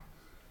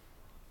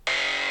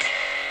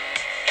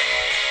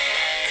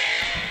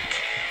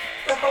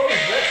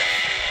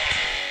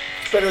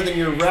better than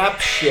your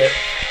rap shit.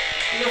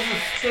 This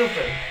is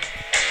stupid.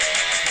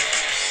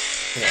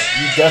 Yeah,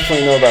 you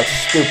definitely know about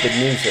stupid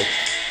music.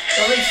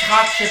 At least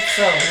hot shit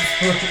sells.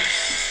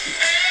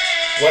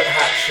 What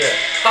hot shit?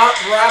 Hot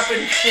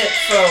rapping shit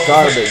sells.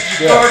 Garbage,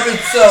 yeah.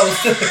 Garbage sells.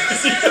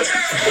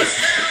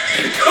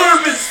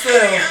 Garbage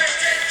sells.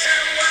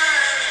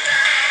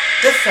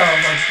 This sounds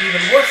like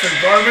even worse than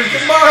garbage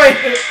than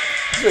mine.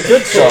 It's a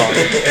good song.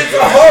 It's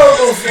a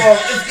horrible song.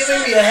 It's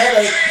giving me a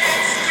headache.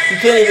 You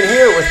can't even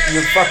hear it with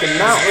your fucking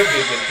mouth. This would be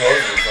a good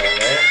closing song,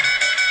 right?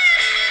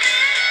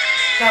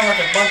 Sound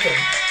like a bunch of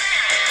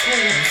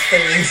tools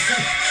things.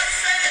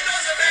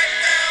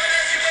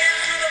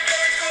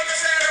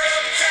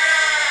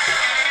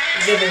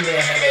 Giving me a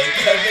headache.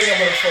 I think I'm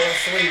gonna fall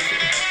asleep.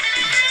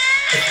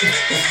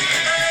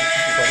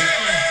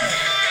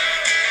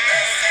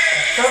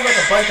 Sounds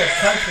like a bunch of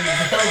country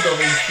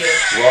hillbilly shit.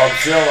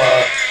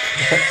 Rob-Zilla.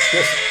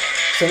 Just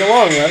sing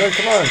along, Leonard.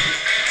 Come on.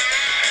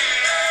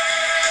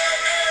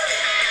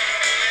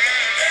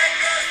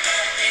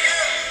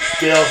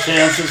 Dale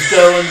Chance is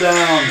going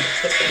down.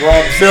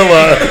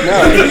 Rob-Zilla. No.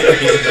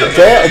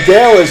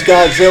 Dale is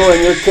Godzilla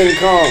and you're King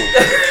Kong.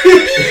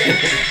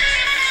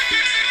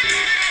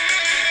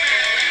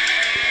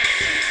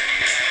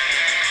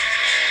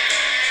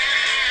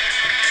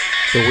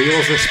 The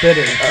wheels are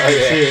spinning. Oh,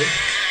 yeah. See it.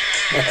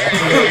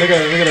 Look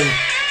at him.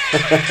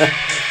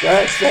 Go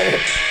ahead, say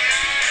it.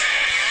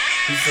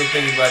 He's still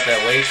thinking about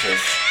that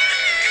waitress.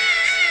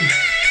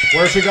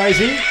 Where's your guys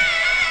eat?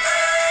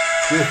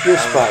 Your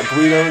spot.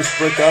 Guido's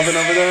Brick Oven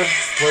over there?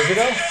 Where's it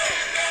go?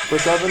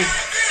 Brick Oven?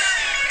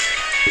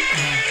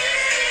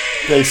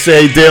 They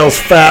say Dale's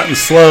fat and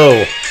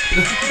slow.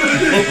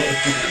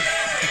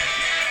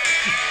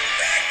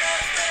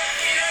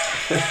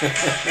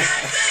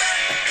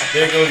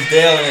 There goes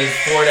Dale in his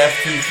Ford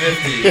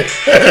F-250.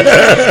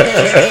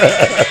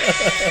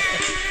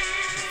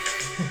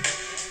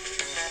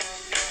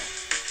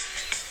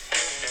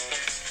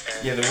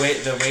 Yeah, the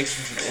waitress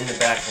was in the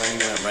back when he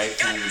went right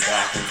through the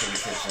back into the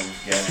kitchen.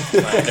 Yeah, to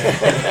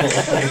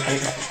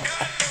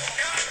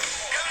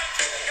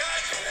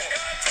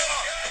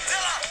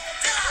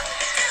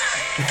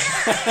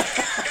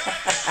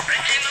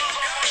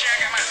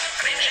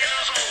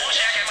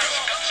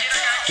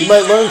You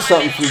might learn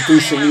something from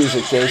decent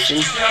music, Jason.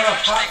 You're on a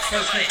hot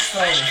circuit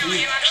song.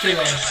 You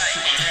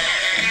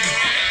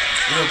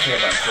don't care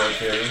about chord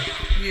theory.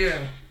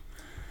 Yeah.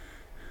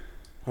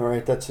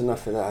 Alright, that's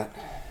enough of that.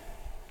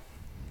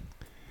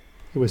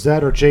 It was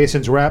that or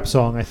Jason's rap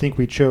song. I think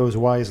we chose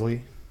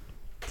wisely.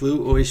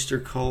 Blue Oyster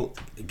Cult,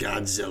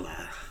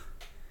 Godzilla.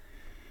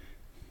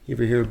 You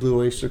ever hear of Blue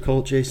Oyster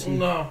Cult, Jason?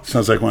 No.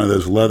 Sounds like one of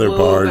those leather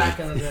bars Back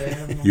in the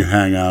day. you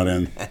hang out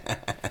in.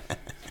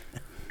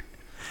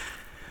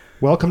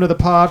 Welcome to the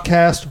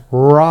podcast,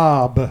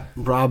 Rob.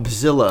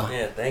 Rob-Zilla.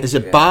 Yeah, thank Is you,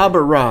 it guys. Bob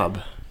or Rob?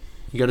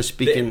 You got to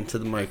speak into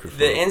the microphone.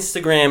 The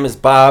Instagram is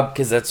Bob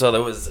because that's all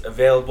that was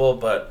available,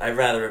 but I'd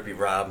rather it be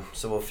Rob,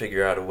 so we'll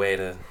figure out a way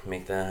to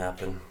make that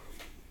happen.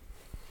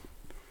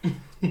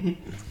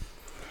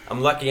 I'm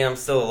lucky I'm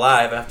still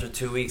alive after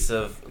 2 weeks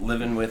of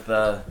living with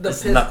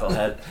this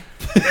knucklehead.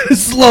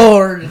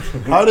 Lord.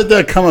 How did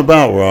that come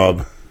about,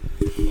 Rob?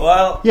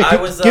 Well, Yeah,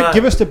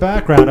 give us the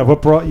background of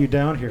what brought you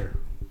down here.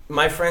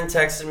 My friend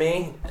texted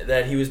me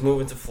that he was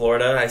moving to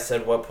Florida. I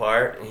said, what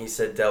part? And he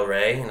said,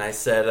 Delray. And I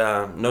said,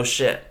 no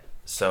shit.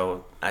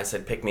 So I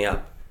said, pick me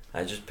up.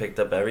 I just picked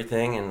up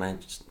everything and I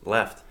just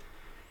left.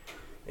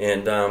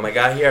 And I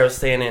got here. I was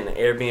staying in an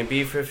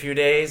Airbnb for a few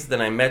days.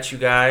 Then I met you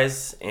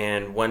guys.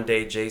 And one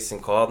day Jason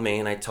called me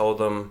and I told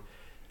him,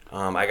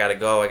 I got to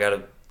go. I got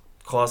to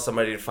call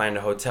somebody to find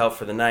a hotel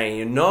for the night. And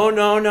you,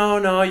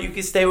 no. You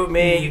can stay with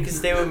me. You can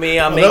stay with me.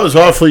 Well, that was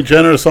awfully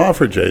generous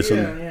offer, Jason.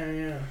 Yeah.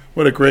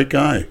 What a great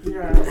guy.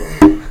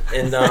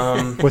 And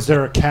Was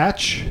there a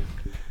catch?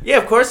 yeah,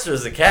 of course there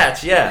was a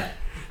catch. Yeah.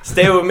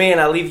 Stay with me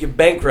and I'll leave you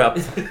bankrupt.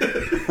 Stay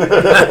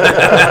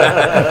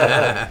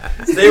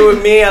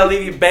with me, I'll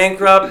leave you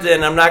bankrupt,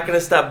 and I'm not going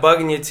to stop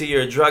bugging you till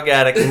you're a drug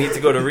addict and need to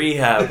go to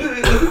rehab.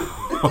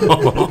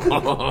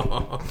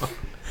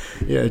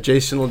 Yeah,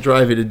 Jason will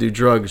drive you to do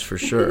drugs for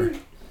sure.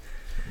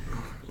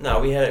 No,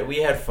 we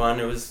had fun.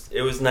 It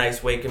was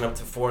nice waking up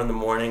to 4 a.m.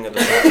 of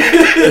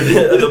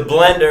the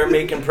blender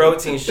making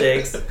protein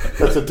shakes.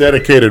 That's a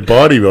dedicated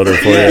bodybuilder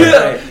for you.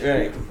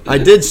 Right. I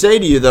did say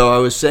to you, though, I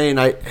was saying,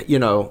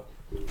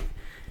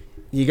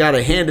 you got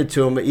to hand it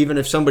to him. Even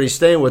if somebody's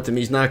staying with him,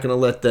 he's not going to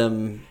let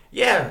them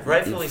Yeah,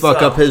 rightfully fuck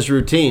so. up his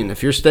routine.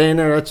 If you're staying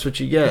there, that's what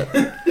you get.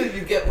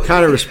 You get what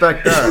Kind of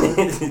respect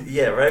that.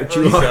 Yeah, But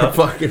rightfully you so. are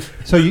fucking...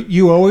 So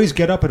you always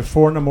get up at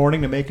 4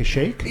 a.m. to make a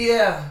shake?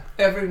 Yeah,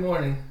 every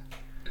morning.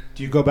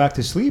 Do you go back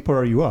to sleep or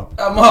are you up?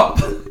 I'm up.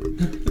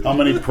 How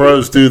many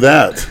pros do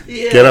that?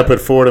 Yeah. Get up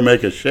at 4 to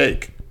make a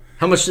shake.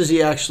 How much does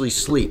he actually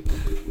sleep?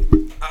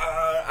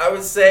 I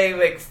would say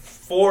like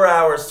 4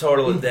 hours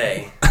total a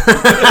day.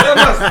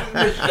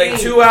 Like Like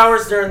 2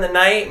 hours during the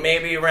night,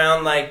 maybe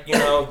around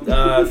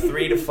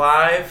 3 to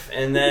 5,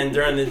 and then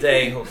during the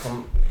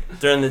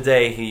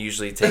day he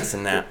usually takes a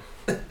nap.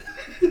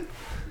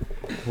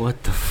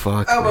 What the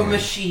fuck? I'm a man?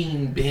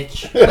 machine,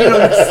 bitch. We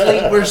don't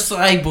sleep. We're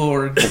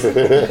cyborgs.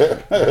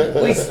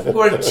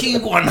 We're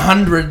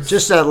T-100s.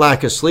 Just that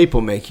lack of sleep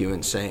will make you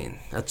insane.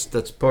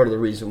 That's part of the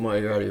reason why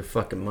you're out of your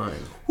fucking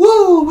mind.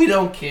 Woo! We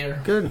don't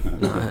care. Good.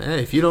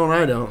 Hey, if you don't,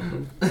 I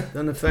don't.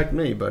 Doesn't affect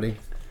me, buddy.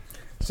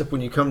 Except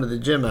when you come to the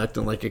gym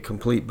acting like a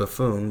complete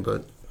buffoon,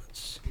 but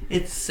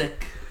It's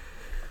sick.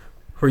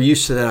 we're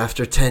used to that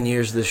after 10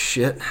 years of this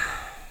shit.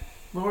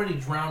 We're already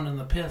drowned in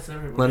the piss.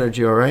 Everybody. Leonard,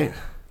 you alright?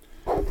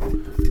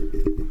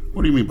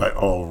 What do you mean by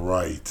all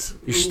right?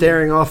 You're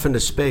staring off into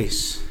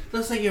space.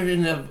 Looks like you're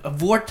in a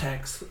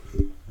vortex.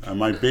 I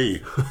might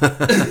be.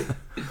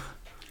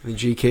 The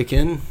G kick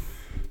in?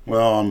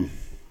 Well,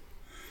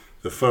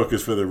 the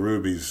focus for the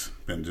Ruby's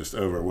been just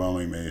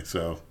overwhelming me.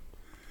 So,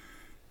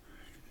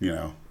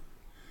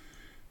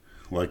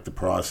 like the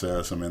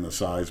process. I'm in the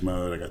size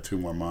mode. I got 2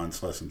 more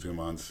months, less than 2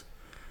 months.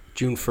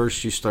 June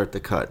 1st, you start the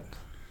cut.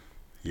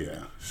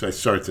 Yeah. So I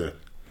start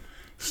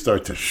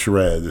to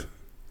shred.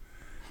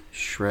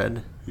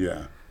 Shred?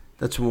 Yeah.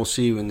 That's when we'll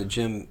see you in the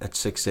gym at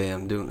 6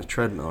 a.m. doing the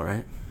treadmill,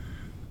 right?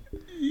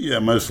 Yeah,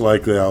 most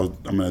likely I'm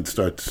going to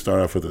start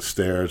off with the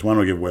stairs. Why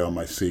don't I give away all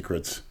my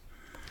secrets?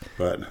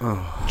 But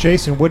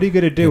Jason, what are you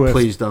going to do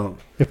Please don't.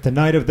 if the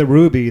night of the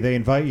Ruby they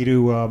invite you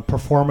to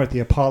perform at the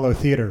Apollo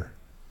Theater?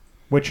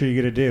 Which are you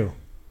going to do?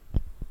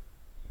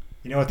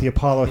 You know what the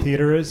Apollo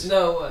Theater is?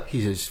 No,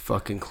 He's just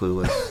fucking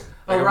clueless.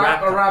 a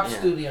rap- rap yeah.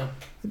 studio.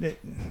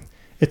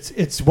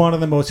 It's one of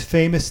the most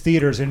famous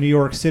theaters in New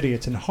York City.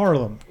 It's in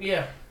Harlem.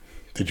 Yeah.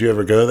 did you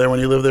ever go there when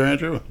you lived there,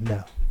 Andrew?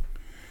 No.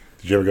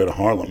 Did you ever go to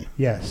Harlem?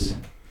 Yes.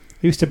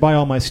 I used to buy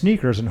all my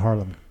sneakers in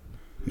Harlem.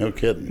 No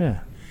kidding.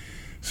 Yeah.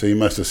 So you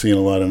must have seen a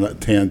lot of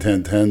tan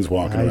 1010s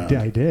walking around.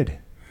 I did.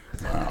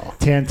 Wow.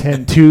 Tan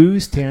 10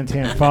 2s, Tan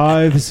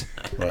 5s,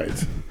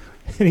 Right.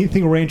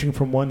 anything ranging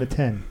from 1 to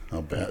 10.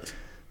 I'll bet.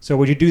 So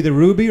would you do the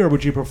Ruby or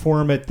would you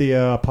perform at the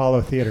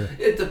Apollo Theater?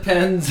 It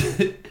depends.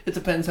 It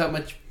depends how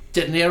much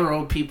De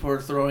Niro people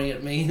are throwing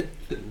at me.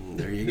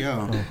 There you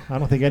go. Well, I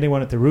don't think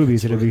anyone at the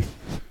Ruby's going to be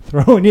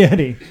throwing you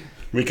any.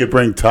 We could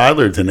bring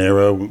Tyler De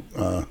Niro,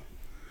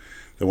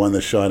 the one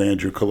that shot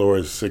Andrew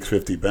Calora's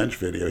 650 bench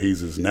video.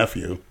 He's his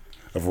nephew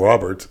of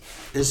Robert.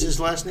 Is his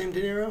last name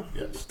De Niro?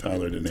 Yes,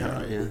 Tyler De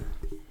Niro. Yeah.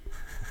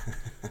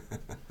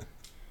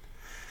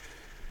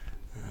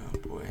 Oh,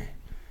 boy.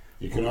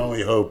 You can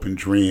only hope and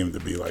dream to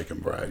be like him,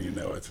 Brad. You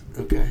know it.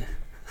 Okay.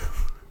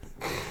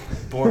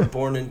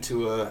 Born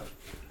into a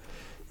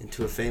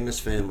famous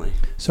family.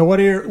 So what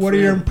are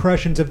your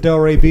impressions of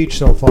Delray Beach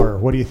so far?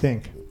 What do you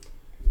think?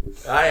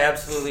 I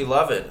absolutely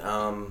love it.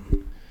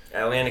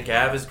 Atlantic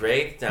Ave is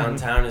great.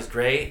 Downtown is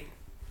great.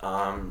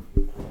 Now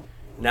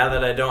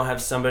that I don't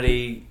have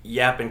somebody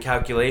yapping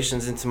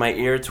calculations into my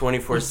ear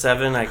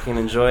 24/7, I can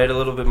enjoy it a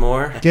little bit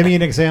more. Give me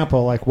an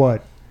example, like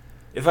what?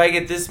 If I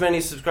get this many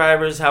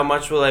subscribers, how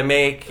much will I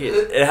make?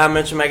 How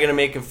much am I going to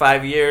make in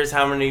 5 years?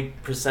 How many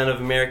 %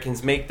 of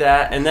Americans make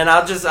that? And then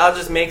I'll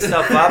just make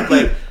stuff up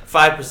like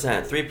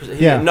 5%,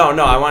 3%. Yeah. No,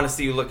 I want to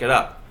see you look it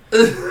up.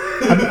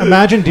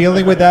 Imagine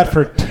dealing with that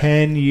for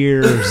 10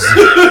 years.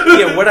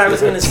 Yeah, what I was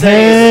going to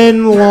say is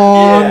 10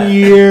 long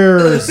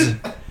years.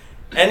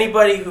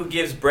 anybody who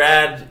gives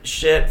Brad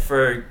shit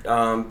for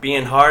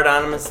being hard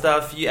on him and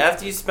stuff,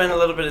 after you spend a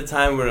little bit of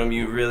time with him,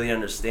 you really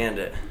understand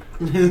it.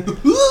 Hey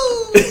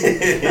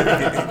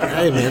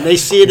man, they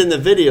see it in the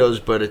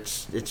videos, but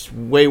it's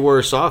way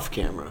worse off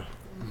camera.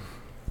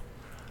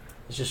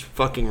 It's just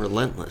fucking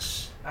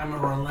relentless. I'm a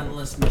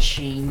relentless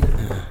machine.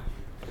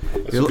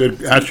 That's a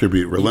good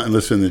attribute.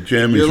 Relentless in the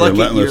gym. He's You're lucky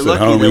relentless at that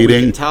home we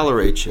eating. can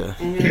tolerate you.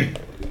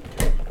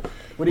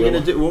 What are you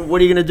gonna do?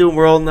 What are you gonna do when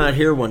we're all not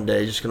here one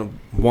day? Just gonna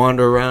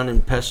wander around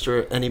and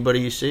pester anybody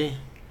you see?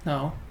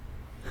 No.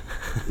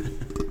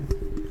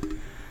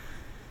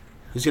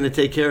 Who's gonna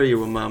take care of you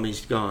when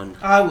mommy's gone?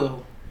 I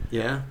will.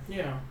 Yeah.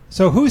 Yeah.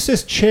 So who's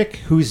this chick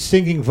who's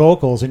singing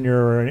vocals in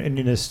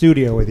the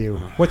studio with you?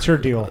 What's her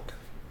deal?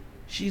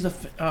 She's a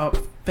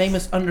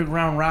famous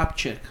underground rap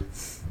chick.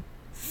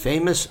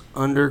 Famous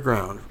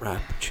underground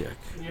rap chick.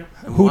 Yeah.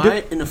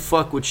 Why in the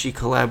fuck would she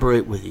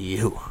collaborate with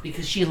you?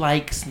 Because she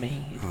likes me.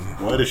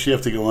 Why does she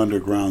have to go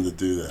underground to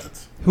do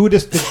that? Who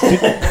did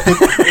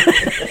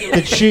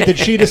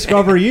she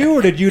discover you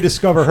or did you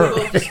discover We her?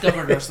 both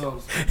discovered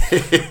ourselves.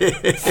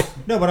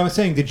 No, but I'm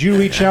saying, did you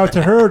reach out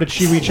to her or did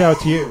she reach out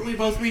to you? We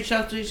both reached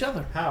out to each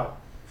other. How?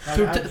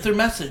 Through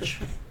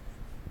message.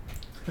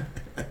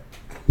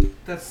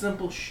 That's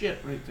simple shit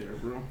right there,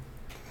 bro.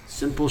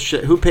 Simple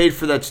shit. Who paid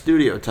for that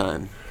studio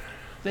time?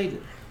 They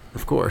did.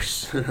 Of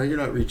course. You're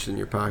not reaching in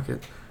your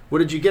pocket. What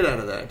did you get out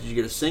of that? Did you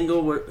get a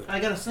single? I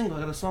got a single.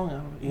 I got a song out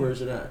of it. Yeah. Where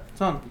is it at? It's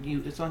on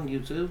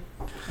YouTube.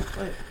 I'll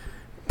play it.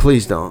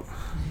 Please don't.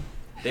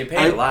 They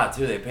paid a lot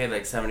too. They paid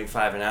like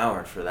 $75 an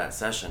hour for that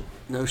session.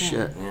 No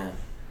shit. Yeah.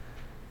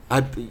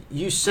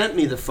 You sent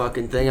me the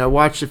fucking thing. I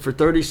watched it for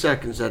 30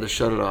 seconds. I had to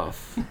shut it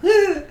off.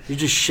 You're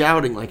just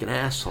shouting like an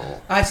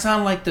asshole. I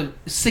sound like the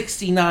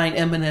 69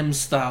 Eminem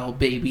style,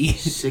 baby.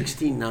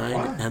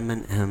 69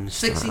 Eminem.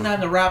 69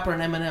 the rapper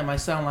and Eminem. I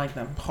sound like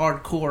them.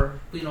 Hardcore.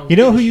 You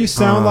know who you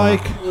sound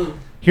like?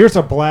 Here's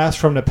a blast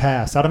from the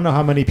past. I don't know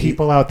how many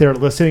people out there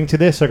listening to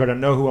this are going to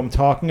know who I'm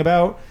talking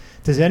about.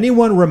 Does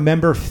anyone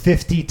remember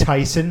 50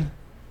 Tyson?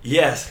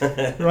 Yes.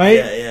 Right?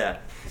 Yeah.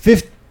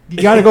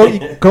 You got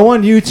to go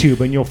on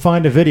YouTube and you'll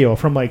find a video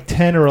from like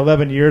 10 or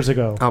 11 years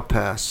ago. I'll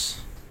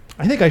pass.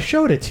 I think I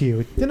showed it to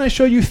you. Didn't I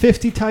show you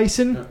 50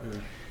 Tyson?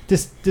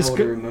 This I would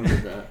remember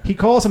that. He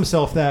calls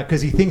himself that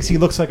because he thinks he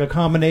looks like a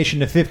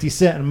combination of 50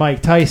 Cent and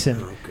Mike Tyson.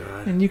 Oh,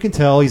 God. And you can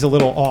tell he's a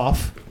little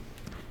off.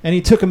 And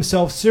he took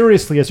himself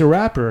seriously as a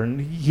rapper.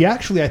 And he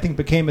actually, I think,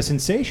 became a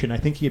sensation. I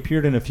think he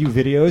appeared in a few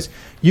videos.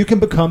 You can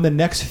become the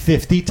next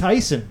 50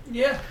 Tyson.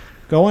 Yeah.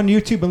 Go on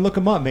YouTube and look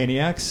him up,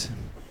 maniacs.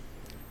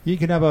 You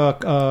can have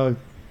a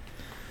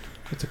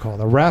what's it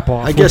called? A rap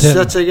off. I guess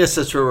that's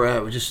where we're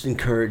at. We just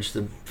encourage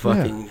the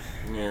fucking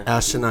Yeah.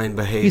 asinine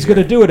behavior. He's going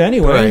to do it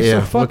anyway, Right, so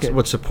yeah. fuck it.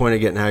 What's the point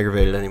of getting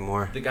aggravated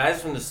anymore? The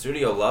guys from the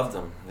studio loved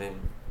him.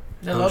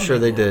 I'm sure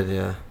they did,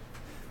 yeah.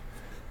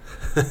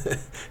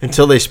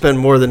 Until they spend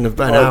more than an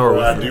hour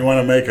with Do you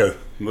want to make a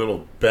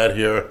little bet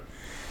here?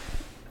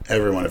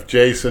 Everyone, if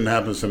Jason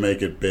happens to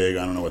make it big,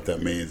 I don't know what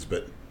that means,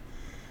 but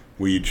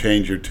will you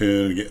change your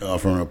tune and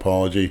offer an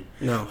apology?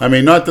 No. I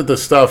mean, not that the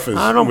stuff is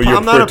I'm where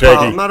you're not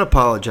partaking,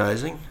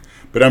 apologizing.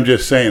 but I'm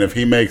just saying if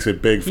he makes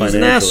it big He's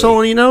financially. an asshole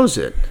and he knows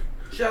it.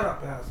 Shut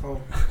up,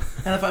 asshole.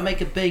 And if I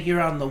make it big,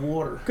 you're on the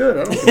water. Good,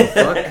 I don't give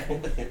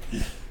a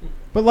fuck.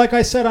 But like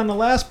I said on the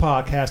last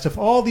podcast, if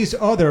all these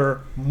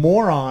other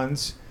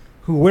morons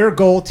who wear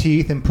gold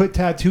teeth and put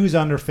tattoos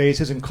on their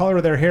faces and color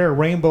their hair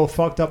rainbow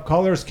fucked up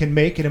colors can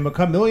make it and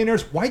become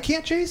millionaires, why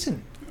can't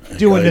Jason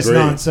doing this agree.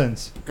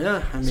 nonsense?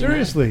 Yeah, I mean,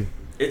 Seriously.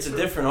 It's a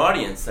different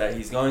audience that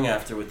he's going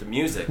after with the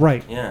music.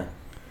 Right. Yeah.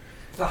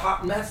 It's a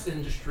hot mess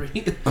industry.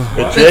 But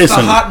It's Jason,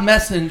 a hot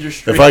mess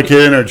industry. if I could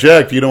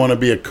interject, you don't want to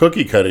be a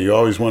cookie cutter. You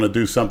always want to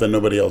do something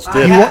nobody else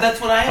did.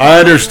 That's what I I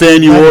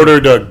understand you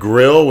ordered a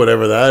grill,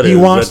 whatever that is. He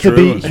wants Is that to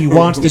true? be. He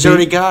wants to He's be.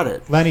 already got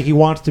it. Lenny, he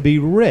wants to be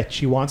rich.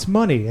 He wants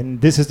money, and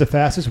this is the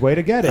fastest way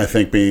to get I it.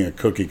 think being a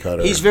cookie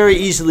cutter. He's very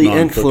easily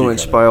Non-cookie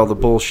influenced cutter. by all the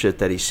bullshit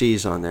that he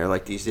sees on there,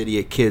 like these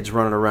idiot kids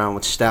running around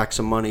with stacks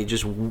of money,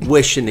 just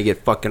wishing to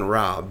get fucking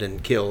robbed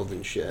and killed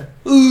and shit.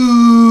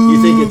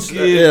 You think it's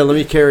let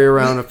me carry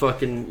around a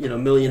fucking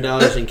 $1 million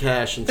in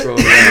cash and throw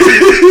it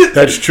around.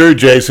 That's true,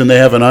 Jason. They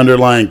have an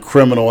underlying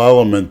criminal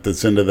element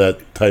that's into that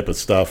type of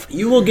stuff.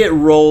 You will get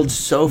rolled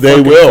so. They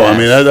fucking will. fast. I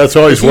mean, that's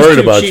always He's worried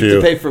too about cheap you.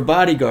 to pay for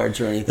bodyguards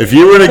or anything. If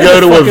you were to go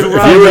to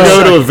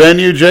fucking a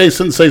venue,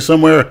 Jason, say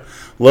somewhere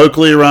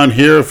locally around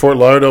here, Fort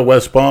Lauderdale,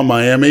 West Palm,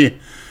 Miami,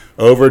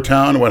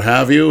 Overtown, what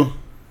have you.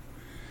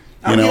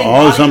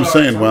 All I'm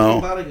saying,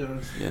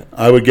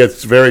 I would get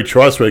very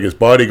trustworthy because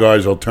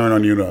bodyguards will turn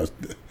on you.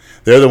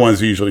 They're the ones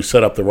who usually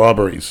set up the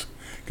robberies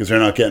because they're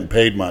not getting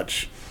paid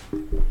much.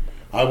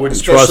 I wouldn't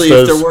Especially trust if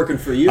those. they're working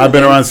for you. I've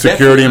been They're around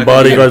security definitely and not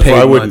gonna get bodyguards, but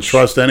paid I wouldn't much.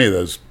 trust any of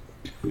those.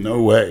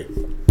 No way.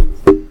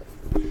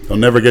 They'll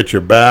never get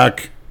your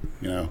back.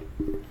 I'm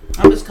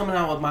just coming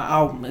out with my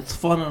album. It's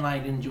fun and I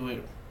enjoy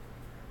it.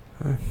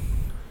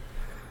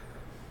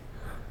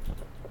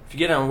 If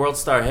you get on World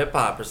Star Hip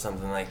Hop or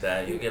something like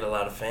that, you get a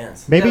lot of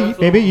fans.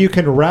 Maybe you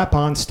can rap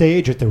on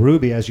stage at the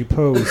Ruby as you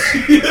pose,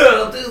 Yeah,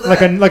 I'll do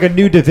that. like a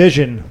new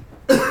division.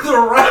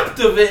 The rap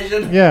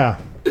division. Yeah.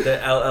 The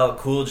LL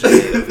Cool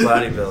J of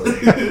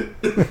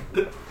bodybuilding.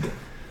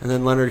 And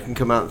then Leonard can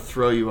come out and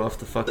throw you off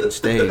the fucking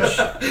stage.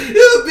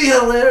 It would be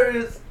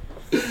hilarious.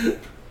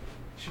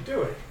 Should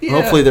do it. Yeah.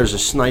 Hopefully there's a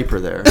sniper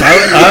there.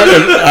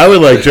 I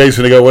would like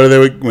Jason to go. What are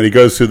they when he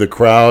goes through the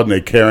crowd and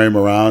they carry him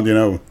around?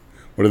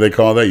 What do they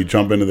call that? You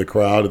jump into the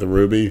crowd at the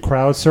Ruby.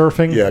 Crowd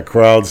surfing. Yeah,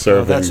 crowd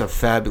surfing. Oh, that's a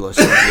fabulous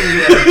idea.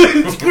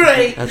 It's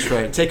great. That's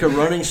right. Take a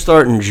running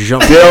start and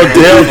jump.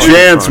 Dale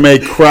Chance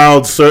make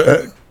crowd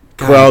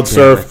damn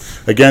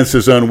surf against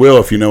his own will.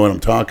 If you know what I'm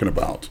talking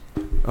about.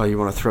 Oh, you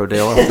want to throw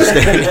Dale off the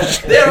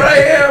stage? There I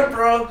am,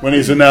 bro. When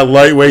he's in that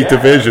lightweight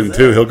division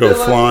too, he'll go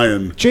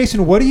flying.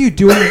 Jason, what are you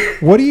doing?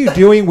 What are you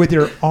doing with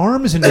your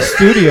arms in the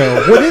studio?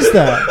 What is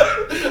that?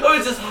 I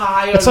was just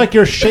high. It's like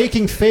you're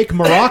shaking fake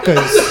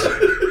maracas.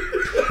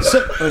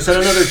 Oh, is that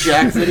another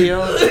Jack video?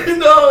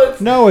 No,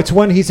 it's No, it's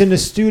when he's in the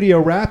studio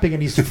rapping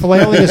and he's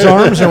flailing his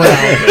arms around.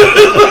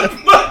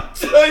 Mike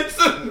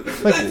Tyson.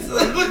 Like, I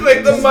look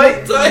like the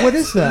Mike Tyson. what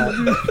is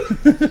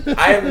that?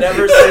 I have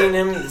never seen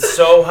him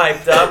so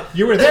hyped up.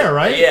 You were there,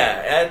 right?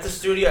 Yeah, at the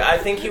studio. I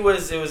think it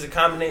was a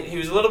combination. He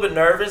was a little bit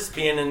nervous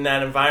being in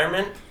that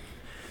environment.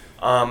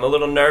 A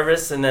little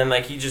nervous, and then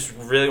he just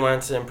really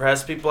wanted to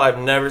impress people. I've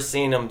never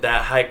seen him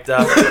that hyped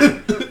up.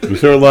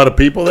 Was there a lot of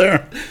people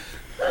there?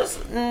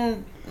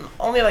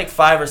 Only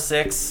 5 or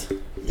 6,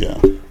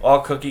 Yeah. all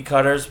cookie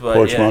cutters, but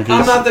Porch yeah. monkeys.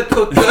 I'm not the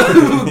cook.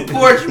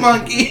 Porch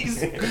monkeys.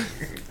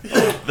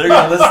 They're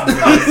gonna listen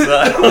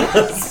to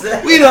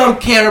this. We don't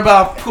care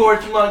about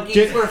porch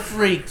monkeys. We're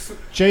freaks.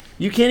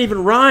 You can't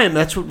even rhyme.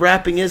 That's what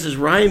rapping is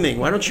rhyming.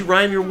 Why don't you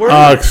rhyme your words?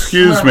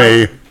 Excuse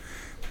me.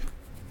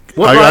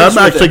 What I'm rhymes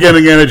with actually it?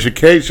 getting an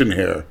education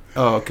here.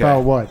 Oh, okay. Oh,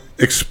 what?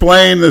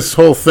 Explain this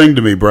whole thing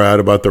to me, Brad,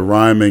 about the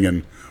rhyming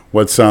and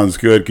what sounds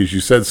good, because you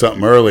said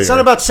something earlier. It's not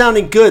about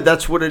sounding good.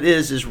 That's what it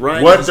is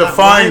rhyming. What It's not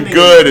define rhyming.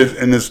 good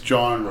in this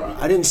genre?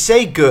 I didn't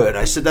say good.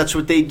 I said that's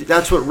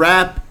what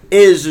rap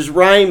is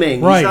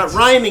rhyming. Right. He's not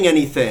rhyming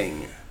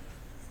anything.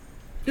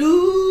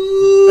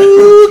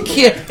 Ooh,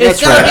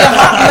 it's gonna be a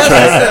hot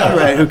mess.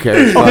 Right, who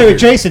cares? Okay, wait,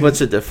 Jason. What's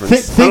the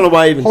difference? I don't know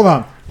why I even... Hold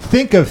on.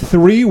 Think of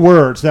 3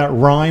 words that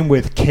rhyme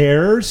with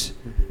cares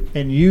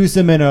and use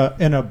them in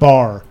a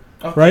bar.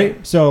 Okay.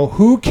 Right? So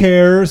who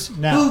cares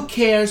now? Who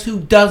cares? Who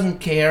doesn't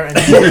care? And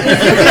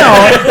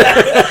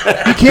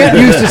You can't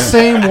use the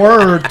same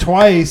word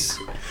twice.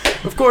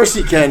 Of course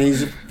he can.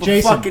 He's a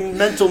Jason. fucking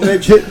mental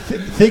midget.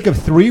 Think of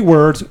 3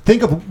 words.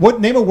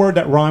 Name a word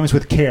that rhymes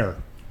with care.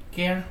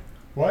 care?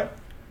 What?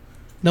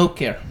 No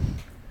care.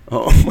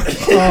 Oh.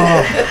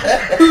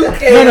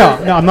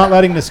 No, I'm not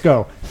letting this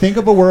go. Think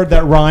of a word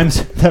that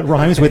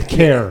rhymes with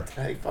care.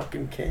 I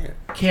fucking can't.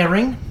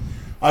 Caring?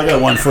 I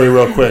got one for you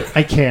real quick.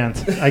 I can't.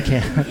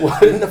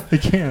 What in the... I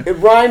can't. It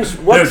rhymes...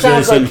 What Here,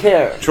 sounds Jason, like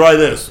care? Try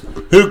this.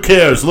 Who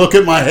cares? Look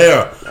at my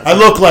hair. I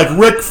look like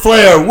Ric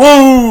Flair.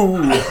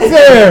 Woo!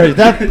 There.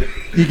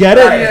 You get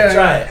it?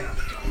 Try it.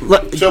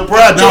 So,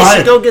 Brad, now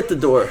Jason, go get the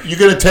door. you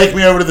going to take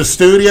me over to the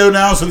studio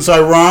now since I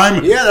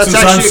rhyme? Yeah, that's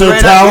since actually I'm a so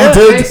great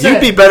talented? idea.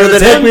 You'd be better than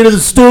Take him. me to the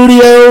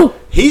studio.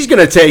 He's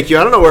gonna take you.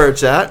 I don't know where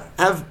it's at.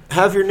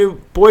 Have your new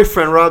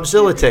boyfriend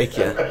Rob-Zilla take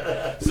you.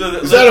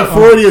 Is that a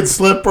Freudian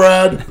slip,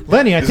 Brad?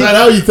 Lenny, I Is think that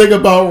how you think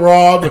about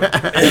Rob in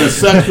a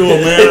sexual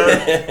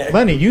manner?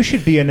 Lenny, you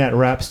should be in that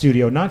rap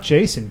studio, not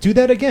Jason. Do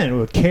that again.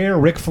 With care,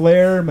 Ric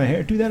Flair, my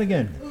hair. Do that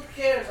again. Who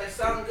cares? I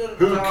sound good.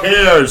 Who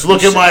cares?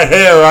 Look at my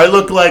hair. I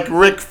look like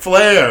Ric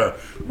Flair.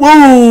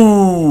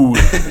 Woo!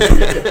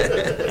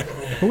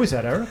 Who is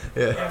that, Eric?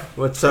 Yeah.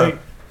 What's up?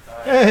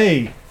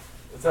 Hey.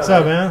 What's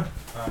up, man?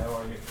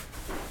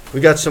 We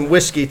got some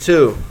whiskey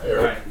too.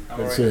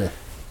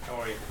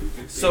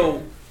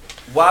 So,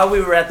 while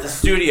we were at the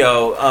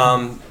studio,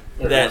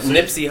 that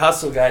Nipsey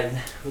Hussle guy.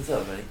 What's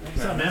up, buddy?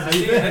 What's up, man? How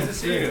you been? Nice to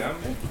see you.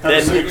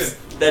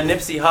 That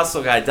Nipsey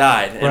Hussle guy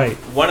died, and Right.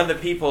 one of the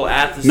people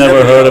at the Never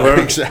studio heard of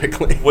her.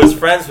 Exactly. was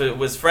friends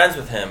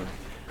with him.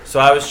 So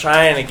I was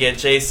trying to get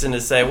Jason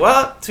to say,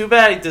 "Well, too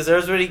bad. He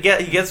deserves what he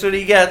gets. He gets what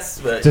he gets."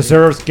 But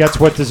Gets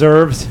what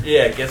deserves.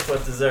 yeah, gets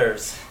what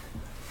deserves.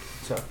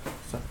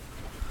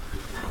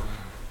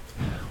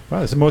 Wow,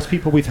 this is the most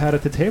people we've had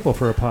at the table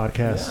for a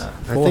podcast.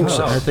 I Full think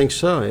so. house. I think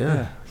so. Yeah.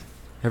 Yeah.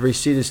 Every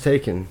seat is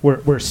taken. We're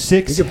You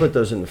six can put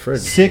those in the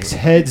fridge.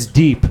 heads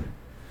deep,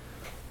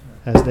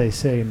 as they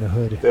say in the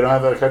hood. They don't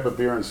have that type of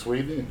beer in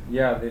Sweden?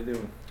 Yeah, they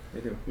do. They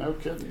do. No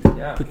kidding.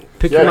 Yeah.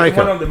 Pick Yeah, your mic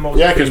One up. of the most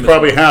Yeah, because famous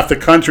probably ones. half the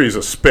country's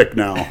a spick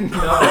now. No.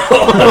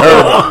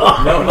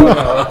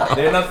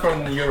 They're not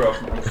from Europe.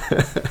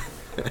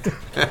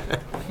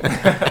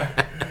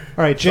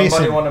 All right, Jason.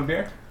 Somebody want a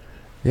beer?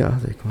 Yeah,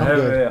 they I can. have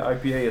good.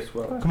 IPA as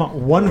well. Come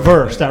on, one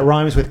verse that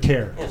rhymes with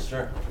care. Yeah,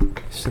 sure.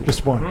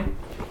 Just one.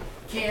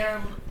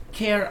 Care.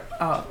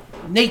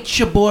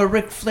 Nature boy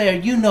Ric Flair.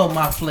 You know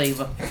my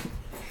flavor.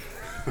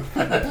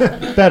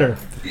 Better.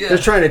 They're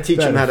trying to teach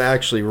him Better. how to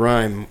actually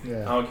rhyme,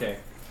 Yeah. Okay.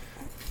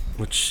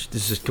 which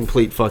this is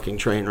complete fucking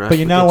train wreck. But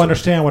you now That's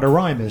understand what a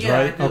rhyme is, Yeah,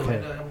 right? I do. Okay.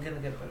 I'm gonna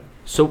get better.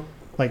 So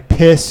Like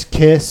piss,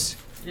 kiss,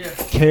 Yeah.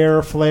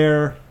 care,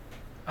 flare,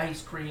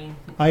 Ice cream.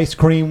 ice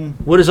cream.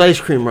 what does ice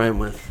cream rhyme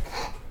with?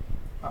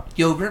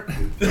 Yogurt.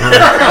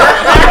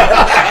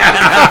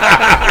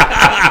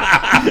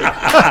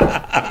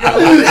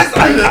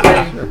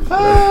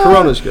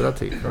 Corona's good. I'll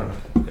take Corona.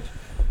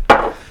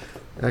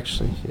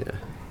 Actually, yeah.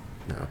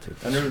 No, I'll take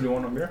I this. never do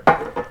want a beer.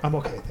 I'm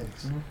okay,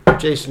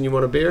 thanks. Jason, you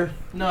want a beer?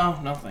 No,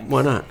 thanks.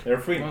 Why not? They're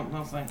free.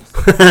 No, thanks.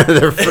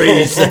 They're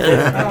free. I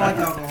don't like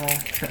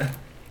alcohol.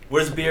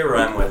 Where's beer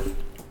rhyme with?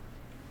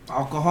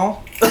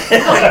 Alcohol?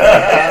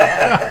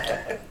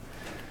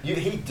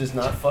 He does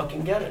not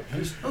fucking get it.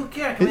 Who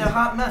cares? Can be a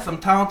hot mess. I'm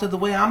talented the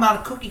way I'm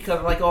not a cookie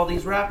cutter like all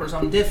these rappers.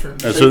 I'm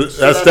different. So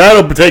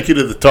that'll take you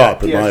to the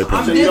top, in my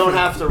opinion. So you don't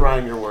have to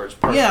rhyme your words.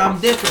 Perfect. Yeah, I'm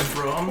different,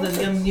 bro.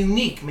 I'm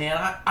unique, man.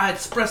 I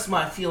express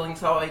my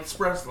feelings how I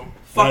express them.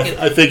 Fuck it.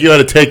 I think you ought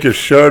to take your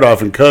shirt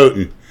off and coat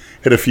and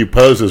hit a few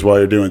poses while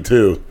you're doing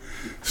too.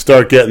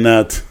 Start getting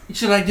that.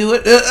 Should I do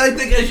it? I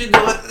think I should do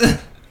it.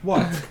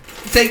 What?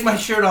 Take my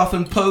shirt off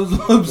and pose.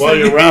 While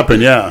you're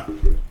rapping, yeah.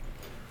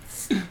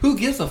 Who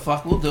gives a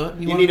fuck? We'll do it.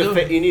 You wanna need do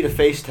it? you need a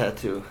face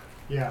tattoo.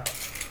 Yeah.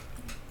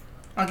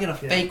 I'll get a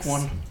fake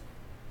one.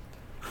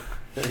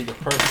 There you go.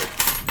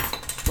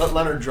 Perfect. Let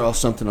Leonard draw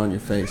something on your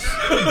face.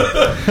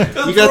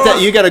 You got that?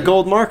 You got a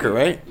gold marker,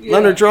 right? Yeah.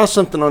 Leonard, draw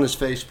something on his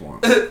face for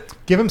him.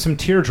 Give him some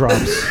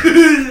teardrops.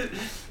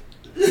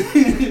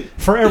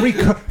 For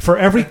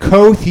every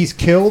Koth he's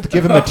killed,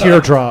 give him a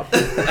teardrop.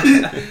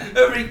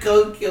 Every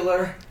code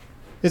killer.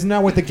 Isn't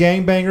that what the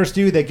gangbangers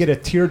do? They get a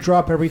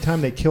teardrop every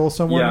time they kill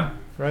someone, Yeah.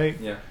 right?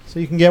 Yeah. So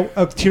you can get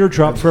a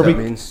teardrop for That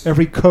means-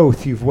 every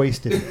Koth you've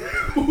wasted.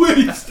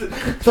 Wasted.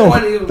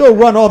 They'll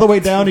run all the way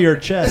down to your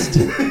chest.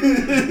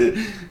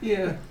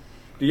 Yeah.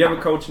 Do you have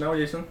a coach now,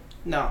 Jason?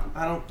 No,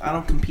 I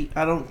don't compete.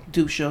 I don't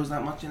do shows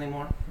that much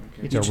anymore.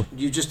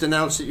 You just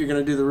announced that you're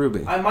going to do the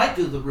Ruby. I might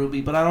do the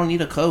Ruby, but I don't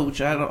need a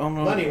coach. I don't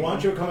know. Lenny, why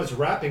don't you become his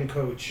rapping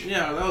coach?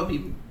 Yeah, that would be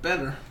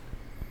better.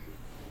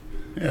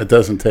 Yeah, it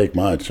doesn't take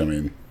much. I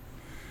mean,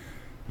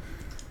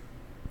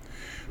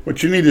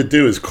 what you need to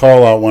do is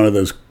call out one of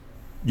those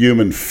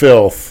human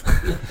filth.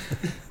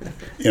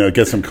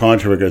 Get some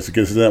controversy.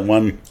 Because that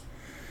one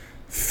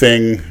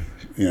thing,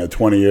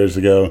 20 years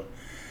ago,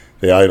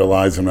 they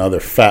idolized another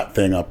fat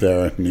thing up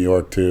there in New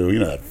York too.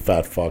 That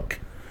fat fuck.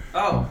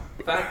 Oh,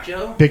 Fat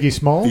Joe? Biggie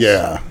Smalls?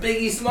 Yeah.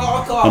 Biggie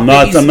Smalls? Oh, I'm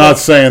Biggie not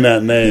saying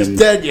that name. He's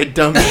dead, you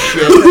dumb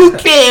shit. Who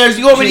cares?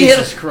 You want me to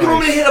Jesus hit? You want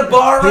me to hit a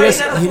bar right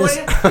now for you?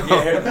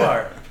 Yeah, hit a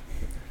bar.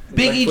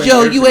 Biggie Like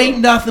Joe, 20 you years ain't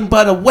nothing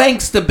but a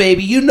wankster,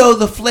 baby. You know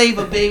the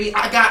flavor, baby.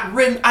 I got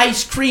rim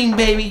ice cream,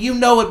 baby. You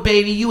know it,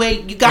 baby. You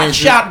got Andrew,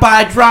 shot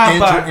by a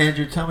drive-by.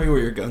 Andrew, tell me where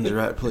your guns are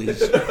at,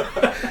 please.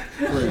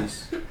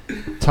 Please.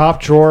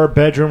 Top drawer,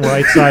 bedroom,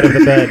 right side of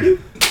the bed.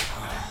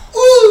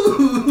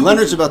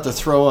 Leonard's about to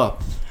throw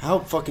up. How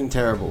fucking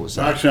terrible was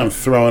that? Actually, I'm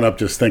throwing up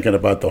just thinking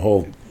about the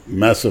whole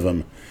mess of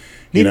him.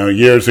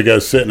 Years ago,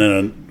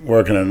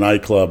 working in a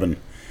nightclub, and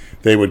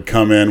they would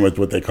come in with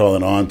what they call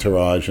an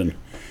entourage, and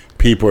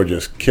people were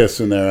just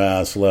kissing their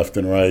ass left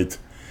and right.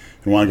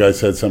 And one guy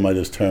said something, I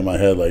just turned my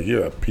head like,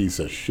 you're a piece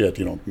of shit.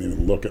 You don't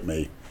even look at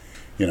me.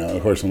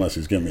 Of course, unless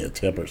he's giving me a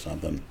tip or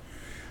something.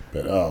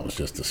 But, it was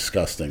just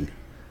disgusting.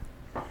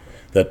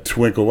 That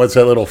Twinkle, what's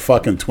that little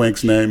fucking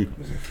twink's name?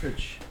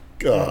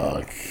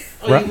 God.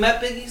 Oh, you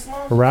met Biggie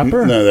Smalls? A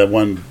rapper? No, that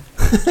one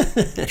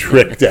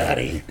Trick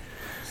Daddy.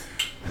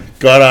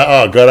 Got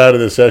out of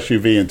this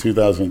SUV in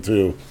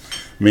 2002.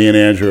 Me and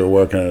Andrew were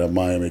working at a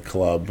Miami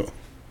club.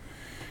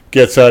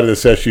 Gets out of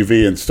this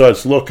SUV and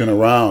starts looking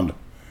around.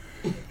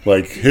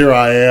 Like, here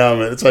I am.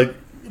 And it's like,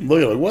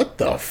 look at what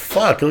the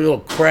fuck? A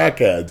little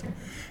crackhead.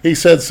 He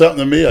said something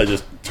to me. I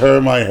just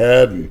turned my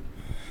head and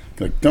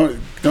like, don't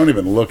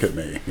even look at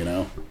me,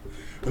 And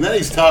then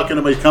he's talking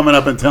to me, coming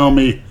up and telling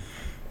me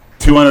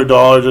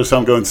 $200 or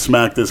something, go and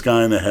smack this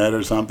guy in the head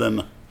or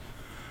something.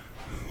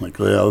 Like,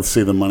 yeah, let's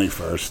see the money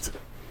first.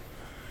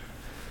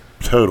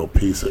 Total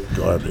piece of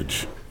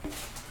garbage.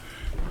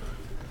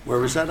 Where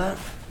was that at?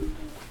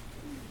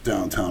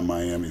 Downtown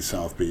Miami,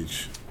 South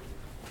Beach.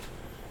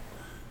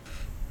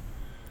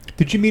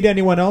 Did you meet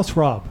anyone else,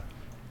 Rob?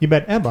 You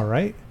met Emma,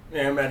 right?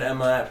 Yeah, I met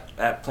Emma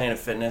at Planet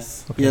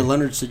Fitness. Okay. Yeah,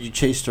 Leonard said you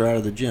chased her out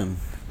of the gym.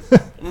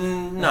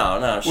 No.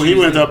 Well, he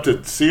went up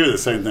to see her the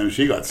same time.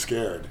 She got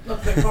scared.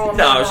 Look, they're calling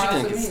No, me she didn't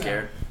harassing get me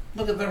scared.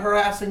 now. Look at they're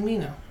harassing me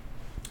now.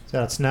 Is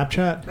that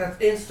Snapchat? That's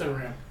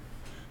Instagram.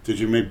 Did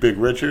you meet Big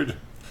Richard?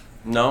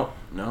 No.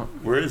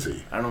 Where is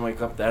he? I don't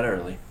wake up that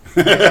early.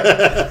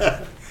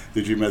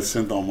 Did you meet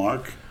Cynthia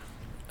Mark?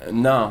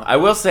 No. I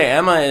will say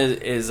Emma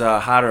is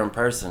hotter in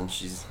person.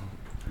 She's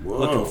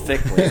looking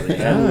thick lately.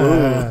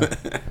 Yeah.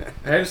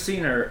 I have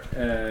seen her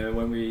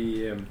when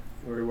we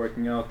were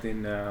working out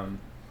in.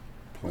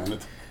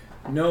 Planet?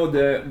 No,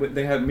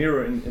 they have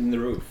mirror in the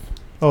roof.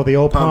 Oh, the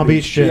old Palm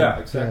Beach gym. Yeah,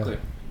 exactly.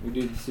 We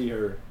did see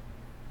her.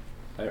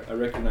 I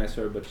recognize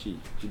her, but she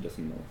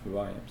doesn't know who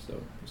I am,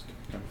 so it's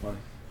kind of funny.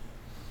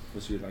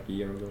 Was she like a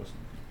year ago or something?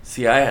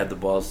 See, I had the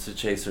balls to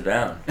chase her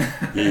down.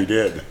 Yeah, you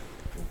did.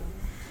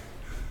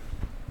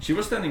 She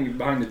was standing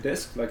behind the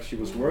desk like she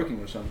was working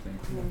or something.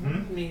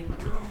 Mm-hmm. Me.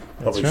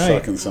 Probably right.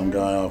 sucking some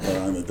guy off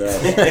behind the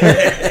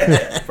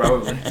desk.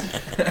 Probably.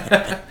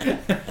 Had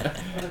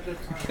a good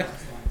time last night.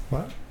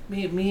 What?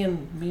 Me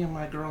and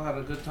my girl had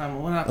a good time.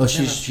 We went out Oh, to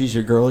dinner. she's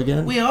your girl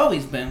again? We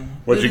always been.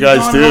 What'd We've you been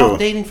guys going do? out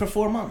dating for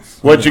 4 months.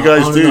 What'd you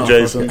guys Oh, do, no.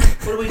 Jason?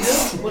 What do we do?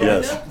 What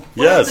Yes. do we do? Yes.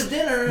 Went out to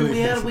dinner and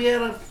we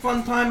had a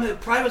fun time at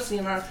privacy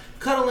and our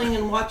cuddling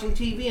and watching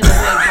TV and then we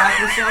had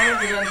back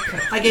massage and then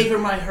I gave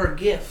her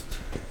gift.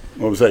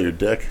 What was that, your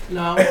dick?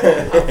 No,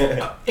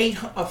 a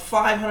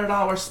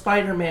 $500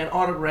 Spider-Man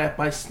autograph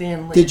by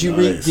Stan Lee. Did you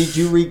Nice. did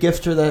you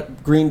re-gift her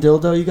that green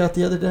dildo you got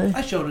the other day?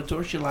 I showed it to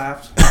her. She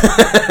laughed.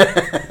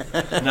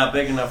 Not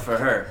big enough for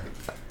her.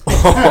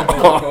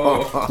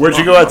 Where'd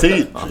you go out to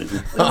eat,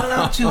 Jason? We went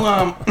out to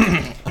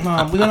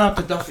we went out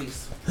to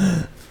Duffy's.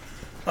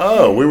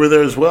 Oh, we were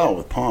there as well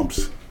with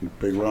Pomps.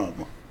 Big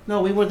Rob. No,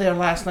 we were there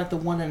last night. The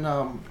one in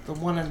down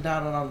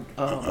on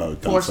down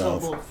Forest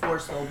south.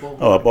 Boulevard.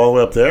 Oh, up all the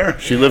way up there?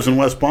 She lives in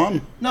West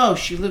Palm? No,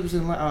 she lives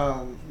in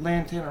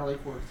Lantana,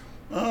 Lake Worth.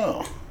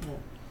 Oh.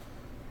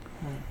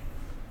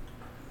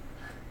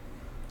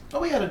 Oh,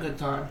 we had a good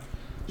time.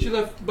 She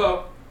left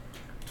about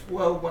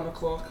 1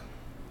 o'clock.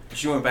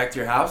 She went back to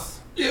your house?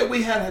 Yeah,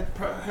 we had a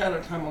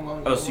time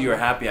alone. Oh, so you were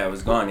happy I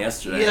was gone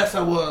yesterday? Yes,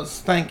 I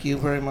was. Thank you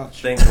very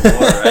much. Thank the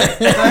Lord, right?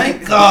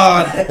 Thank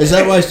God. Is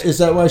that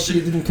why she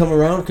didn't come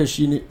around? Because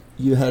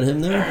you had him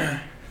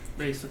there?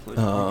 Basically.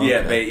 Oh, Yeah,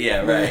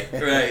 okay.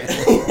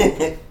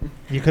 right.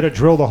 You could have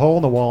drilled a hole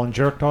in the wall and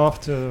jerked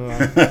off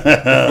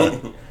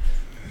to...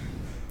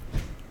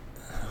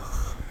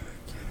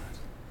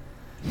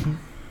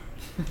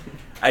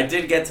 I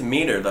did get to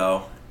meet her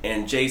though,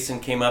 and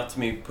Jason came up to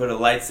me, put a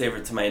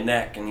lightsaber to my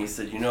neck, and he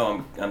said, "You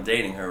know, I'm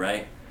dating her,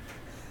 right?"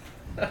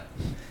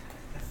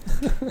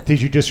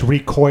 Did you just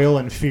recoil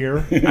in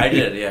fear? I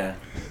did, yeah.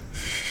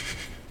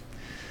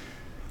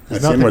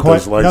 I've seen what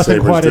those nothing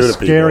lightsabers quite do as to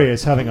scary people.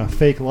 as having a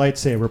fake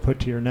lightsaber put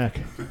to your neck.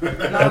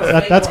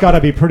 That's got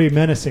to be pretty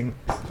menacing.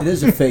 It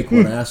is a fake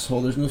one,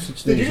 asshole. There's no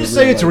such thing. Did you as just a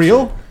say it's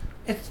real?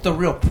 It's the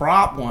real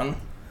prop one.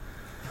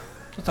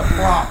 It's a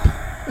prop.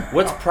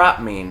 What's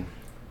prop mean?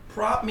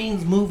 Prop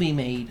means movie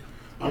made.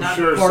 I'm not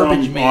sure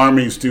garbage some made.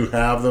 armies do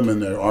have them in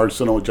their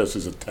arsenal just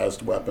as a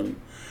test weapon.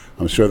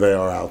 I'm sure they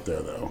are out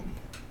there, though.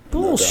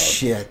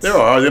 Bullshit. There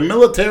are. The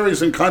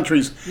militaries and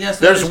countries, Yes,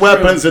 that there's is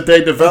weapons true. that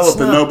they developed It's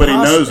that not nobody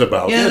possible. knows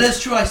about. Yeah,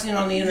 that's true. I seen it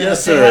on the internet.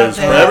 Yes, They there have- is.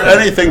 they have-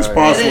 Anything's It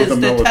possible with is the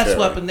the military. test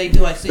weapon they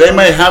do. I see. They it.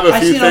 may have a I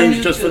few see it on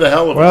things just YouTube. for the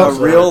hell of it. Well, A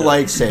real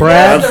lightsaber.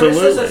 Brad- There is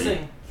such a Absolutely.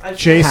 thing. I've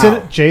seen Jason, How?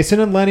 Jason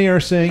and Lenny are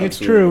saying it's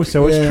Absolutely. true,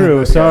 so it's Yeah.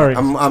 true. Sorry.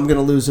 I'm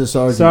gonna lose this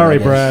argument. Sorry, I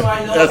guess. Brad. it.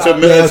 I know That's about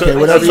what, it. that's okay, what,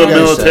 whatever that's what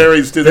you guys say.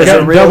 militaries do. They There's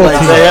have a real double lightsaber.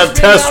 team. They have It's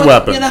real. test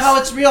weapons. You know how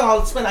it's real?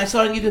 I'll explain. I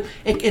saw it on YouTube.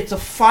 It's a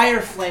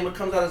fire flame. It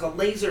comes out as a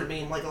laser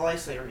beam, like a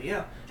lightsaber.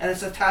 Yeah, and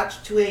it's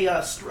attached to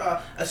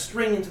a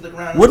string into the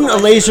ground. Wouldn't a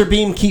laser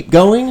beam keep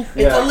going? It's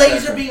Yeah, a laser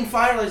exactly. beam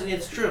fire laser.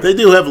 It's true. They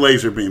do have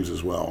laser beams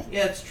as well.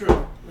 Yeah, it's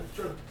true. It's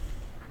true.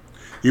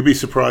 You'd be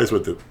surprised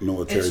what the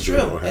military It's do.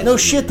 true. about No having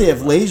shit, they them.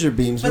 have laser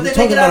beams. But We're they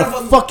talking make it out about a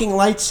of a- fucking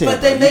lightsaber.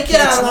 But they make it It's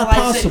out of a not lightsaber.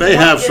 possible. They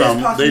have It is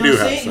some. possible. They You do wanna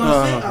have see it? some. You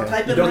wanna see it? Oh, I'll okay.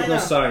 type You it don't right know now.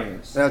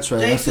 science. That's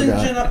right. Jason,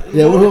 I forgot.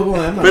 Gino-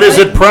 Yeah, I'm But is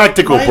it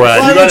practical, Why- Brad?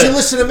 why You don't gotta, you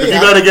listen to me? You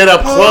got to get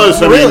up close.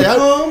 I mean, Really?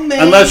 Homemade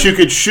unless you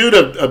could shoot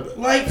a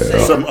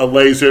lightsaber.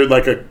 laser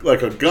like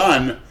a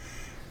gun,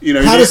 you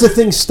know. How does the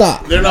thing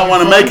stop? They don't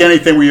want to make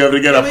anything where you have to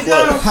get up Here we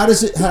go.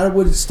 close. How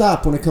would it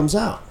stop when it comes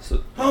out?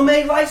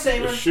 Homemade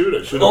lightsaber. Just shoot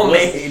it. Shoot it.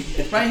 Homemade.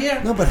 Right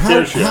here. No, but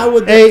Seriously. how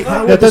would Hey,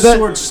 the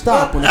sword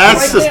stop when it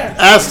comes Ask out? the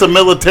ask the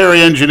military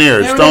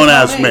engineers. There it Don't is,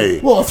 ask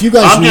homemade. me. Well, if you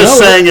guys I'm just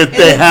know saying it,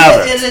 they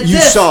have it. It You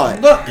exists. saw it.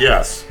 Look.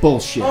 Yes.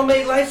 bullshit.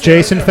 Homemade lightsaber.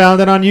 Jason right there.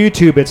 found it on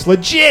YouTube. It's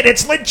legit.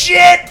 It's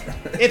legit.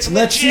 It's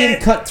Let's see him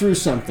legit. cut through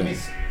something.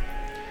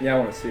 Yeah, I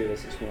want to see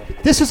this as well.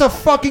 This is a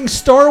fucking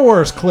Star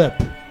Wars clip.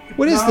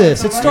 What is No,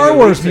 this? it's It's a Star light-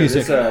 Wars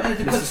music. It's a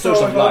Put source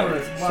Star of Wars light, over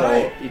it. so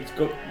Why?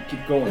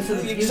 keep going. This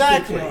is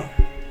Exactly. YouTube.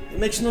 It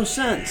makes no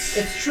sense.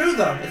 It's true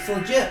though. It's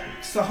legit.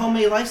 It's a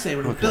homemade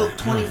lightsaber. Okay. Built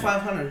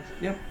 2,500.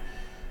 Yep.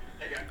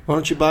 Why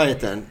don't you buy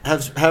it then?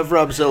 Have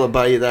Rob-Zilla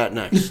buy you that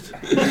next.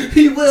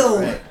 He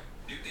will.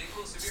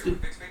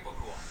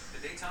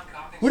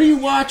 What are you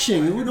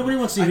watching? Nobody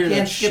wants to I hear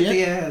can't that skip the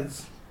shit.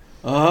 ads.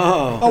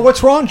 Oh. Oh,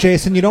 what's wrong,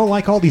 Jason? You don't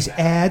like all these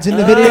ads in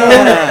the video?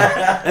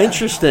 Ah,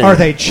 interesting. Are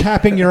they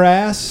chapping your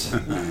ass?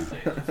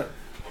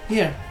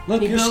 Here.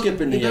 Look, you're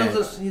skipping the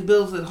ads. He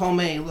builds it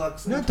homemade.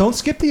 Look. No, don't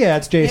skip the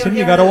ads, Jason.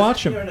 Here You got to it is.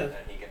 watch Here them. it is.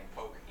 that he can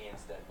poke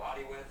Ian's dead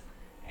body with,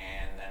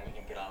 and then we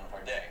can get on with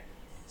our day.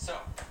 So,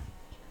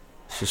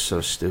 This is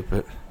so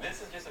stupid.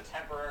 this is just a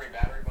temporary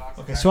battery box.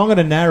 Okay, so I'm going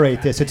to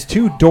narrate this. It's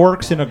two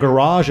dorks in a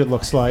garage, it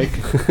looks like,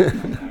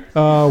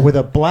 with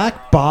a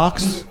black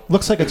box.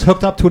 Looks like it's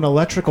hooked up to an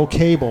electrical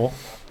cable.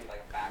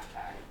 Like a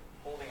backpack,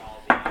 holding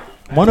all of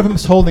these. One of them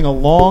is holding a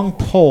long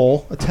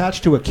pole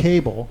attached to a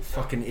cable.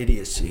 Fucking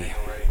idiocy.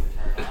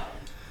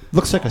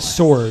 Looks like a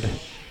sword.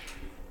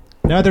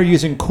 Now they're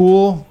using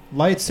cool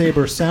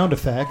lightsaber sound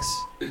effects.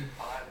 All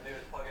I have to do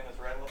is plug in this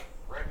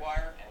red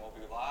wire, and we'll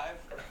be live.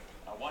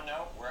 One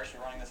note, we're actually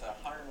running this at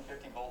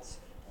 150 volts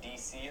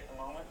DC at the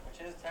moment,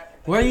 which is technically...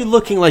 Why are you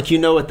looking like you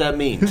know what that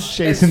means?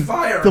 Jason,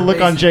 fire, the look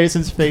on Mason.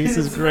 Jason's face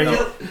is great.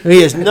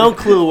 He has no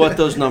clue what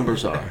those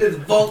numbers are. It's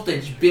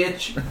voltage,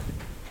 bitch. Up to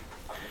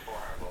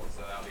 400 volts,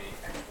 so that'll be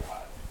extra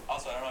hot.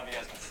 Also, I don't know if you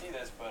guys can see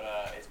this,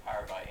 but it's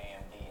powered by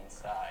AMD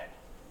inside.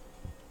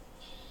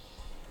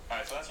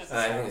 Alright, so that's just...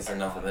 I think it's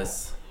enough of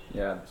this,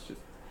 Yeah, it's just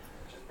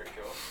Which is pretty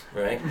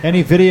cool. right?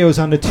 Any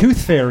videos on the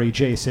Tooth Fairy,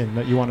 Jason,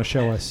 that you want to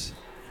show us?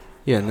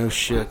 Yeah, no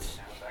shit.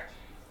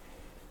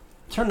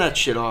 Turn that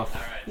shit off.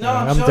 No, Yeah,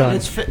 I'm I'm showing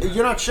done. you.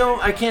 You're not showing.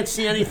 I can't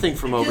see anything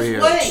from over Just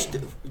here. wait. It'll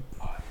be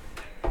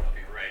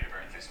ready to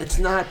burn through. It's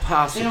not You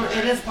possible. know,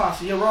 it is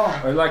possible. You're wrong.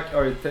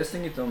 are you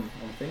testing it on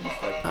things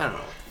like? I don't know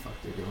what the fuck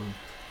they're doing.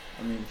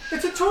 I mean,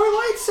 It's a toy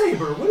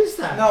lightsaber. What is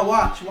that? No,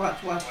 watch.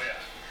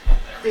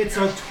 It's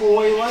a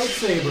toy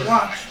lightsaber.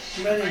 Watch.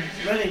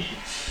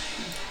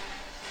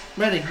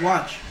 Ready,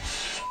 watch.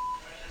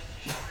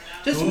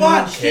 Just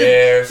watch.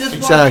 cares? Just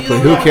watch. Exactly.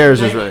 You Who don't know.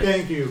 cares is right.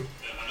 Thank you.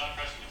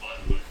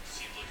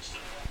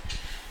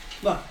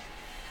 Look.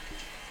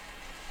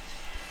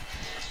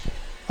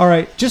 All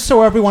right, just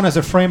so everyone has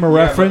a frame of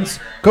reference,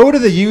 go to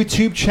the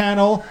YouTube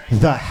channel,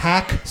 The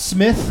Hack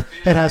Smith.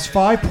 It has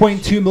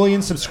 5.2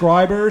 million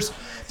subscribers.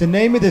 The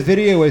name of the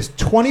video is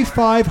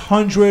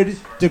 2500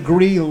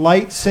 degree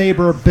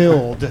lightsaber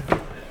build.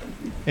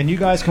 And you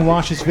guys can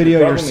watch this video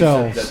problem is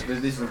yourselves. that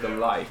this isn't the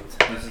light.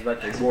 This is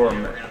like a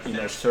warm,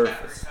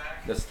 surface.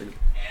 That's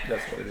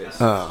what it is.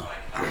 Oh.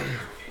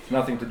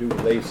 Nothing to do with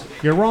laser.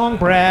 You're wrong,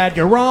 Brad.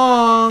 You're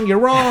wrong. You're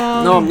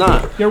wrong. No, I'm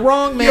not. You're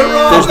wrong, man. You're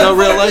wrong. There's no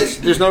real lights.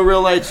 There's no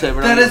real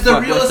lightsaber. That I don't is the fuck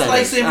what realest that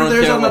is. I lightsaber don't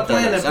there's care on the what that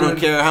planet, is. I don't dude.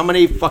 care how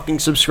many fucking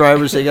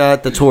subscribers they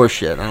got. That's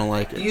horseshit. I don't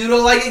like it. You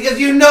don't like it because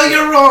you know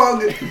you're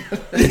wrong.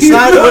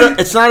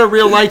 It's not a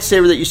real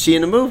lightsaber that you see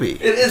in the movie.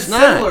 It is It's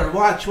not. similar.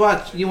 Watch.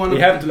 You want You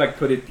have to like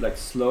put it like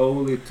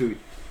slowly to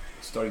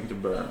starting to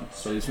burn.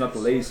 So it's not a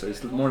laser.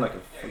 It's more like a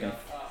fucking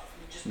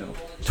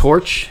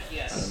torch.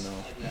 I don't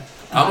know.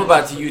 I'm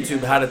about to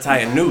YouTube how to tie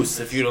a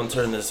noose if you don't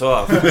turn this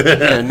off.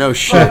 Yeah, no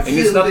shit. And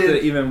it's not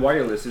even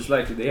wireless. It's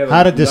like they have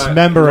How to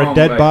dismember a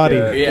dead body.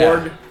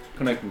 Cord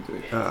connecting to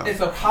it.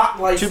 It's a hot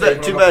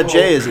lightsaber. Too bad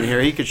Jay isn't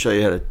here. He could show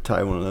you how to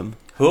tie one of them.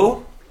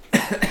 Who?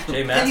 Can Jay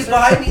you Master?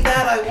 buy me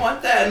that? I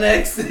want that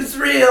next. It's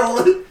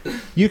real.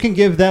 You can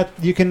give that.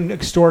 You can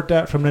extort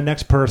that from the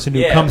next person who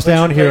Yeah, comes put your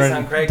down here place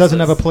and on doesn't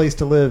have a Craigslist. place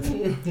to live.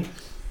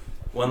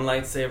 One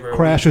lightsaber.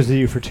 Crashes at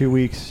you for 2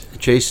 weeks.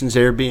 Jason's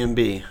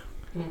Airbnb.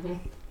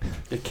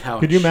 The couch.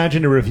 Could you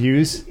imagine the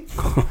reviews?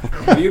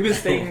 Have you been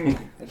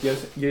staying at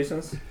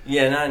Jason's?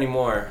 Yeah, not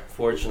anymore,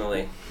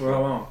 fortunately. For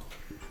how long?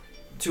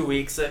 2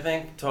 weeks, I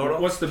think,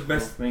 total. What's the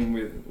best thing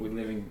with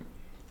living?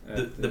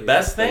 The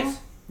best place? thing?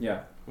 Yeah.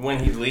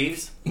 When he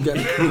leaves? Did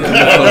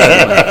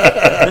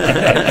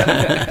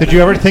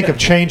you ever think of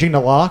changing the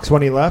locks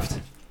when he left?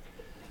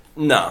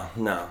 No.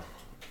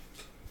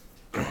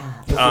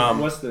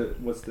 What's the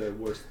worst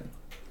thing?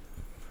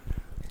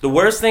 The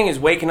worst thing is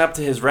waking up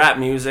to his rap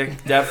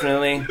music,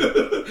 definitely.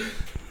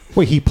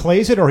 Wait, he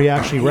plays it or he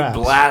actually raps?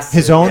 blasts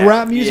His it, own yeah.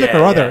 rap music Yeah,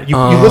 or other?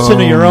 yeah. You listen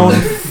to your own.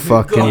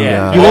 Fucking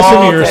Yeah. You listen to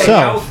okay.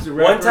 yourself.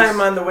 One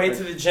time on the way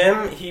to the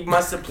gym, he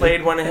must have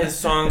played one of his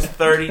songs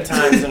 30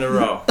 times in a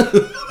row.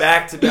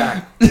 Back to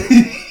back.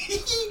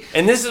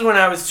 And this is when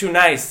I was too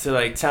nice to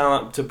like tell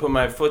him to put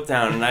my foot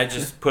down, and I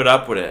just put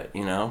up with it,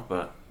 you know?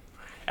 But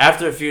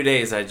after a few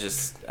days, I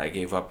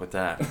gave up with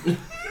that.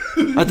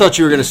 I thought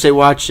you were going to say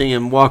watching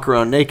him walk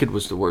around naked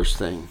was the worst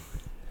thing.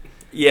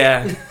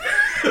 Yeah.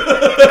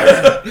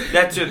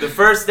 That's it. The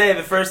first day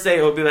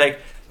he'll be like,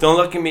 don't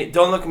look at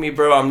me,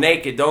 bro, I'm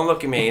naked, don't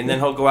look at me. And then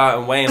he'll go out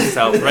and weigh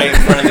himself right in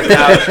front of the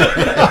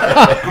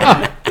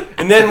couch.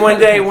 And then one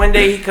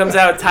day he comes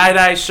out,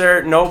 tie-dye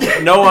shirt, no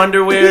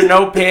underwear,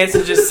 no pants,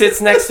 and just sits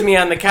next to me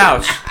on the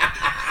couch.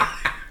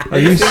 Are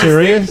you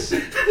serious?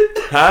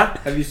 Huh?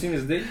 Have you seen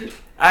his dick?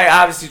 I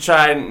obviously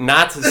try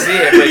not to see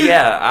it, but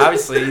yeah,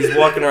 obviously he's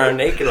walking around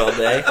naked all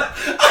day.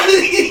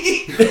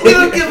 We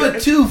don't give a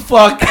two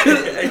fuck.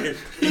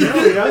 He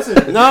really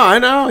doesn't. No, I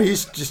know. He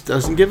just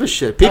doesn't give a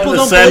shit. People People the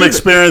don't same believe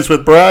experience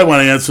with Brad when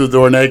he answers the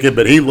door naked,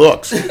 but he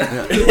looks.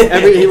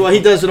 it. He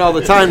does it all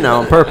the time now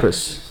on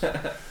purpose.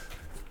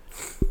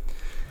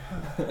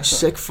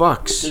 Sick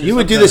fucks. You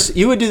would do this.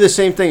 You would do the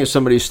same thing if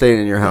somebody's staying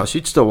in your house.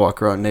 You'd still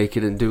walk around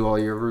naked and do all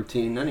your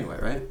routine anyway,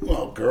 right?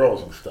 Well,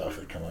 girls and stuff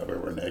that come over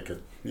were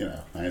naked. You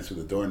know, I answer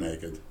the door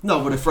naked.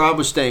 No, but if Rob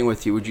was staying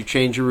with you, would you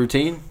change your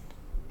routine?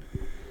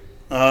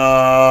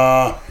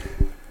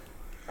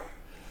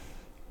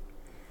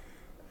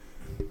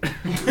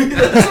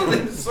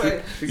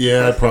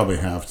 Yeah, I'd probably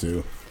have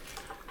to.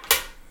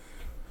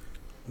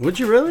 Would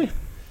you really?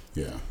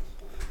 Yeah.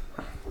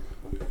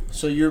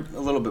 So you're a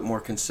little bit more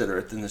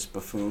considerate than this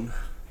buffoon.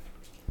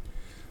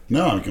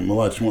 No, I'm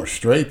much more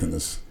straight than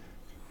this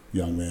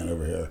young man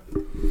over here.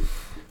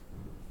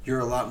 You're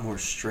a lot more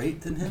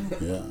straight than him?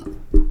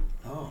 Yeah.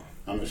 Oh.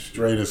 I'm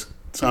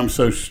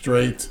so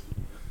straight.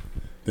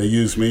 They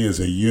use me as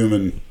a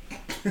human.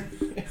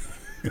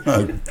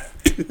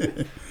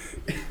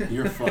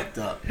 You're fucked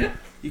up.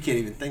 You can't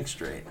even think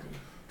straight.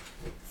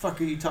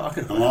 Fuck are you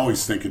talking about? I'm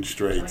always thinking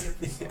straight.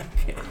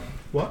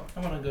 What? I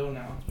want to go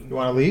now. You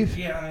want to leave?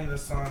 Yeah, I need a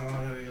sign. I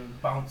want to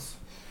bounce.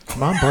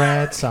 Come on,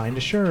 Brad. Sign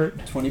the shirt.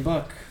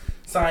 $20.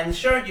 Sign the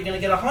shirt. You're gonna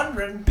get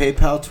 100.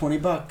 PayPal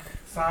 $20.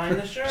 Sign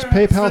the shirt. Just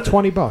PayPal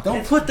 $20.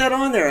 Don't put that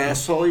on there,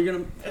 asshole. You're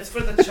gonna It's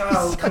for the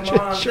child. Come Such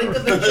a on, jerk. think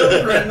of the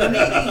children, the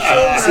needy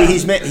children. see.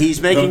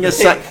 He's making a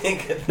sign.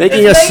 It's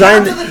Making a made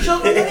sign. out to the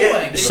children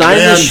anyway. Sign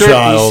the Man shirt.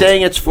 child. He's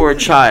saying it's for a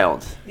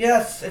child.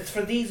 Yes, it's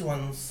for these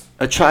ones.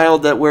 A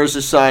child that wears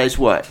a size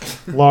what?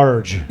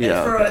 Large. It's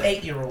Yeah. for Okay. an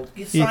 8-year-old.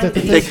 You Yeah, sign the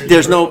Like, t-shirt.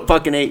 there's no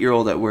fucking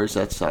 8-year-old that wears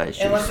that size.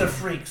 Unless they're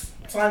freaks.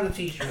 Sign the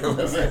t-shirt.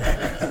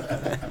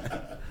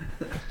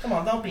 Come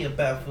on, don't be a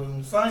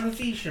buffoon. Sign the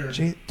t-shirt.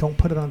 Jay, don't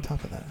put it on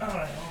top of that. All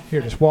right.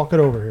 Here, just walk it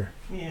over here.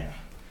 Yeah.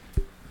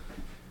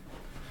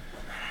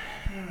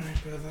 All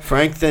right, brother.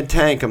 Frank the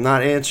Tank. I'm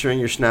not answering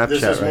your Snapchat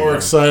This is right more now.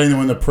 exciting than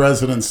when the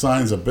president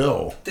signs a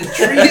bill. The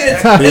treaty.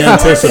 The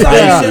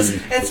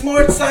anticipation. It's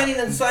more exciting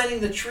than signing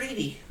the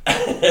treaty.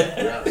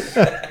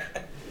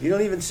 You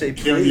don't even say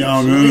Kim please.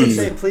 Jong-un. You don't even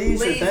say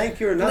please or Please, thank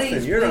you or nothing.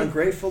 please, You're an please.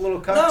 ungrateful little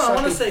cocksucking No, I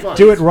wanna say fuck.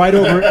 Do it right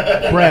over.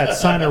 Brad,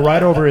 sign it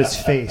right over his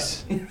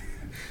face.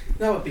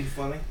 That would be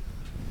funny.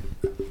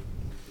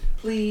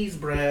 Please,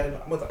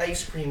 Brad, with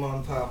ice cream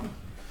on top.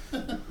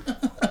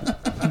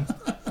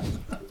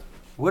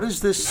 What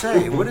does this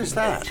say? What is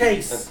that?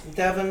 Chase,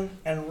 Devin,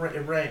 and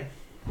Ray.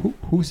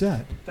 Who's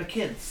that? The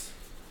kids.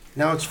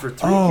 Now it's for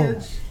 3 Oh.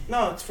 kids?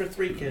 No, it's for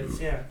 3 kids.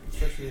 Yeah, it's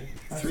for 3.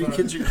 I'm 3 sorry.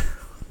 kids are...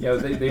 Yeah,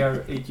 they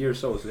are 8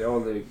 years old, so they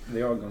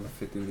are gonna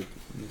fit in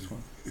this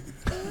one.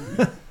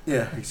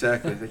 Yeah,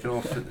 exactly. They can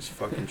all fit in this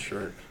fucking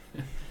shirt.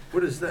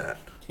 What is that?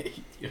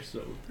 8 years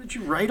old. What did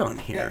you write on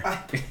here? I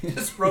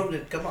just wrote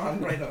it. Come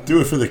on, right on.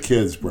 Do it for the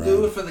kids, Brad.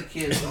 Do it for the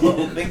kids.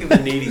 Think of the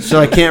needy. So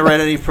I can't write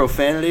any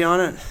profanity on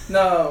it?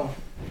 No.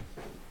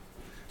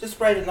 Just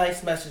write a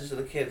nice message to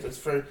the kids. It's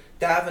for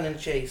Davin and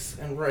Chase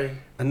and Ray.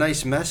 A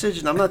nice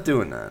message? I'm not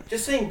doing that.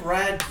 Just saying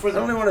Brad for I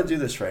don't the... even want to do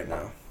this right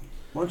now.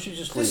 Why don't you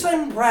just leave? Just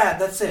saying Brad,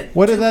 that's it.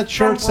 What did that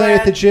shirt say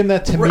at the gym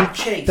that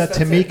Chase,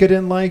 Tamika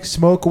didn't like?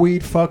 Smoke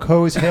weed, fuck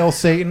hoes, hail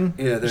Satan.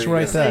 Yeah, there just you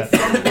write go. that.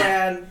 From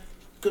Brad,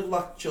 good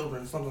luck,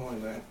 children, something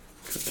like that.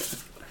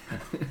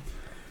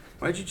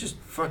 Why'd you just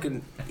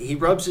fucking... He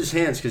rubs his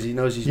hands because he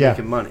knows he's Yeah,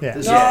 making money. yeah.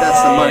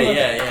 That's the money.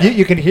 Yeah.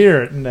 You can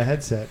hear it in the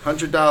headset.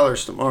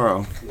 $100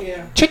 tomorrow.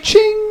 Yeah.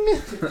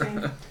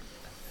 Cha-ching!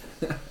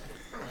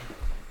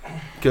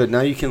 Good, now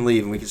you can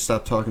leave and we can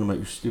stop talking about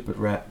your stupid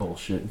rat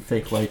bullshit and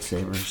fake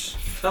lightsabers.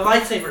 The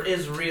lightsaber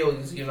is real,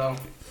 you know.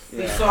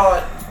 We saw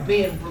it.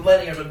 Me and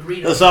Lenny have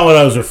agreed. That's not what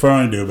I was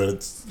referring to, but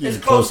it's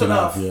close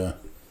enough. Yeah.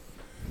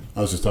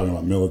 I was just talking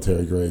about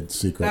military grade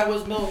secret. That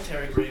was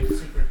military grade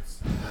secrets.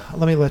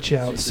 Let me let you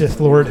out,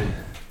 Sith Lord.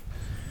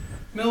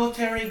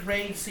 Military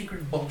grade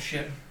secret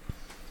bullshit.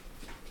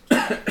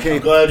 Okay,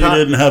 I'm glad you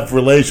didn't have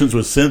relations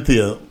with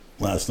Cynthia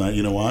last night.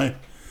 You know why?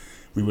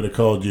 We would have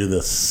called you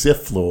the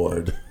Sith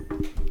Lord.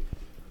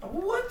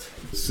 What?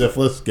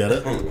 Syphilis, get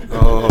it?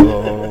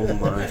 Oh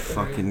my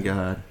fucking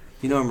god.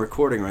 You know I'm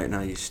recording right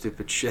now, you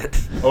stupid shit.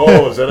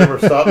 Oh, has that ever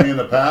stopped me in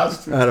the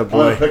past?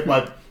 Attaboy. I'm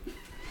going to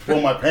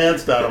pull my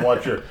pants down and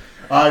watch your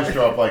eyes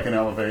drop like an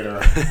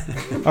elevator.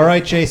 All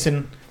right,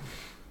 Jason.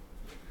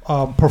 We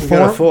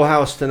got a full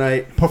house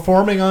tonight.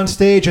 Performing on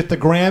stage at the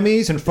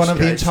Grammys in front of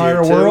the This guy's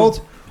entire here, too.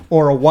 world,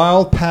 or a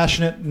wild,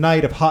 passionate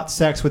night of hot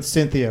sex with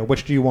Cynthia?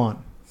 Which do you want?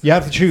 You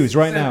have to choose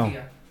right now.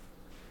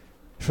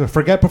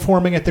 Forget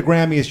performing at the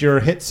Grammys. Your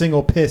hit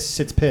single "Piss."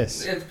 It's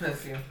piss. It's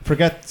piss, yeah.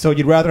 Forget. So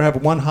you'd rather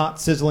have one hot,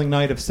 sizzling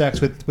night of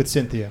sex with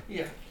Cynthia?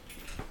 Yeah.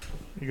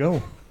 Here you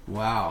go.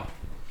 Wow.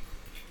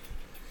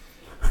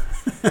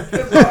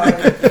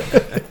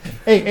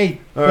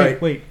 Hey. All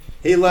right. Wait.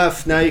 He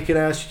left. Now you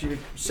can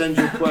send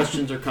your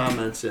questions or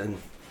comments in.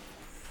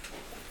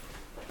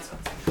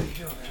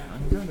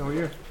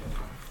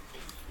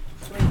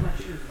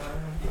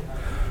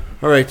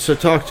 All right, so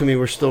talk to me.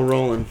 We're still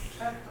rolling.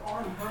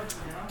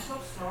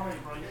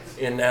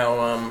 And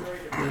now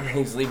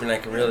he's leaving. I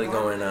can really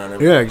go in on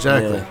him. Yeah,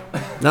 exactly.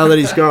 Yeah. Now that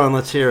he's gone,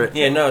 let's hear it.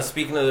 Yeah, no,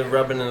 speaking of the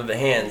rubbing of the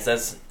hands,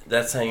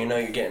 that's how you know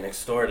you're getting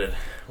extorted.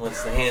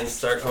 Once the hands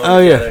start going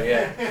together,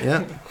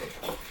 Yeah.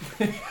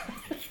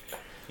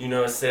 You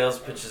know a sales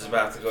pitch is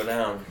about to go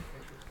down.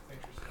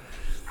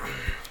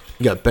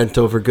 You got bent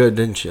over good,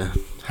 didn't you?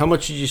 How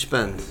much did you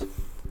spend?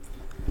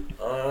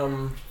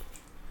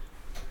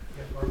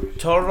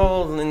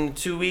 Total in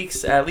 2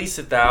 weeks, at least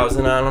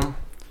 1,000 on them.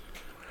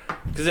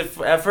 Because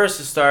at first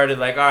it started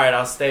like, all right,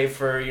 I'll stay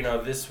for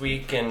this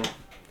week and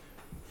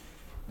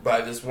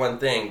buy this one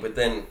thing, but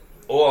then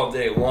all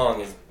day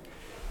long is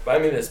buy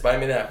me this, buy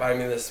me that, buy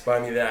me this, buy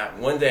me that.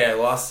 One day I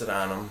lost it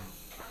on him,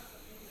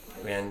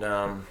 and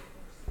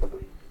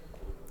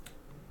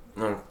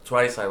no,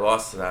 twice I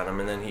lost it on him,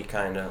 and then he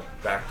kind of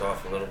backed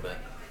off a little bit.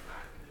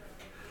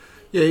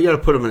 Yeah, you got to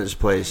put him in his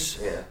place.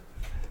 Yeah.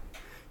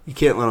 You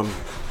can't let him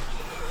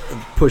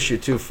push you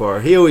too far.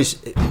 He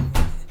always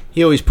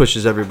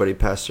pushes everybody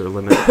past their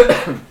limit.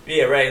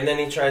 Yeah, right. And then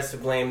he tries to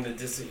blame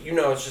it's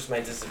just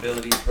my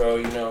disabilities, bro.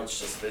 It's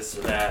just this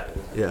or that.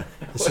 Yeah,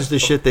 this is the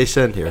shit they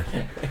send here.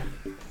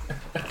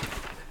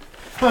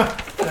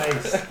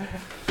 Nice.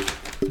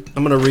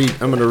 I'm gonna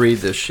read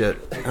this shit.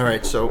 All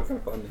right,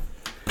 so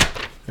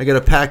I got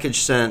a package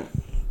sent.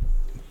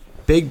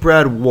 Big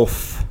Brad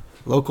Wolf,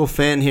 local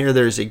fan here.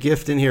 There's a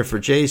gift in here for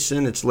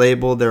Jason. It's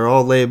labeled. They're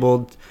all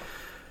labeled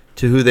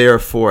to who they are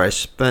for. I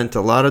spent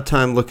a lot of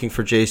time looking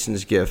for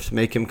Jason's gift.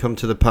 Make him come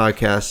to the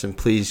podcast and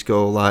please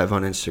go live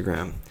on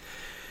Instagram.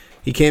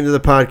 He came to the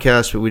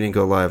podcast, but we didn't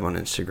go live on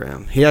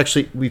Instagram.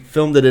 We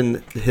filmed it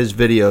in his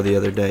video the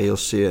other day. You'll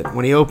see it.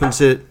 When he opens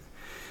it,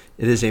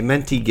 it is a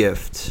Menti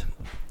gift.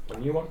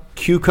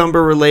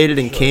 Cucumber related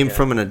and came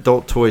from an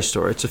adult toy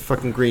store. It's a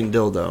fucking green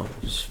dildo.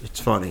 It's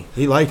funny.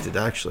 He liked it,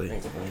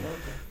 actually.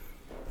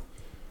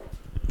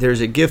 There's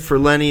a gift for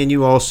Lenny and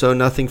you also.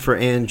 Nothing for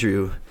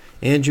Andrew.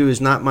 Andrew is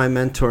not my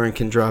mentor and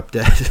can drop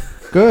dead.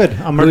 Good.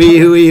 I'm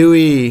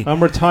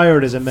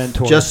retired as a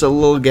mentor. Just a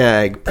little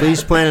gag.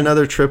 Please plan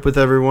another trip with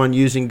everyone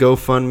using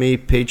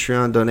GoFundMe,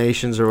 Patreon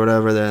donations, or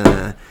whatever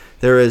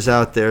there is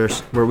out there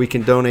where we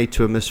can donate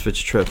to a Misfits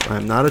trip.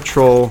 I'm not a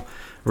troll,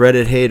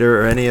 Reddit hater,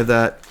 or any of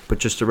that, but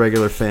just a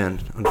regular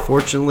fan.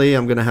 Unfortunately,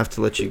 I'm going to have to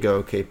let you go.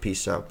 Okay,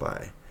 peace out.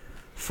 Bye.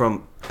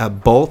 From a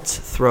Bolt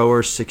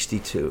Thrower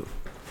 62.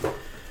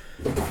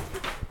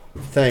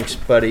 Thanks,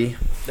 buddy.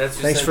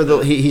 Thanks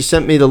for he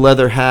sent me the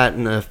leather hat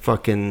and a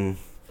fucking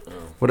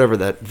whatever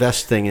that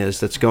vest thing is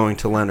that's going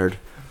to Leonard.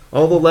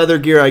 All the leather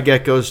gear I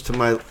get goes to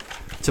my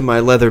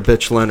leather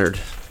bitch Leonard.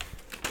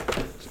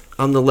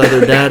 I'm the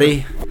leather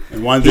daddy.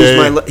 And one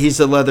day he's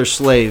the leather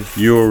slave.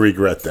 You will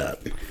regret that.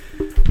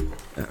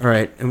 All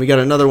right, and we got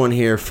another one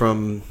here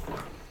from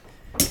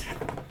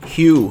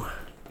Hugh.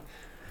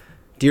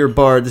 Dear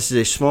Bard, this is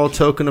a small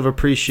token of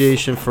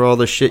appreciation for all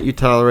the shit you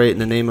tolerate in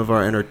the name of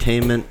our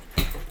entertainment.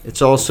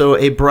 It's also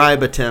a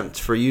bribe attempt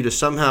for you to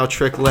somehow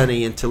trick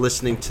Lenny into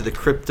listening to the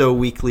Crypto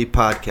Weekly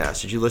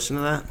podcast. Did you listen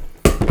to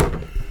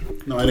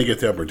that? No, I didn't get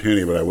the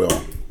opportunity, but I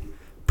will.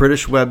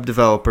 British web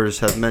developers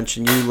have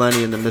mentioned you,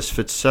 Lenny, and the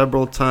Misfits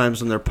several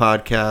times on their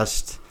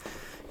podcast.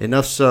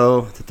 Enough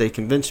so that they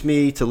convinced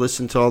me to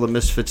listen to all the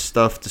Misfits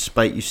stuff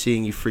despite you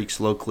seeing you freaks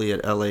locally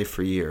at LA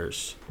for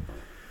years.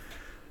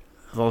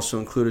 I've also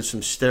included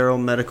some sterile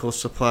medical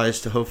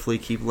supplies to hopefully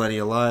keep Lenny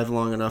alive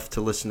long enough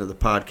to listen to the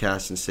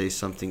podcast and say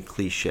something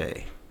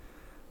cliche,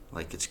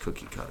 like it's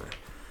cookie cutter.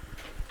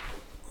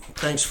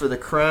 Thanks for the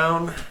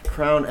Crown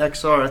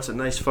XR. That's a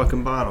nice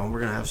fucking bottle. We're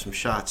going to have some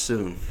shots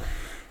soon.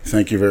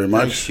 Thank you very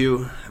much. Thanks,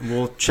 you.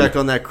 We'll check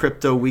on that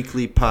Crypto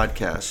Weekly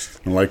podcast.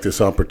 I'd like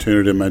this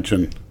opportunity to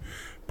mention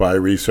Buy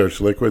Research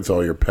Liquids,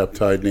 all your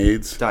peptide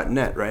needs.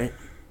 .net, right?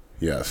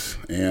 Yes,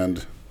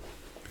 and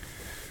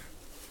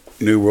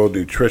New World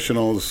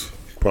Nutritionals,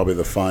 probably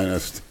the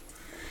finest,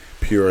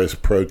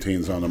 purest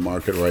proteins on the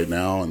market right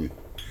now, and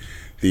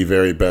the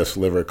very best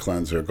liver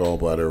cleanser,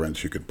 gallbladder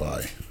rinse you could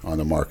buy on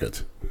the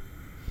market.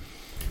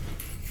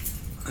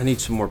 I need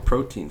some more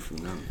protein from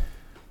them.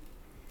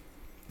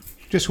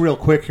 Just real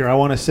quick here, I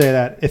want to say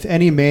that if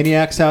any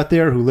maniacs out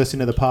there who listen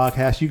to the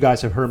podcast, you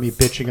guys have heard me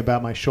bitching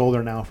about my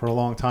shoulder now for a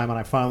long time, and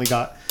I finally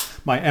got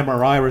my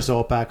MRI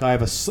result back. I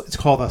have it's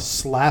called a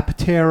slap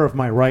tear of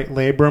my right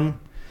labrum.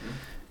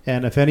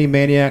 And if any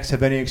maniacs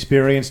have any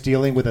experience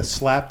dealing with a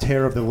slap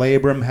tear of the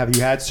labrum, have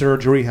you had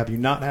surgery? Have you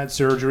not had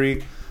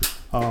surgery?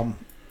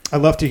 I'd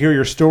love to hear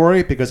your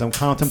story because I'm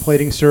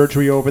contemplating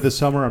surgery over the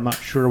summer. I'm not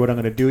sure what I'm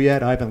going to do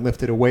yet. I haven't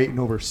lifted a weight in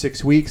over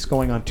 6 weeks,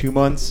 going on 2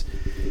 months,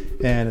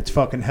 and it's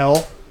fucking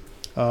hell.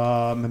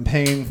 I'm in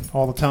pain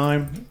all the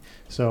time.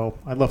 So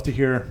I'd love to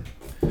hear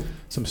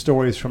some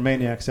stories from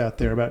maniacs out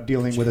there about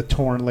dealing with a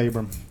torn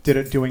labrum. Did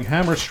it doing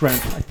hammer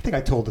strength. I think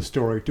I told the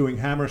story. Doing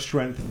hammer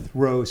strength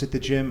rows at the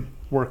gym,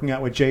 working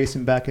out with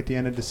Jason back at the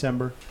end of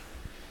December.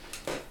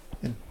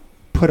 And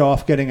put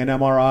off getting an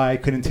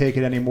MRI. Couldn't take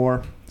it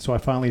anymore. So I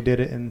finally did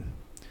it, and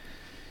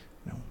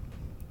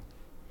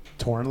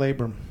torn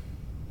labrum.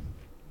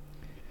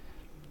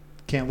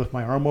 Can't lift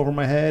my arm over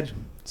my head.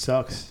 It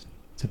sucks.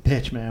 It's a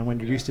bitch, man, when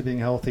you're used to being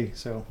healthy.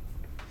 So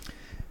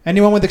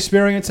anyone with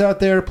experience out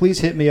there,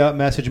 please hit me up,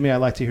 message me. I'd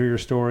like to hear your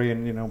story.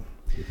 And,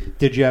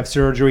 did you have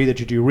surgery? Did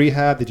you do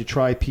rehab? Did you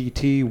try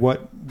PT?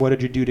 What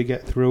did you do to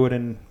get through it,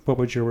 and what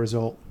was your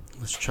result?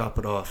 Let's chop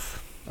it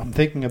off. I'm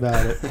thinking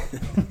about it.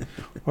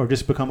 Or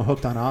just become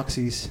hooked on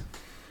oxys.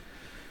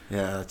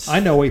 Yeah,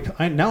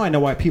 now I know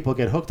why people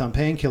get hooked on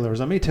painkillers.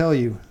 Let me tell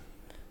you.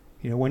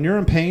 When you're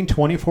in pain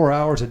 24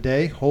 hours a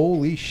day,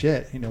 holy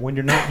shit. When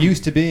you're not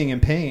used to being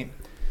in pain.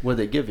 What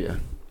did they give you?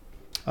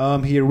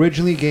 He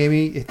originally gave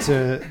me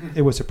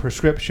it was a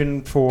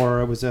prescription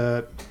for it was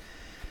an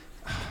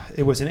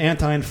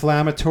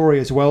anti-inflammatory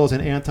as well as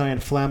an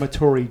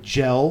anti-inflammatory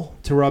gel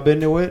to rub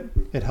into it.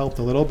 It helped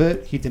a little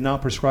bit. He did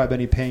not prescribe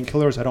any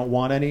painkillers. I don't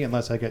want any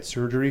unless I get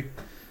surgery.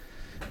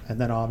 And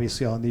then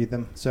obviously I'll need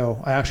them.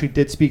 So I actually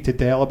did speak to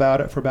Dale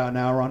about it for about an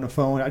hour on the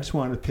phone. I just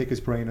wanted to pick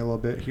his brain a little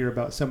bit, hear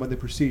about some of the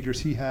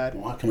procedures he had.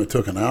 Well, how come it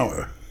took an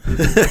hour?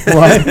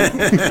 What?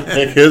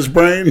 Pick his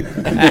brain?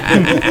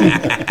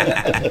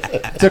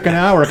 It took an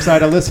hour because I had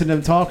to listen to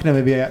him talking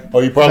to me. Oh,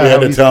 you probably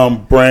had to tell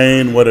him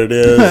brain, what it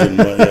is. And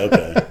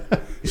okay.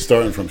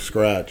 Starting from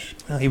scratch.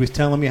 He was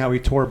telling me how he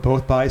tore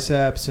both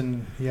biceps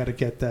and he had to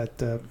get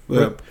that.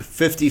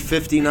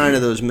 59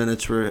 of those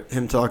minutes were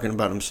him talking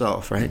about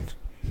himself, right?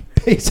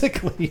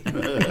 Basically.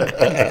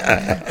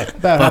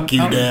 About Fuck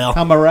you, Dale.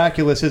 How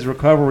miraculous his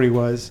recovery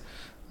was.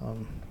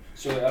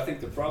 So I think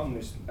the problem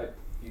is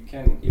you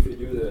can, if you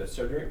do the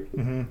surgery,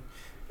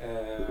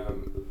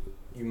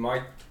 you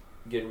might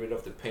get rid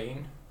of the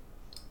pain,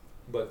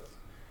 but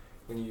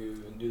when you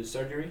do the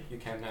surgery, you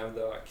can have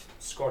the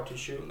scar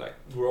tissue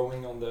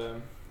growing on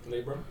the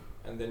labrum,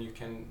 and then you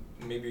can't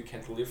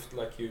lift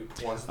like you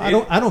once did.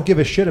 I don't give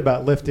a shit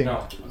about lifting.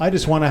 No. I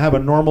just want to have a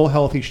normal,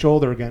 healthy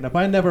shoulder again. If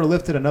I never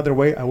lifted another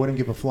weight, I wouldn't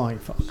give a flying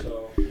fuck.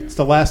 So, it's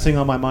the last thing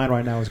on my mind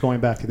right now is going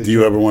back to the gym. Do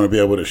you ever want to be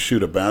able to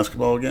shoot a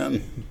basketball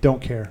again?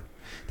 Don't care.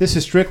 This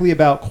is strictly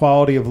about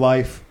quality of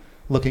life,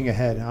 looking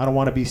ahead. I don't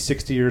want to be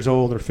 60 years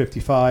old or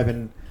 55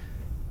 and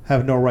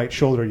have no right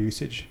shoulder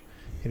usage.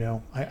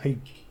 I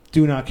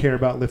do not care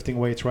about lifting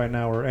weights right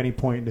now or any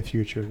point in the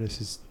future.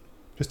 This is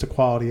just a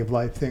quality of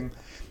life thing.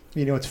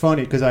 It's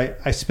funny because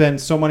I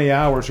spend so many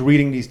hours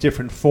reading these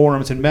different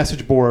forums and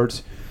message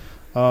boards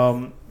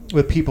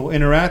with people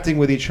interacting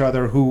with each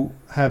other who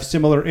have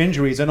similar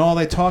injuries, and all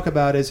they talk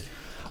about is,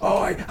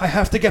 I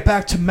have to get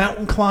back to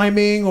mountain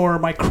climbing or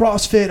my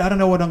CrossFit. I don't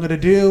know what I'm going to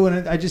do.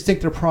 And I just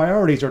think their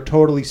priorities are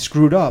totally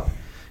screwed up.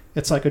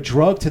 It's like a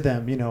drug to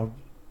them,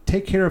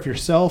 Take care of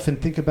yourself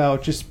and think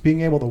about just being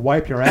able to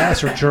wipe your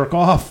ass or jerk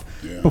off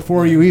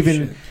before you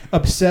even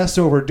obsess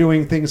over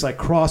doing things like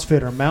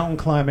CrossFit or mountain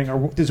climbing.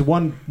 Or there's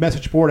one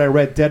message board I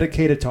read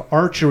dedicated to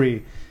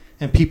archery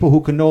and people who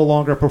can no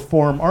longer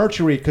perform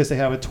archery because they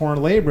have a torn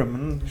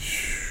labrum.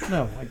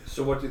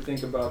 So what do you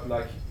think about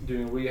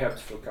doing rehabs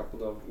for a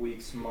couple of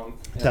weeks,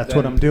 month? That's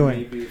what I'm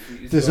doing. Maybe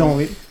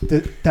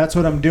That's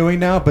what I'm doing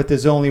now, but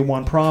there's only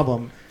one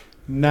problem.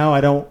 Now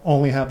I don't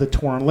only have the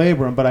torn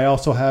labrum, but I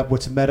also have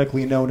what's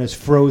medically known as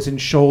frozen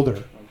shoulder.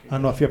 Okay. I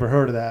don't know if you ever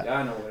heard of that. Yeah,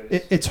 I know what it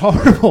is. It's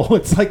horrible.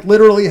 It's like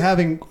literally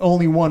having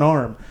only one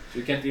arm. So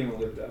you can't even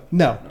lift up?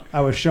 No.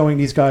 I was showing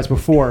these guys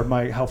before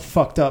how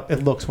fucked up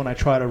it looks when I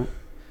try to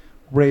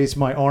raise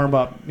my arm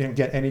up and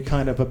get any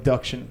kind of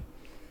abduction.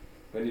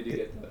 When did you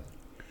get that?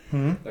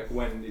 Like,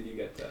 when did you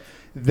get that?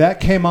 That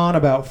came on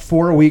about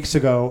 4 weeks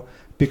ago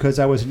because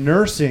I was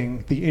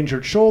nursing the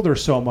injured shoulder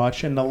so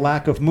much, and the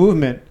lack of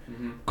movement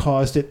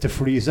caused it to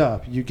freeze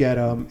up. You get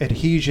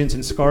adhesions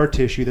and scar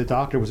tissue, the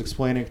doctor was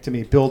explaining to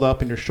me, build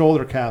up in your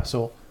shoulder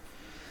capsule.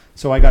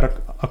 So I got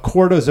a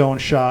cortisone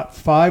shot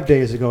 5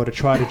 days ago to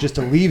try to just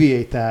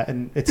alleviate that,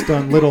 and it's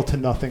done little to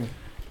nothing.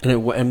 And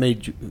it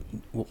made you...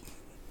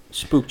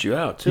 spooked you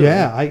out, too.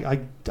 Yeah, I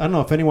don't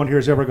know if anyone here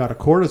has ever got a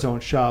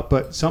cortisone shot,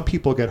 but some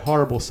people get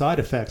horrible side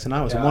effects, and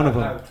I was one of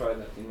them. I've tried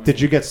that. Did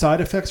you get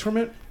side effects from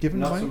it? Give him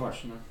Not the mic. so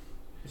much, no.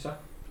 What's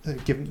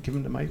that? Give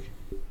him the mic.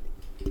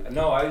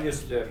 No, I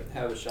just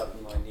had a shot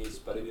in my knees,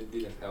 but it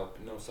didn't help.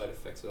 No side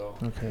effects at all.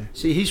 Okay.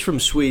 See, he's from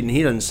Sweden.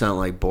 He doesn't sound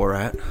like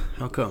Borat.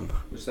 How come?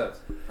 What's that?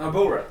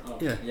 Borat. Oh,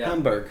 yeah,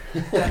 Hamburg.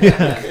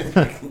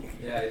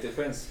 Yeah, it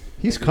depends.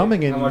 He's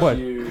coming in, what,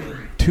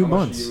 2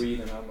 months? You read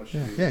and how much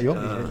yeah, you'll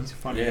be. He's a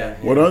funny guy.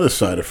 What are the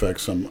side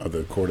effects of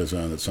the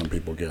cortisone that some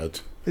people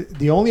get?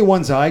 The only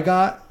ones I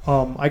got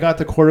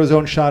the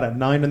cortisone shot at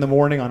 9 in the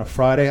morning on a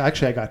Friday.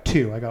 Actually, I got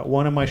two. I got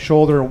one in my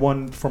shoulder and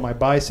one for my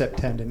bicep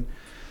tendon.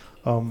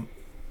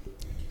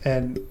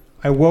 And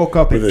I woke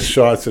up... Were the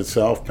shots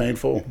itself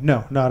painful?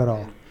 No, not at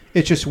all.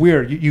 It's just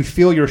weird. You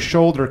feel your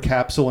shoulder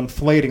capsule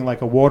inflating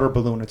like a water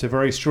balloon. It's a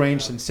very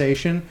strange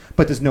sensation,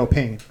 but there's no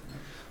pain.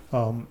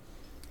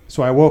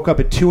 So I woke up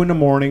at 2 in the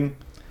morning,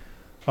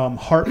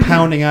 heart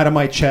pounding out of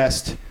my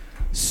chest,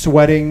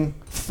 sweating,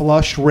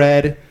 flush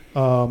red,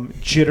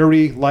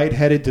 jittery,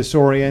 lightheaded,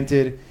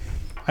 disoriented.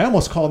 I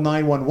almost called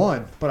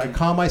 911, but I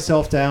calmed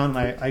myself down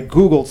and I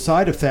Googled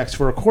side effects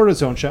for a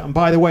cortisone shot. And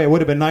by the way, it would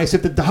have been nice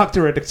if the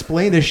doctor had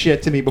explained this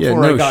shit to me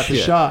before I got the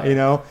shot. You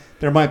know,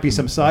 there might be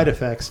some side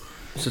effects.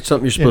 Is it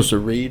something you're supposed to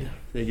read?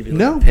 They give you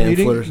no, a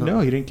pamphlet or something?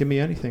 No, you didn't give me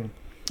anything.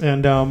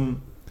 And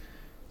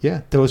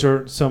yeah, those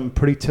are some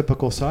pretty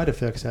typical side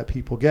effects that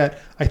people get.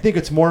 I think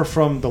it's more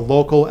from the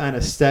local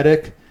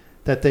anesthetic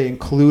that they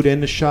include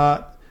in the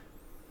shot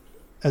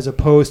as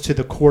opposed to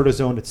the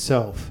cortisone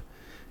itself.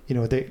 You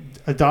know,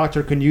 a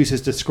doctor can use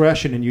his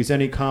discretion and use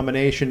any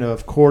combination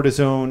of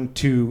cortisone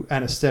to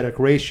anesthetic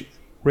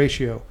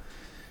ratio.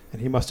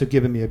 And he must have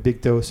given me a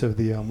big dose of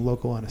the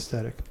local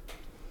anesthetic.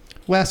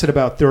 Lasted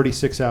about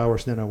 36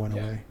 hours, then I went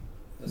away.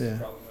 That's the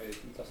problem.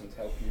 It doesn't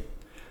help you.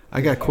 I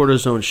got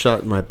cortisone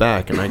shot in my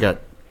back, and I got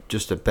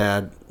just a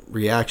bad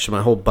reaction.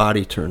 My whole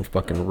body turned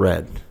fucking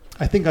red.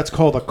 I think that's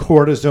called a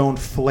cortisone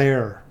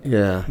flare.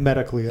 Yeah.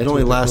 Medically. It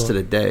only lasted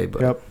a day,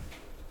 but... Yep.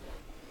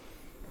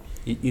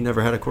 You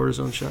never had a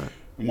cortisone shot?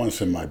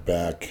 Once in my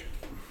back.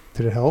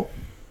 Did it help?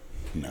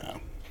 No.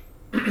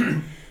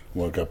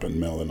 Woke up in the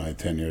middle of the night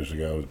 10 years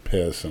ago, was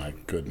pissed, and I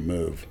couldn't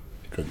move.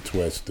 Couldn't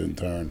twist and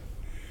turn.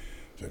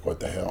 It's like, what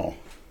the hell?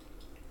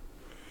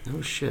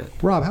 No shit.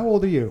 Rob, how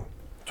old are you?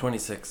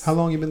 26. How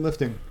long you been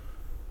lifting?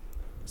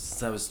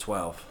 Since I was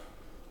 12.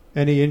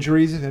 Any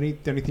injuries?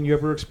 Anything you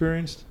ever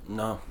experienced?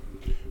 No.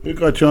 Who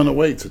got you on the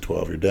weights at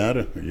 12? Your dad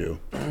or you?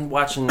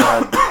 Watching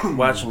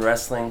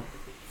wrestling.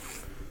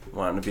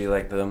 Wanting to be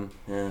like them.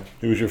 Yeah.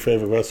 Who was your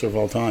favorite wrestler of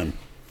all time?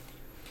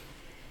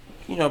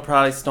 You know,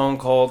 probably Stone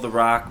Cold, The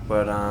Rock,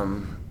 but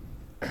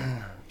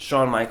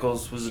Shawn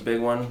Michaels was a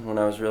big one when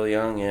I was really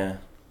young, yeah.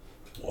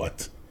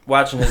 What?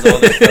 Watching his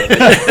older stuff.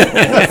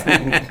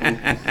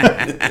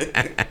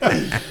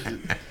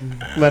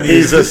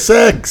 He's a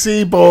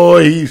sexy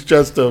boy. He's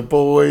just a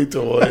boy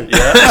toy.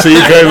 Yeah. So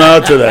you came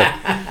out to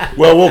that.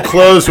 Well, we'll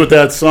close with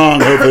that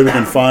song. Hopefully we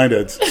can find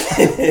it.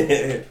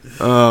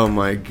 Oh,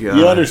 my God.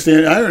 You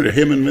understand? I heard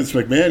him and Vince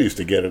McMahon used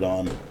to get it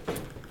on.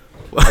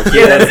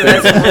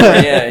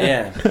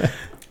 Yeah.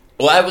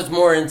 Well, I was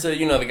more into,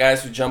 the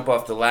guys who jump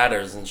off the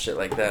ladders and shit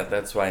like that.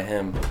 That's why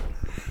him.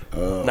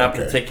 Not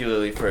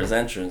particularly for his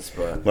entrance,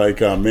 but...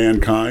 Like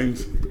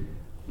Mankind's?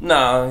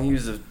 No, he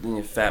was a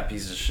fat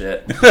piece of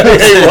shit. He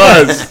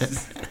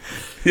was.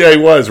 Yeah, he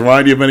was.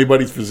 Remind you of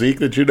anybody's physique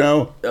that you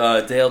know?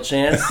 Dale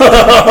Chance.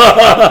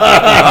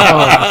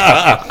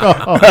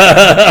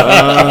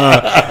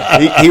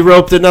 He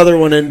roped another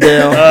one in,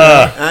 Dale.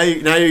 Now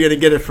you're going to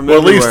get it from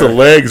everywhere. At least the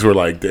legs were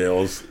like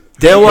Dale's.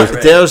 Dale's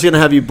going to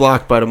have you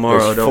blocked by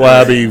tomorrow. This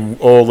flabby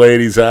old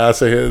lady's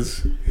ass of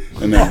his.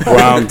 And then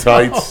brown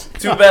tights.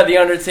 Too bad the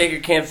Undertaker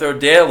can't throw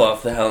Dale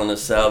off the Hell in a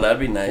Cell. That'd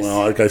be nice.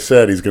 Well, like I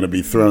said, he's going to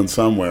be thrown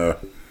somewhere.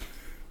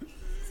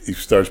 He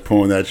starts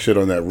pulling that shit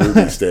on that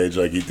Ruby stage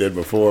like he did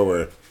before,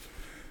 where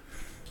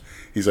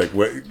he's like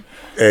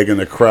egging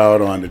the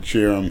crowd on to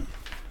cheer him.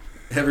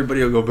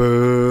 Everybody will go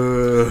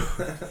boo.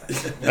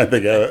 I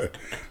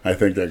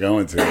think they're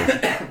going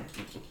to.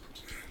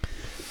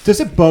 Does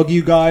it bug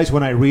you guys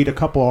when I read a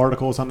couple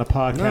articles on the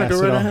podcast? No,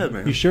 go right ahead,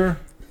 man. You sure?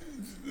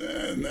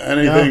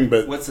 anything,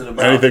 but what's it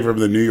about? anything from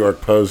the New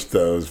York Post,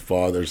 though, is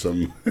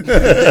bothersome. 'Cause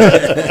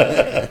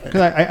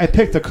I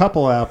picked a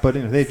couple out, but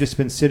they've just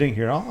been sitting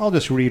here. I'll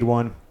just read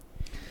one,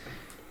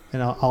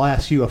 and I'll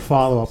ask you a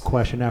follow-up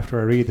question after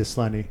I read this,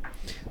 Lenny.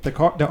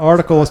 The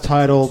article is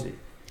titled,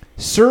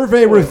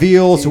 Survey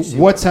Reveals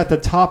What's at the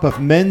Top of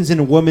Men's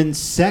and Women's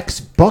Sex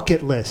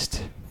Bucket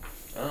List.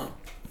 Oh.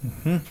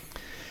 Mm-hmm.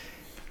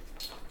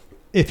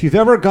 If you've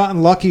ever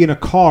gotten lucky in a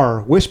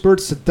car,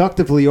 whispered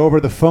seductively over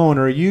the phone,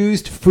 or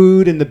used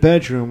food in the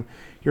bedroom,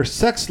 your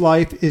sex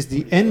life is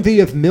the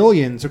envy of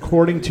millions,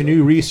 according to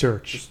new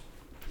research.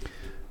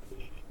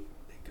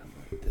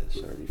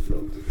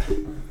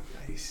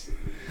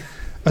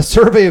 A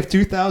survey of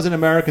 2,000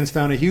 Americans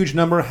found a huge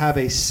number have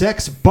a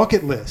sex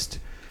bucket list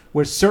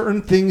with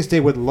certain things they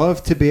would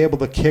love to be able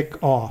to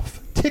tick off.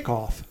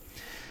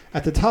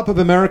 At the top of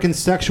American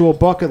sexual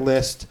bucket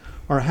list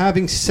are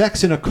having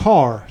sex in a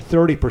car,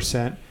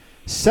 30%,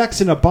 sex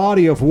in a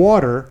body of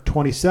water,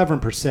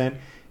 27%,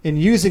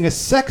 and using a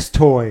sex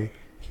toy,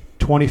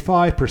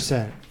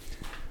 25%.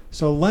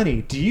 So,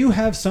 Lenny, do you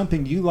have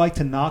something you like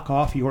to knock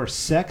off your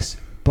sex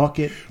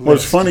bucket list? Well,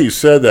 it's funny you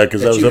said that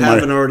because I was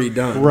already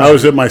done. I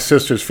was at my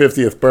sister's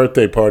 50th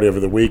birthday party over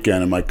the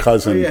weekend, and my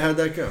cousin how'd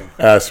that go?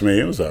 asked me.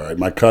 It was all right.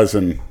 My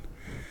cousin,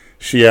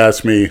 she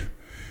asked me,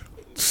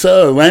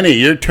 "So, Lenny,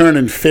 you're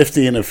turning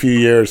 50 in a few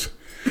years.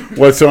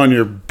 What's on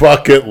your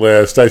bucket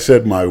list?" I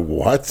said, "My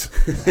what?"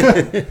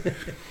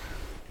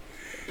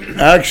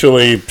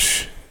 Actually,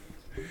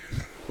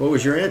 what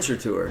was your answer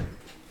to her?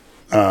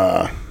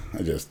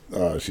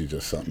 She's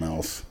just something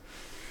else.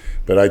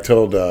 But I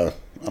told,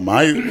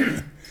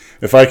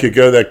 if I could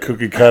go that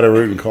cookie cutter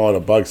route and call it a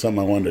bug,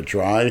 something I wanted to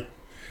try,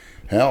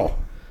 hell.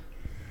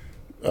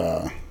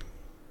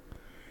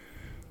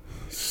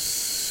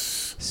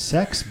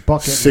 Sex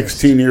bucket list.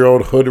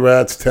 16-year-old hood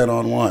rats, 10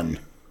 on 1.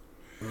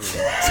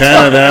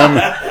 10 of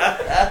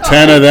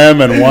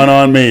them and 1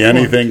 on me.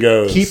 Anything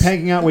goes. Keep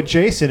hanging out with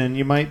Jason, and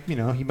he might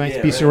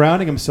be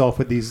surrounding himself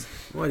with these.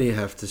 Why do you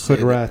have to say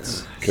hood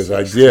rats? Because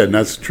I did, and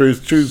that's a true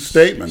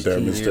statement there,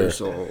 Mister.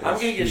 I'm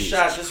gonna get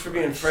shot just for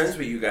being friends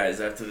with you guys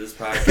after this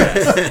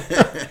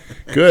podcast.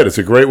 Good. It's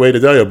a great way to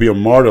die. You'll be a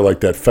martyr like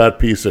that fat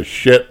piece of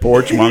shit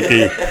porch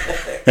monkey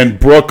in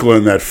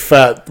Brooklyn, that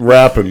fat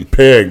rapping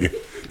pig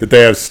that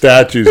they have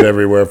statues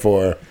everywhere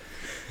for.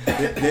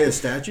 They have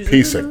statues?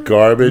 Piece of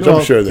garbage. No,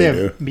 I'm sure they have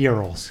do.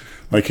 Murals.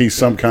 Like he's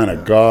some kind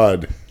of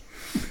god.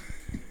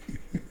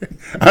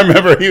 I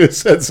remember he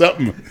said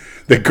something.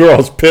 The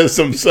girls piss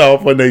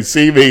himself when they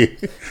see me.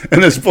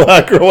 And this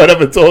black girl went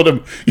up and told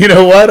him, "You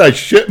know what? I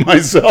shit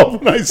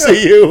myself when I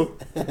see you."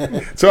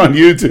 It's on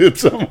YouTube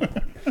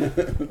somewhere.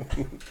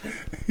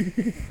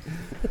 You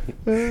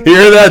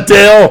hear that,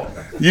 Dale?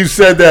 You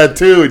said that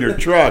too in your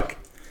truck.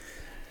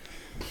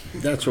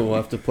 That's what we'll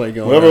have to play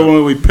going Whoever on.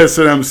 will be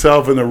pissing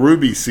himself in the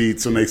ruby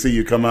seats when they see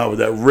you come out with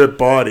that ripped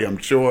body, I'm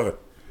sure.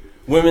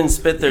 Women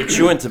spit their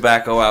chewing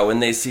tobacco out when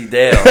they see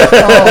Dale.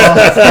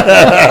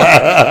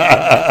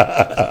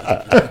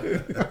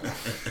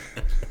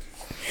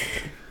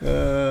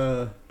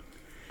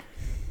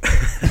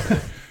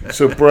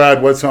 So,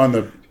 Brad, what's on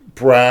the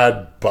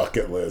Brad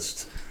bucket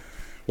list?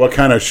 What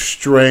kind of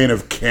strain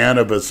of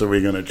cannabis are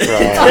we going to try?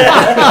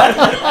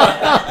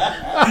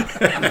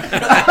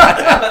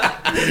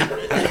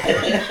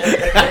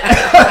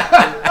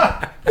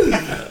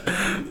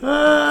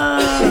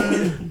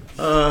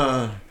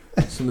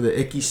 Some of the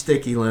icky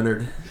sticky,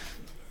 Leonard.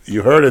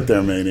 You heard it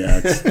there,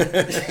 maniacs.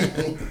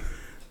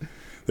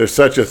 There's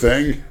such a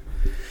thing.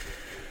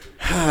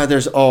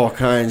 There's all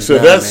kinds. So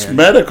that's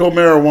medical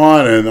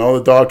marijuana, and all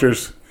the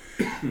doctors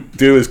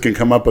do is can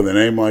come up with a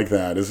name like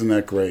that. Isn't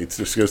that great? It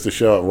just goes to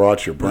show it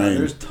rots your brain.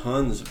 There's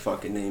tons of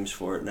fucking names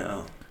for it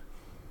now.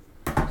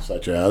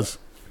 Such as?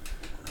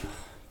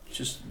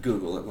 Just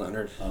Google it,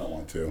 Leonard. I don't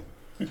want to.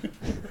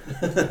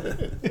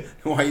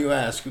 Why you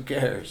ask? Who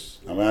cares?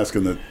 I'm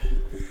asking the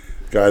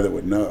guy that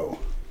would know.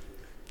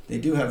 They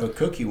do have a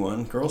cookie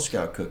one, Girl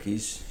Scout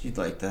cookies. You'd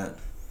like that.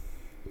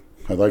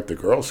 I like the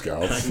Girl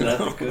Scouts. Not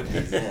the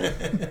cookies, yeah.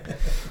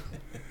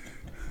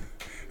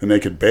 And they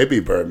could baby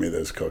bird me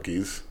those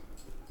cookies.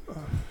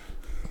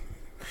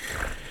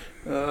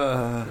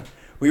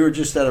 We were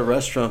just at a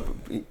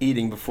restaurant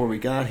eating before we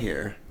got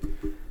here.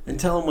 And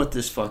tell them what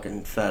this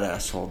fucking fat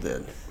asshole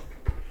did.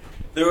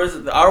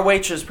 Our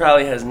waitress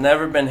probably has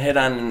never been hit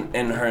on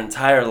in her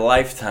entire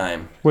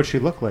lifetime. What'd she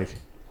look like?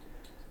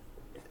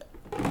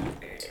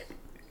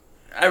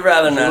 I'd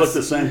rather She not. looked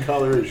the same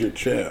color as your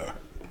chair.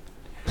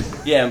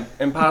 Yeah,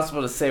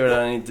 impossible to say what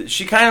I need to.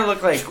 She kind of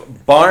looked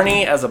like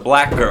Barney as a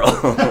black girl.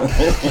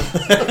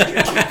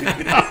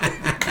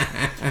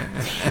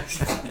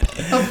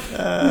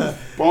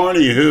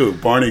 Barney who?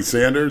 Barney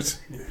Sanders?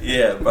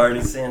 Yeah,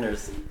 Barney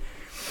Sanders.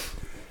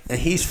 And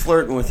he's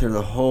flirting with her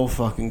the whole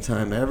fucking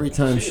time. Every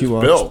time she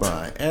walks built.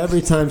 by.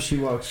 Every time she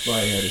walks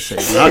by, he had to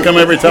say, How come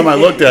every time I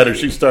looked at her,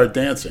 she started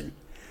dancing?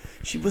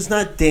 she was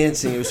not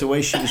dancing. It was the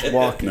way she was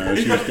walking. No,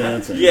 she was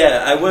dancing.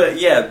 Yeah, I would.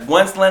 Yeah,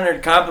 once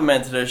Leonard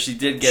complimented her, she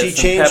did get. She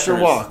some changed her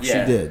peppers. walk.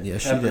 Yeah. She did. Yeah,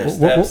 she Peppers,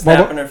 did. What-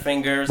 snapping her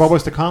fingers. What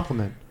was the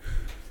compliment?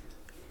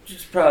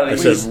 Just probably I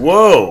said,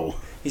 whoa.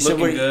 He said,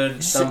 looking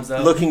good, thumbs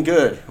up. Looking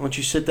good. Why don't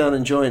you sit down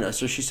and join us?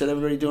 So she said,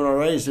 everybody doing all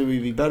right? He said, it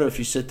would be better if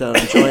you sit down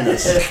and join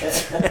us.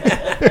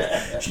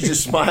 She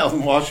just smiled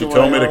and walked away. She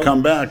told me to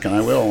come back, and I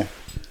will.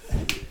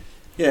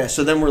 Yeah,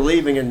 so then we're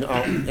leaving,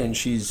 and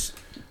she's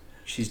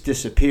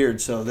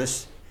disappeared. So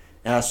this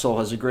asshole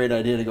has a great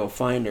idea to go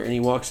find her, and he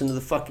walks into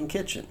the fucking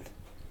kitchen.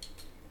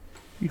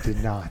 You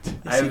did not.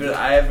 I have it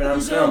on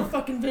He's on film.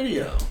 fucking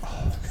video.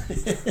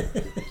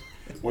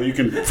 Well, you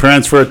can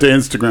transfer it to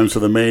Instagram so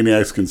the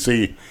maniacs can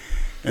see.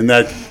 And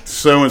that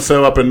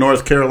so-and-so up in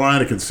North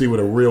Carolina can see what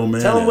a real man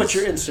is. Tell him what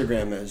your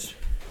Instagram is.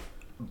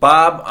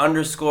 Bob_Zilla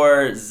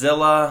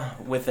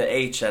with a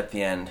H at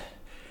the end.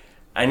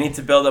 I need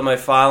to build up my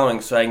following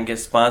so I can get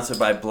sponsored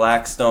by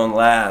Blackstone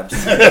Labs.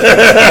 I'll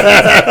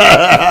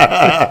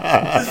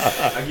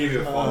give you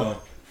a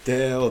follow.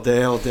 Dale.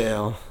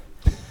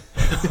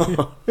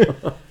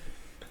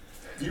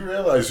 Do you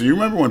realize, do you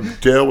remember when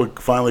Dale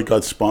finally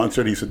got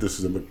sponsored? He said, this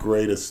is the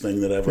greatest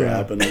thing that ever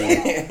happened to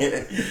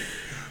me.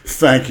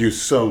 Thank you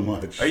so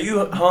much. Are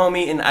you home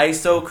eating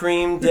ISO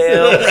cream,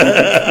 Dale?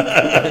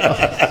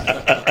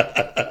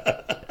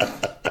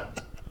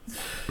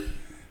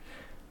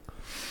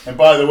 And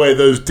by the way,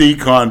 those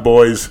decon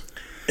boys,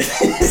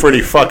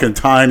 pretty fucking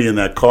tiny in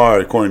that car,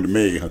 according to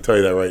me. I'll tell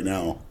you that right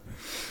now.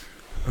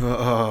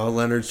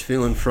 Leonard's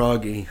feeling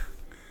froggy.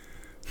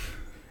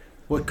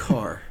 What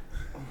car?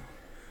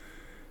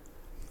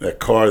 That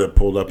car that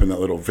pulled up in that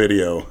little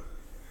video.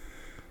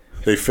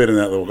 They fit in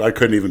that little... I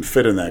couldn't even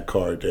fit in that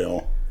car,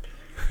 Dale.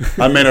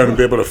 I may not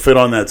be able to fit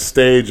on that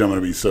stage. I'm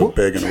going to be so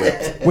big and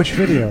ripped. Which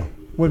video?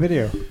 What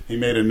video? He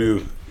made a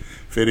new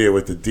video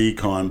with the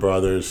Decon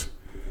brothers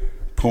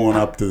pulling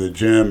up to the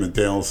gym, and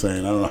Dale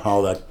saying, I don't know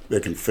how they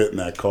can fit in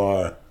that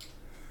car.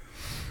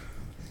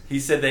 He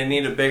said they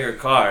need a bigger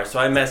car, so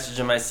I messaged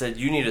him. I said,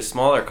 you need a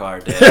smaller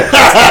car, Dale.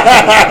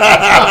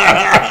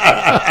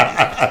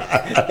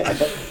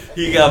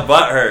 He got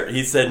butthurt.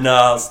 He said, no,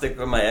 I'll stick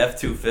with my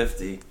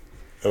F-250.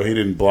 Oh, he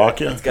didn't block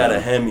you? It's got a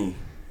Hemi.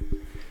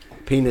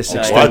 Penis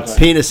What?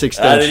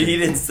 extension. He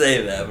didn't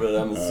say that, but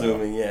I'm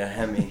assuming,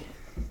 Hemi.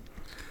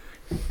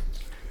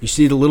 You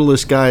see, the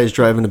littlest guy is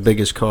driving the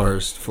biggest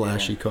cars,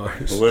 flashy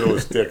cars. The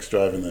littlest dick's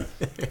driving the...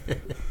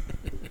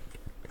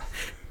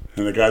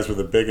 And the guys with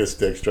the biggest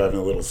dicks driving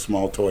a little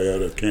small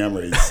Toyota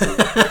Camrys.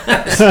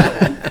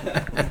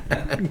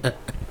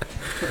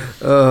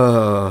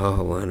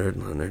 Oh, Leonard.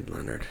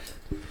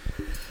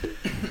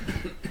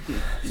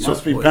 You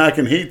must be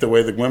packing heat the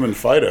way the women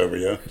fight over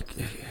you.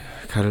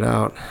 Cut it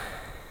out.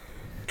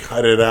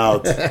 Cut it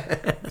out.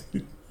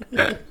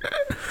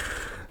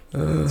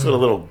 That's what a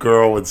little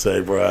girl would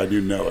say, Brad. You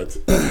know it.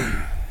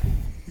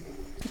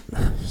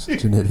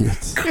 Such an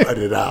idiot. Cut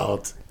it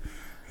out.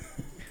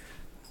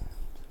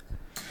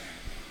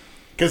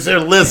 Because they're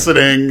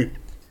listening.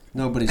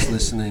 Nobody's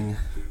listening.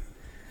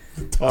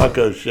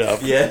 Taco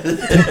Chef. Yeah.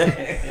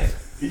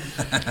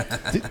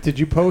 Did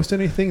you post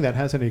anything that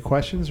has any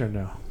questions or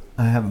no?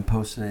 I haven't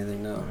posted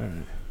anything, no.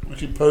 Why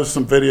don't you post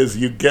some videos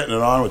of you getting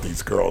it on with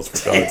these girls,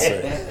 for God's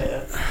sake?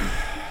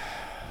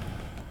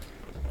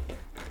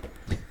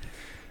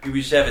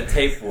 We should have a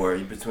tape war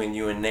between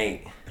you and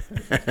Nate.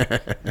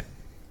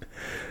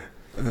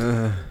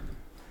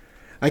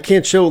 I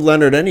can't show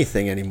Leonard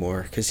anything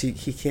anymore because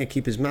he can't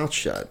keep his mouth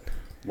shut.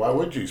 Why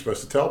would you? You're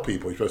supposed to tell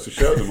people. You're supposed to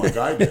show them like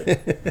I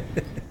did.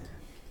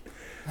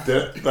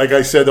 Like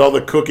I said, all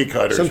the cookie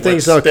cutters. Some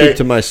things I'll keep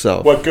to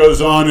myself. What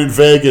goes on in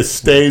Vegas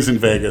stays in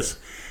Vegas.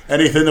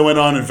 Anything that went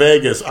on in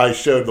Vegas, I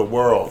showed the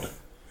world.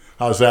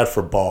 How's that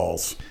for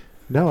balls?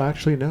 No,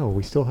 actually, no.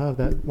 We still have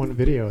that one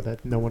video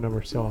that no one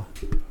ever saw.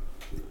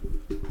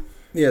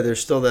 Yeah,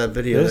 there's still that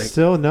video. There's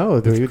still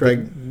no.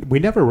 Greg. We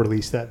never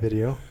released that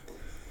video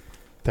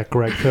that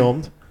Greg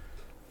filmed.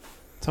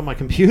 It's on my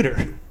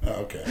computer. Oh,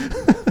 okay.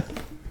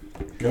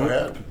 Go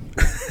ahead.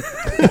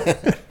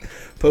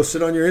 Post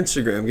it on your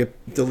Instagram.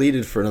 Get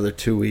deleted for another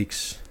 2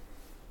 weeks.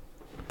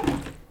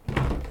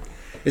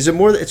 Is it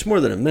more? It's more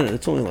than a minute.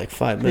 It's only like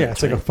 5 minutes. Yeah,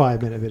 it's like a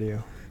 5-minute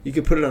video. You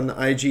could put it on the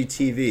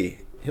IGTV.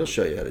 He'll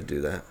show you how to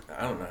do that.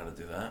 I don't know how to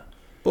do that.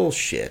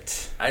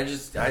 Bullshit. I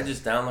just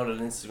downloaded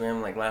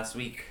Instagram like last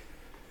week.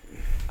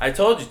 I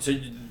told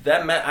you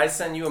I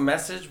sent you a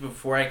message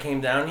before I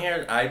came down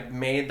here. I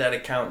made that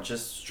account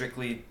just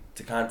strictly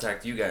to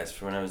contact you guys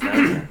for when I was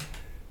down here.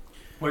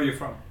 Where are you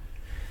from?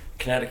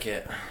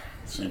 Connecticut.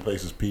 Same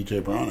place as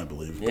PJ Brown, I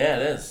believe. Yeah,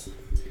 it is.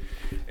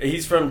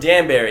 He's from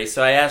Danbury,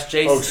 so I asked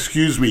Jason. Oh,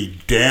 excuse me,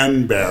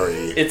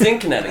 Danbury. It's in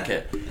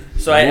Connecticut.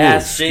 So I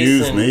asked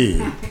Jason.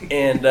 Excuse me.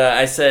 And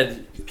I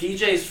said,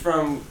 PJ's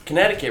from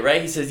Connecticut,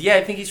 right? He says, yeah,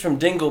 I think he's from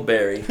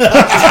Dingleberry.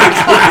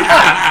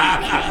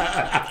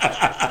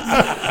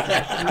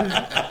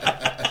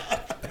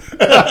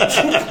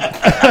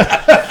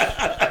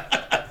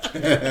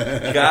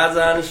 God's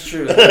honest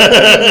truth.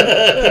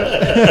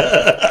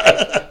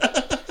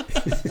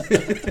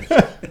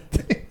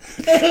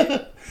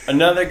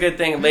 Another good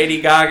thing,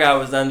 Lady Gaga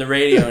was on the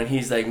radio, and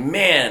he's like,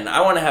 man,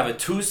 I want to have a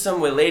twosome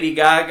with Lady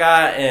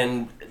Gaga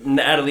and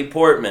Natalie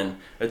Portman,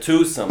 a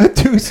twosome. Well,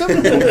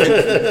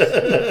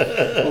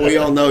 we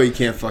all know you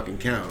can't fucking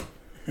count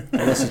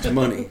unless it's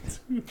money.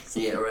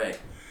 Yeah, right.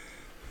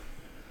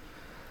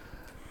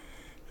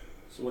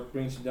 So what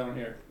brings you down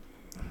here?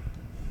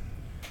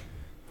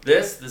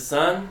 The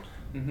sun.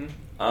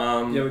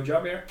 Mm-hmm. You You have a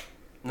job here?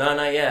 No,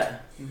 not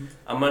yet. Mm-hmm.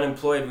 I'm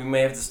unemployed. We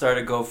may have to start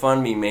a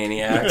GoFundMe,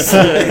 maniacs.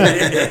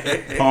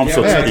 Palm Yeah,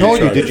 Silk Hey, I Ski told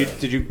you. Charger.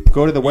 Did you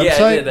go to the website?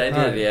 Yeah, I did. All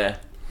right. Yeah.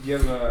 Do you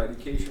have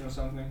education or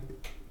something?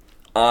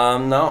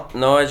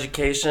 No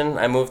education.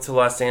 I moved to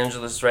Los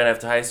Angeles right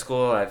after high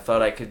school. I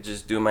thought I could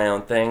just do my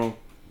own thing.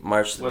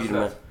 March the What's beat.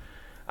 that?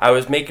 I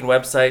was making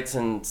websites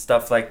and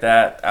stuff like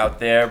that out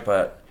there,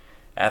 but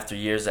after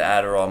years of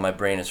Adderall, my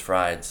brain is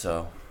fried.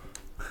 So.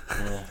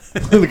 Yeah.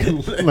 Look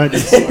at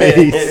Legend's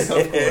face.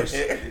 Of course.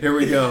 Here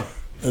we go.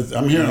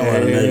 I'm hearing a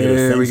lot of Here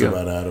negative we things go.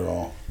 about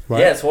Adderall.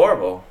 Right. Yeah, it's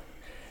horrible.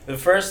 The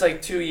first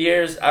 2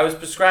 years, I was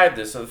prescribed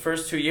this, so the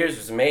first 2 years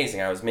was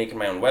amazing. I was making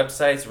my own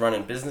websites,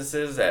 running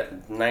businesses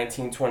at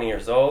 19, 20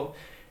 years old,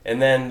 and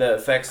then the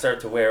effects start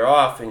to wear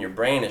off and your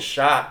brain is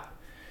shot,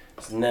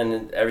 and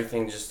then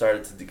everything just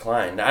started to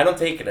decline. Now, I don't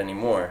take it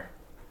anymore,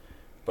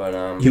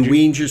 but You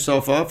weaned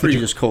yourself off, or you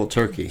just cold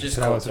turkey? just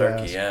That cold was what I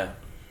turkey, asked. yeah.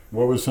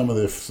 What were some of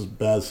the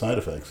bad side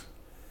effects?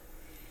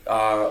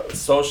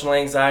 Social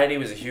anxiety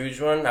was a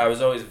huge one. I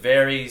was always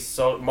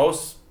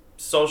most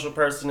social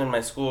person in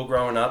my school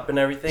growing up and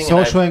everything.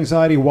 Social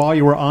anxiety while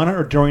you were on it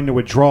or during the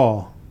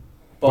withdrawal?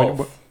 Both,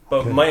 When-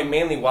 but okay.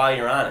 mainly while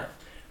you're on it.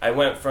 I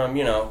went from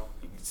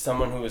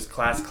someone who was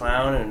class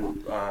clown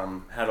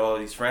and had all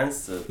these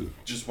friends to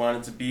just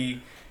wanted to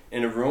be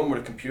in a room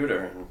with a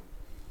computer.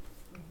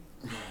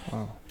 And,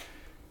 Wow.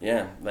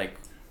 yeah,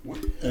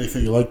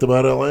 Anything you liked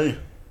about LA?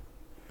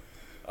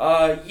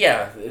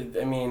 yeah.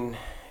 I mean,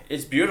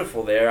 it's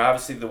beautiful there.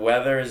 Obviously, the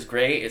weather is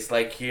great. It's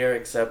like here,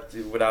 except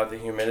without the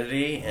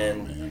humidity,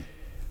 and Man.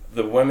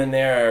 the women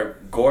there are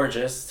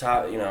gorgeous.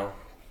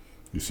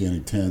 You see any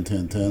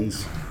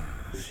 10-10-10s?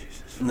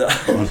 No.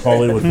 On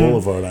Hollywood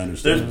Boulevard, I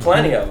understand. There's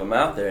plenty of them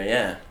out there.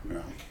 Yeah.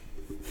 Yeah.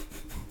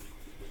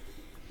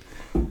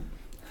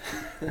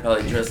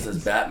 Probably dressed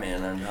as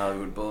Batman on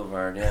Hollywood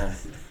Boulevard, yeah.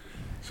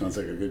 Sounds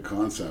like a good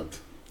concept.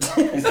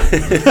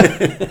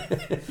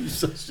 You're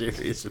so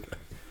serious about it.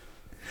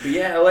 But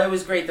yeah, LA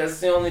was great. That's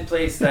the only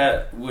place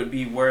that would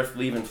be worth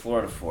leaving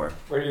Florida for.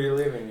 Where do you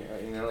live in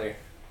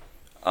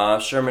LA?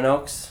 Sherman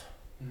Oaks,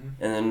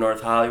 Mm-hmm. and then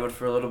North Hollywood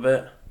for a little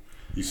bit.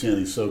 You see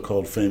any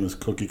so-called famous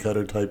cookie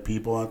cutter type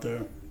people out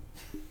there?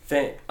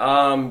 Yeah,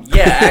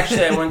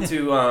 actually, I went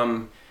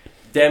to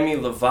Demi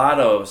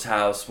Lovato's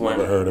house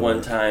Never heard of one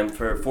her. time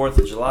for 4th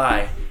of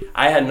July.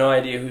 I had no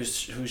idea who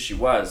she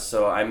was,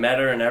 so I met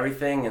her and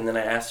everything, and then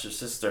I asked her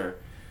sister,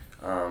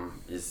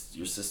 "Is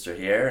your sister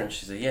here?" And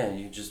she said, "Yeah,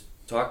 you just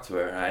talk to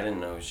her." I didn't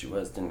know who she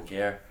was, didn't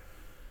care.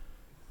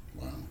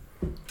 Wow.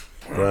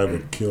 Brad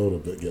would kill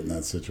to get in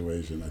that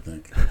situation, I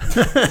think.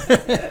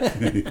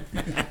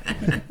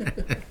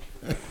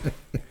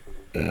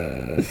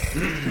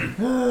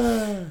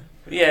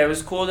 Yeah, it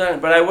was cool down.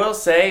 But I will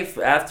say,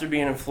 after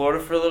being in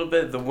Florida for a little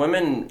bit, the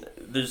women,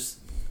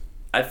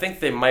 I think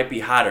they might be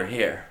hotter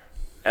here.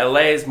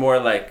 LA is more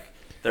like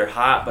they're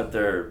hot, but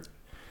they're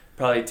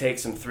probably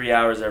takes them 3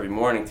 hours every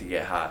morning to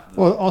get hot.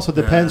 Well, it also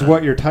depends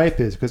what your type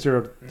is, because there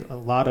are a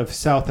lot of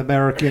South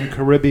American,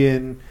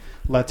 Caribbean,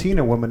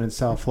 Latino women in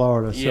South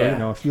Florida. So,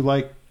 Yeah. if you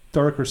like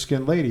darker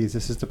skinned ladies,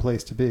 this is the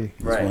place to be.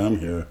 That's Right. why I'm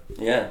here.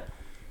 Yeah.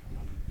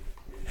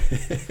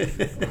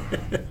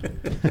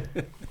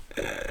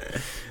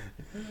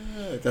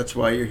 That's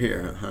why you're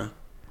here, huh?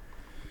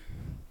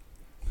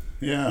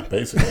 Yeah,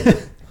 basically.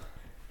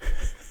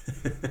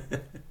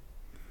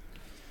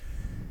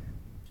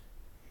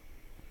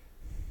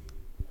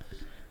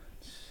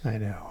 I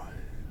know.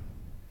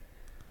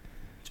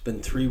 It's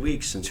been 3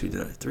 weeks since we did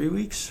it. 3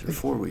 weeks or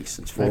 4 weeks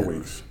since we 4 did it?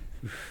 weeks.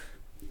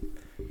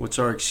 What's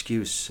our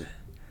excuse?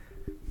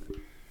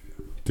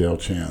 Dale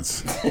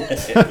Chance.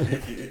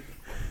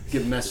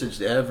 Give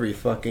message every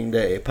fucking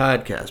day.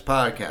 Podcast.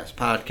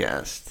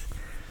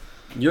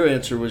 Your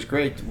answer was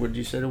great. What did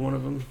you say to one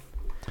of them?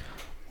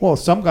 Well,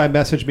 some guy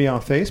messaged me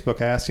on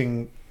Facebook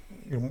asking,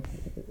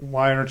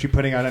 why aren't you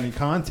putting out any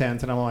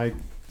content? And I'm like,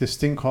 this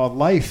thing called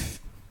life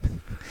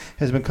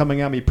has been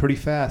coming at me pretty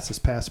fast this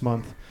past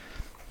month.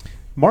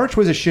 March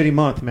was a shitty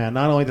month, man.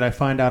 Not only did I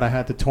find out I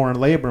had the torn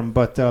labrum,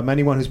 but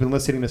anyone who's been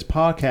listening to this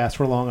podcast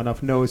for long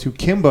enough knows who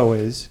Kimbo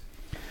is.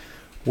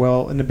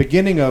 Well, in the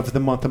beginning of the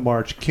month of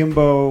March,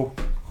 Kimbo,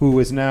 who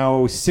is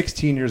now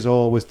 16 years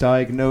old, was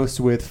diagnosed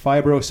with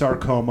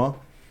fibrosarcoma,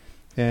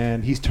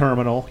 and he's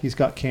terminal. He's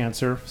got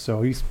cancer,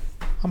 so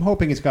I'm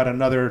hoping he's got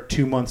another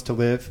 2 months to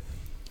live.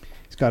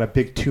 He's got a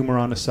big tumor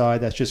on the side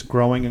that's just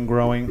growing and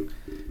growing,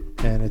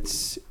 and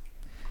it's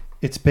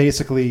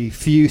basically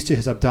fused to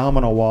his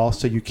abdominal wall,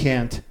 so you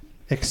can't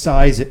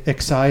excise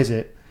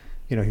it.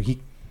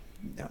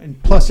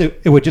 And plus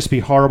it would just be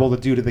horrible to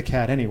do to the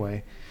cat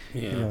anyway.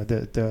 Yeah.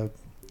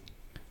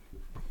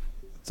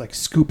 It's like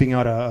scooping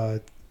out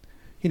a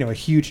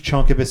huge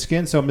chunk of his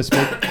skin. So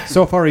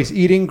so far he's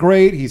eating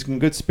great. He's in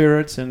good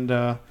spirits,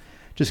 and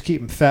just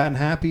keep him fat and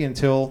happy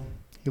until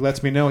he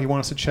lets me know he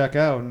wants to check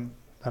out, and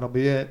that'll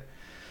be it.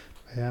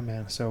 Yeah,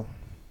 man. So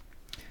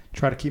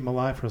try to keep him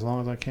alive for as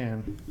long as I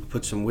can.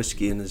 Put some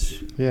whiskey in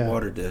his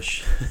water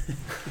dish.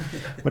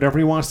 Whatever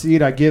he wants to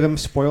eat, I give him,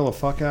 spoil the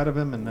fuck out of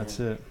him, and that's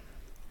it.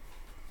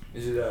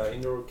 Is it an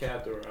indoor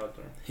cat or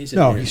outdoor? He's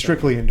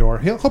strictly indoor.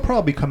 He'll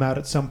probably come out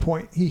at some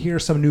point. He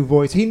hears some new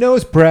voice. He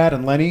knows Brad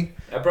and Lenny.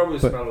 I probably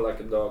smell like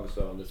a dog,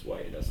 so that's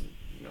why he doesn't,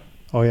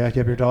 Oh, yeah? You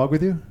have your dog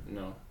with you?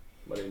 No,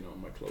 but I know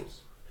my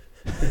clothes.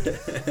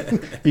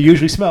 You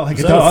usually smell like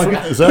a dog.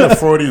 Is that a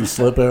Freudian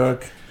slip,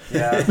 Eric?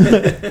 Yeah.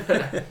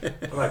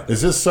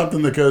 Is this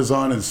something that goes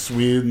on in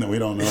Sweden that we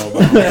don't know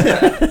about?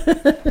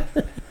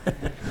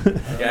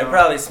 Yeah, I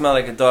probably smell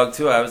like a dog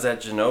too. I was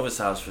at Genova's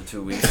house for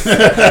 2 weeks. You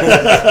smell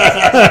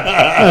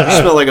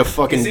like a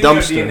fucking It's in your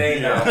dumpster.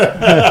 DNA now.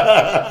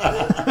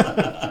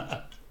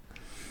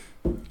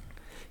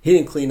 He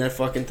didn't clean that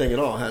fucking thing at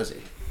all, has he?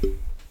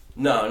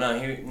 No.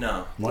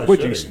 Why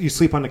Would should he? you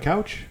sleep on the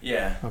couch?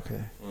 Yeah.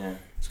 Okay. Yeah.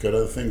 He's got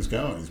other things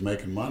going. He's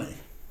making money.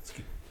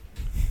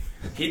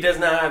 He does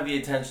not have the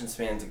attention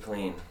span to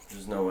clean.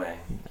 There's no way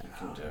he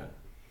can do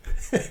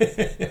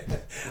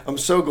it. I'm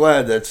so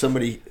glad that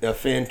a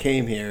fan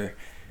came here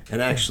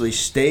and actually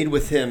stayed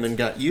with him and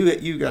got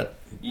you got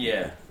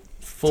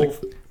full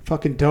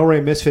fucking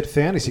Delray Misfit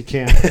Fantasy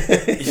Camp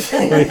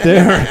right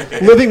there.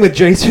 Living with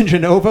Jason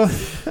Genova.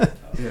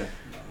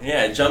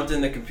 Yeah, I jumped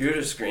in the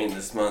computer screen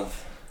this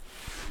month.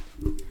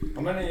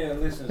 How many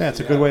listeners? That's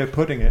a good way of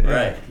putting it.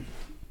 Right.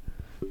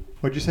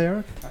 What'd you say,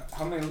 Eric?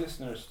 How many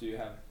listeners do you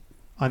have?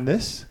 On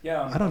this?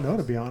 Yeah. I don't know,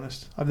 to be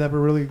honest. I've never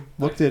really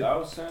looked at.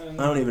 1,000?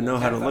 I don't even know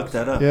how to look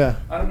that up. Yeah.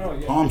 I don't know.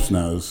 Yeah. Palms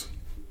knows.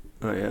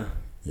 Oh yeah.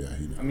 Yeah,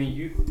 he knows. I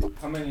mean,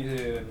 how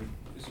many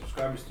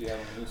subscribers do you have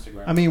on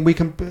Instagram? I mean, we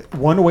can.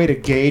 One way to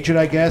gauge it,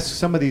 I guess.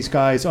 Some of these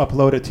guys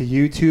upload it to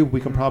YouTube.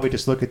 We can probably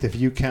just look at the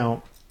view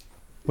count.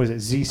 What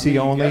is it? ZC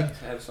only. You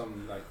have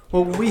some,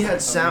 Well, when we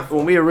had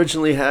when we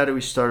originally had it,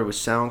 we started with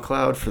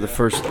SoundCloud for the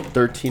first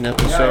 13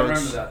 episodes. Yeah, I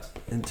remember that.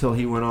 Until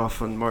he went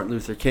off on Martin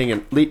Luther King,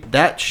 and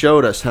that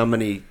showed us how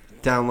many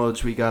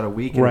downloads we got a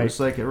week. And It was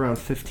like around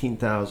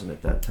 15,000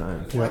 at that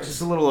time. Yeah.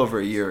 Just a little over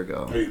a year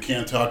ago. You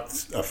can't talk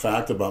a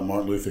fact about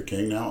Martin Luther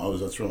King now? Oh,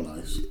 that's real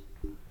nice.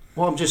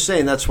 Well, I'm just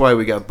saying that's why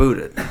we got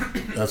booted.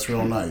 That's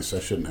real nice.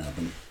 That shouldn't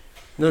happen.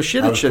 No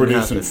shit, I it was shouldn't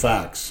producing happen.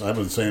 facts. I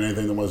wasn't saying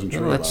anything that wasn't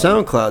true. That's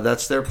about SoundCloud.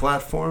 That's their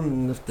platform,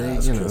 and if they,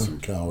 That's some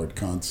coward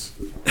cunts.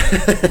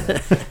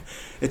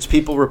 it's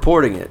people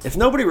reporting it. If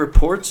nobody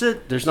reports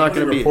it, there's not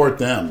going to be. Report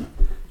them.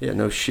 Yeah,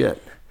 no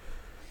shit.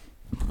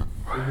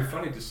 It'd be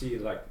funny to see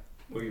like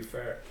where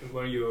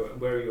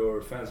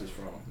your fans is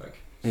from, like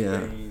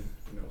Spain,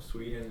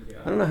 Sweden. Yeah.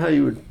 I don't know how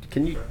you would.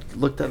 Can you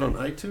look that on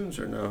iTunes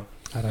or no?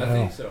 I don't I know.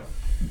 think so.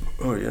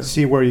 Oh yeah.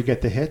 See where you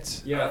get the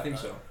hits. Yeah, I think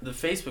so. The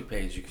Facebook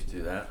page, you could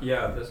do that.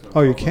 Yeah, that's no.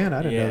 Oh, you problem. can?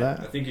 I didn't know Yeah. that.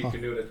 I think you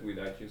can do that with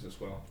iTunes as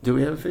well. Do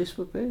we have a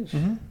Facebook page?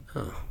 Mm-hmm.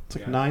 Oh, It's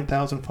like Yeah.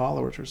 9,000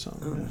 followers or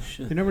something. oh Yeah.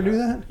 shit. You never knew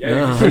that? Yeah, No,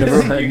 you I can see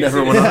never- the- I you can never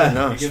see went the- on.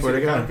 No, you I can swear see to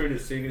the God. country, the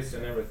cities,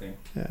 and everything.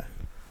 Yeah.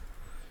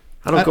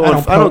 I don't go.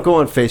 I don't go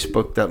on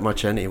Facebook that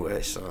much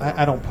anyway. So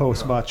I don't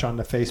post much on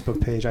the Facebook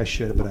page. I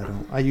should, but I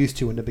don't. I used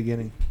to in the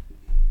beginning.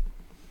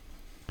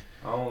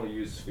 I only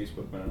use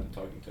Facebook when I'm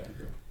talking to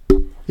Andrew.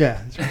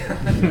 Yeah.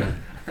 That's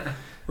right.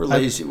 We're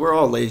lazy. We're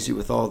all lazy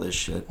with all this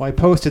shit. Well, I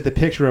posted the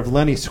picture of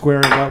Lenny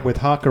squaring up with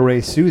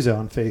Hakare Souza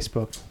on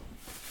Facebook.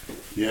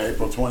 Yeah,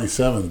 April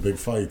 27th, the big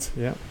fight.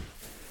 Yeah.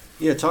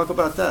 Yeah, talk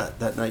about that.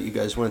 That night you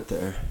guys went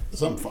there.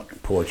 Some fucking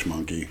porch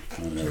monkey.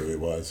 I don't know who he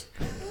was.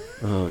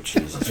 Oh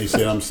Jesus. He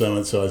said, I'm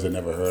so-and-so. I said,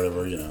 never heard of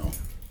her,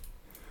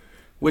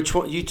 Which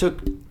one? You took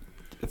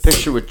a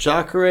picture with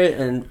Jacare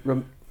and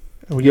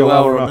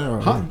Yoel Romero.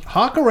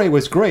 Hakare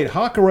was great.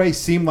 Hakare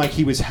seemed like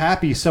he was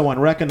happy someone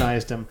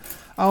recognized him.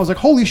 I was like,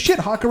 holy shit,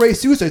 Hakare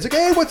Souza. He's like,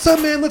 hey, what's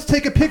up, man? Let's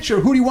take a picture.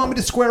 Who do you want me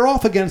to square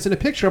off against in a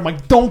picture? I'm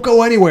like, don't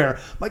go anywhere.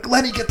 I'm like,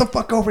 Lenny, get the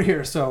fuck over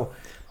here. So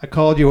I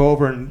called you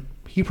over, and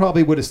he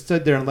probably would have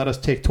stood there and let us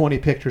take 20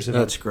 pictures of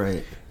him. That's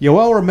great.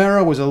 Yoel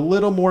Romero was a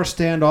little more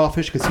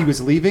standoffish because he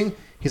was leaving.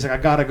 He's like, I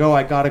gotta go.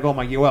 I'm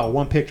like, Yoel,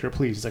 one picture,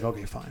 please. He's like,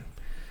 okay, fine.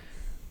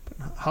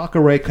 But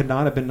Hakare could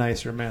not have been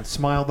nicer, man.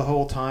 Smiled the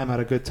whole time,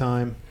 had a good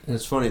time. And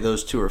it's funny,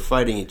 those two are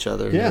fighting each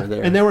other. Yeah,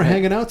 There. and they were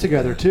hanging out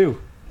together,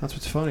 too. That's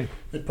what's funny.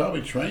 They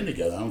probably train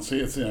together. I don't see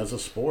it as a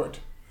sport.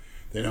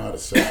 They know how to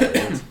separate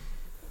it.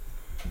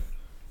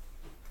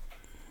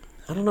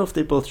 I don't know if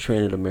they both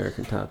train at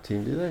American Top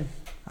Team, do they?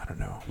 I don't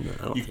know. No,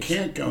 I don't You think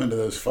can't go into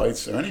those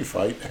fights or any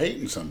fight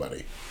hating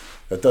somebody.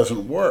 That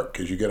doesn't work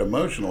because you get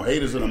emotional.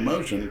 Hate is an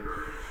emotion,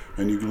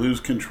 and you lose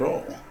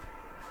control.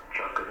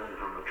 Chucking in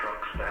from the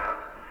truck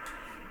stop.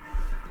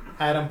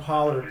 Adam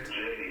Pollard.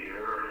 Jay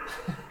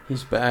here.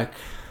 He's back.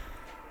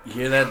 You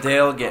hear that,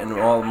 Dale? Getting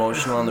all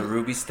emotional on the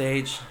Ruby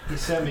stage? He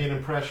sent me an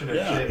impression of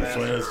Yeah, Jay that's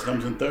why this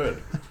comes in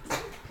third.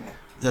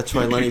 That's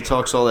why Lenny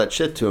talks all that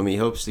shit to him. He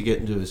hopes to get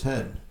into his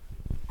head.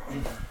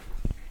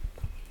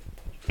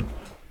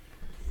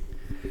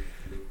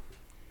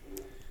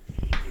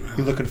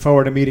 You looking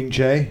forward to meeting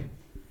Jay?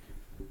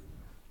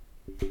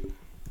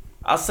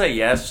 I'll say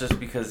yes, just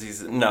because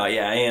he's no.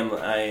 Yeah, I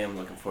am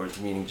looking forward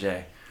to meeting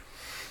Jay.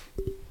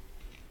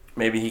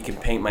 Maybe he can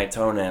paint my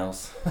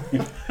toenails.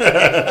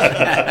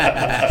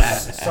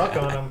 Suck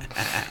on him.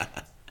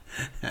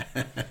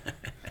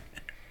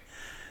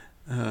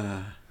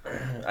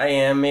 I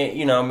am,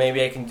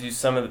 maybe I can do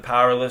some of the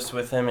power lifts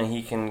with him, and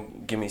he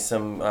can give me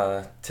some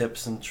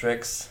tips and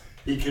tricks.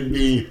 He can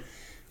be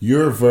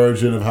your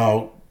version of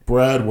how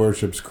Brad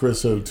worships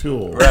Chris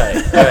O'Toole. Right.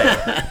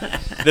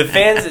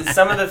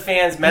 Some of the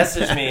fans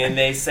message me, and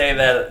they say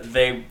that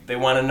they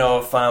want to know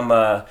if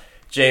I'm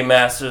Jay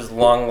Masters'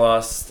 long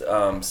lost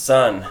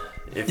son.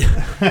 If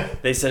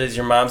they said, "Is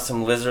your mom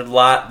some lizard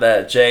lot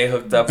that Jay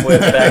hooked up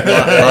with back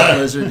Lot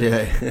lizard,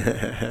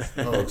 yeah.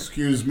 Oh,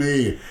 excuse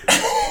me.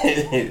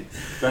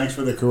 Thanks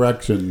for the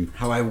correction.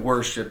 How I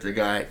worshipped the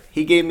guy.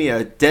 He gave me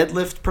a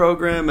deadlift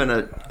program and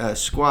a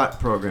squat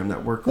program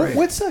that worked great.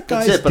 What's that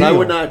guy's That's it, but deal?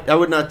 I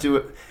would not do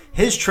it.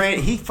 His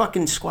he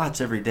fucking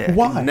squats every day. I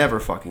Why? could never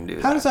fucking do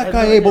that. How is that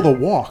guy able to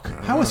walk?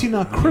 How is he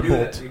not You do crippled?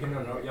 that. You can,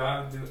 no,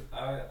 yeah,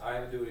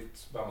 I do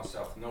it by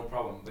myself, no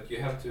problem. But you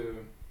have to,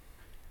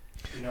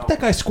 That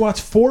guy squats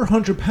 400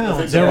 I think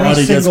pounds the every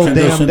body gets single damn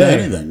conditioned to day.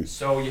 anything.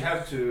 So you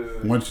have to.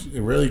 Once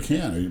it really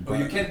can.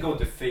 You can't go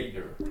to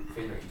failure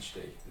each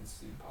day. It's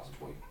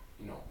impossible.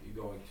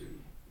 You're going to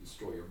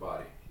destroy your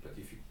body. But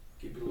if you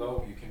keep it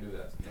low, you can do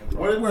that. No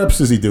What problem. reps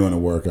is he doing a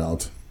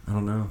workout? I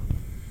don't know.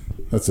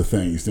 That's the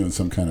thing. He's doing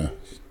some kind of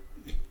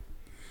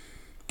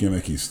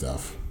gimmicky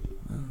stuff.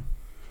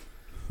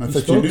 I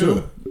thought you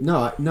knew.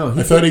 No.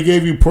 I thought he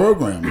gave you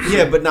programs.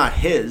 Yeah, but not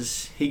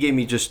his. He gave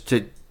me just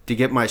to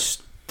get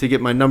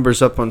my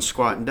numbers up on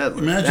squat and deadlift,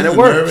 Imagine and it the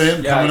worked. nerve of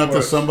him Yeah, coming it up to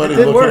works. somebody It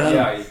did looking work.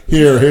 at him.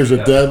 Yeah, Here's a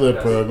yeah, deadlift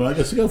yeah. program. I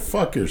guess you go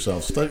fuck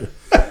yourself. Stick it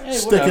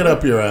whatever.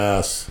 up your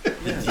ass.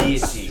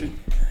 Deity.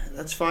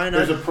 That's fine.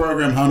 There's a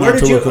program how Where not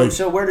did to look you? like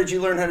So where did you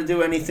learn how to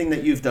do anything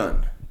that you've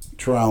done?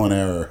 trial and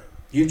error.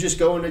 You just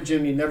go in the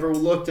gym. You never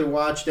looked or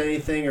watched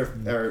anything,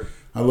 or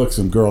I look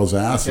some girls'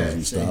 asses okay,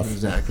 and see, stuff.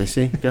 Exactly.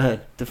 See, go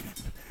ahead.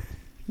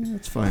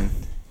 That's fine.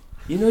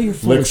 You know you're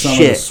full Lick of some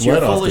shit. of the sweat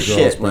You're full off the of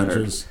girls' shit, Leonard.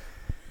 benches.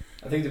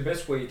 I think the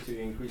best way to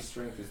increase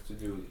strength is to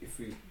do, if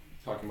we're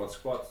talking about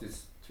squats,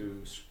 is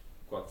to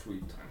squat 3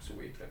 times a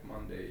week, like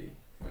Monday,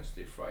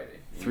 Wednesday, Friday.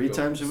 You 3 go-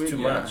 times a week? too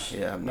Yeah. much.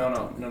 Yeah. I'm No, not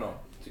no, doing no, no.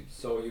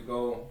 So you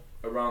go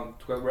around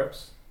 12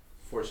 reps,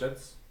 4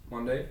 sets,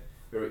 Monday,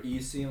 very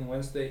easy on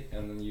Wednesday,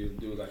 and then you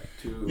do like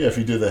 2. Yeah, if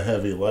you do the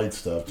heavy light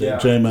stuff. Yeah.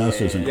 Jay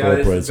Masters Yeah,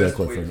 incorporates that's that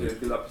the quite best way to frequently.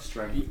 build up the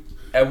strength.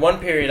 At one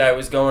period, I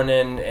was going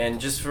in, and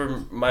just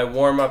for my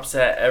warm-up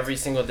set every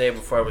single day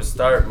before I would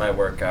start my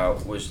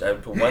workout, was I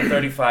would put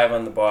 135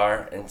 on the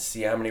bar and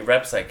see how many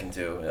reps I can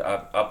do.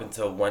 Up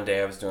until one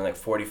day, I was doing like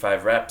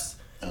 45 reps,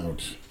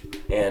 Ouch.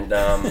 and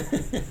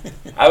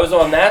I was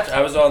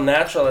all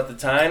natural at the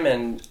time,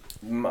 and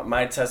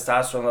my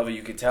testosterone level,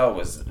 you could tell,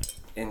 was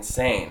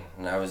insane,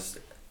 and I was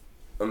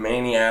a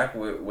maniac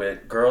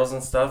with girls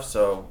and stuff.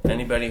 So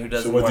anybody who So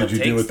doesn't what want did to you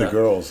take do with stuff, the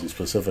girls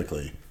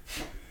specifically?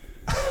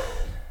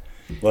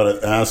 A lot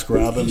of ass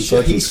grabbing. He,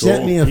 such he in sent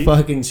school? me a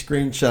fucking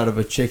screenshot of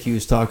a chick he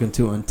was talking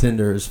to on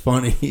Tinder. It's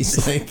funny.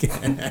 He's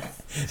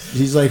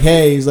like,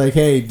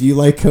 hey, do you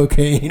like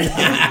cocaine?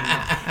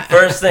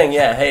 first thing,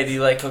 yeah. Hey, do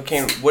you like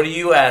cocaine? What do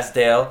you ask,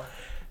 Dale?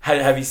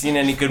 Have you seen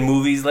any good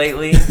movies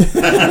lately?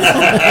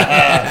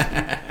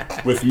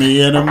 With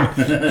me in them.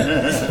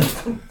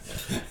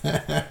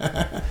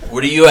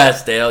 What do you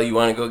ask, Dale? You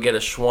want to go get a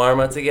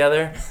shawarma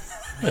together?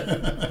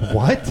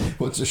 What?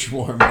 What's a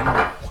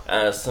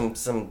shawarma?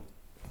 Some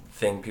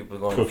thing people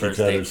go on Cookie first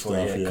cutter date for.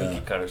 stuff, Yeah, yeah.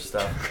 cookie cutter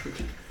stuff.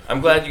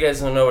 I'm glad you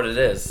guys don't know what it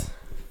is.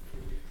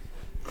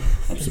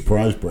 I'm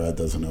surprised Brad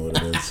doesn't know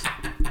what it is.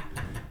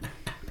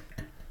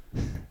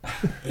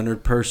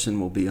 Leonard Person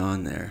will be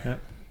on there. Yep.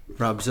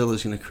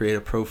 Rob-Zilla's going to create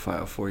a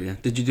profile for you.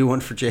 Did you do one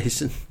for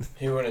Jason?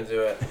 He wouldn't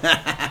do it.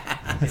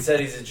 He said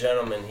he's a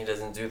gentleman. He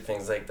doesn't do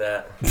things like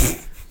that.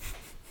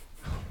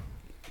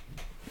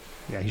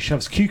 Yeah, he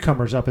shoves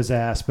cucumbers up his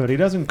ass, but he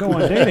doesn't go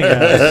on dating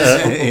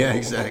apps. Yeah,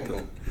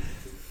 exactly.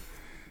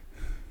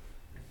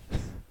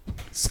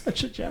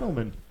 Such a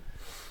gentleman.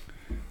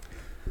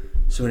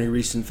 So any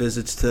recent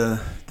visits to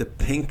the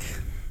Pink?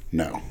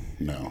 No.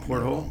 Not at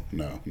Porthole? all.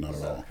 No, not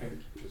at all.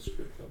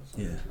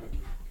 Yeah.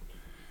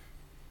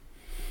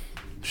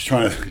 Just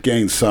trying to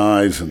gain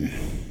size, and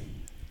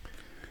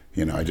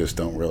I just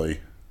don't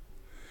really.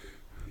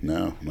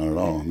 No, not at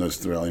all. And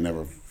that's really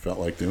never felt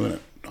like doing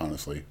it.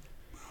 Honestly,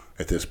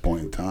 at this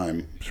point in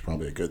time, it's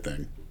probably a good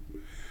thing.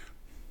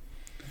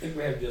 I think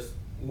we have just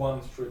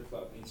one strip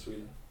club in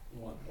Sweden.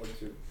 1 or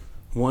 2.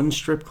 One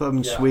strip club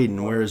in Yeah, Sweden.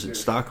 one Where or is it? two.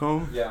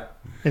 Stockholm? Yeah.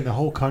 In the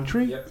whole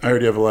country? Yep. I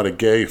heard you have a lot of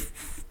gay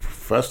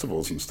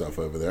festivals and stuff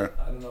over there.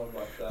 I don't know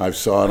about that. I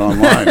saw it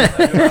online.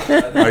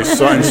 I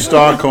saw in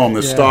Stockholm,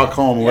 the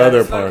Stockholm Yeah, leather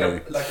it's like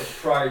party. Like a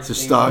pride It's a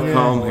thing Stockholm.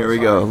 going Here we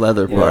on. go.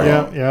 Leather Yeah. party.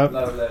 Yep, A yep.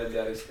 lot of leather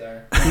daddies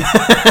there.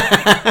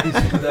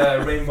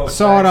 The rainbow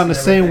Saw it flags on the and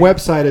same everything.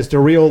 website as the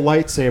real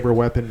lightsaber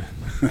weapon.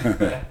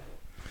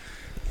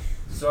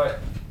 So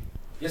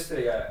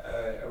Yesterday,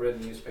 I read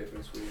the newspaper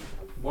in Sweden.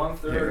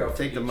 1/3 Here, of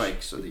take the each-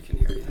 mic so they can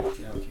hear you.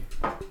 Yeah,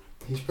 okay.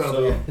 He's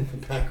probably So- in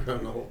the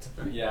background the whole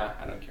time. Yeah,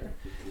 I don't care.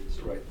 It's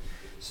all right.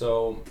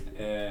 So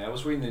I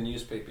was reading the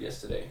newspaper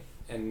yesterday,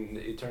 and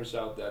it turns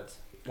out that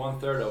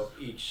 1/3 of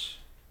each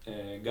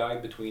guy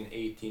between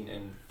 18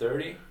 and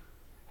 30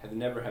 had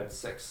never had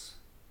sex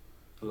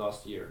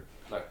last year,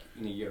 like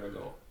in a year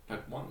ago.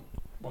 Like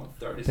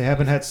 1/3. They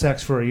haven't had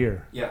sex for a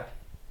year. Yeah.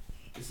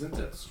 Isn't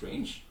that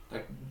strange?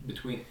 Like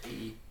between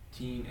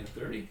 18 and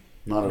 30?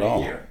 Not in at a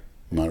all. year?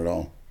 Not at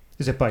all.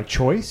 Is it by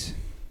choice?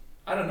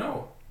 I don't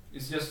know.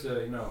 It's just,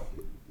 some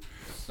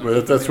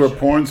Well, that's where information.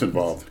 porn's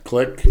involved.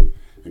 Click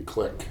and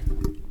click.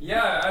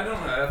 Yeah, I don't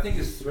know. I think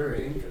it's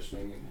very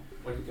interesting.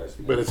 What do you guys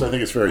think? But I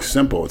think it's very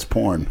simple. It's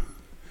porn.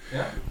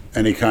 Yeah.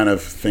 Any kind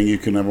of thing you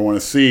can ever want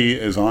to see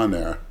is on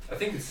there. I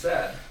think it's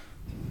sad.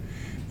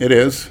 It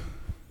is.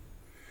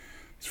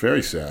 It's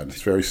very sad.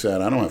 It's very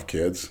sad. I don't have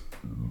kids.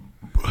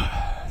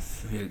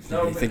 You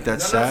No, think but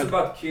that's It's sad?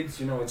 about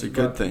kids, It's a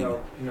good about, thing.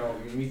 You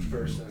meet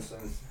persons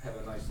and have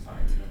a nice time.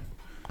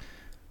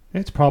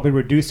 It's probably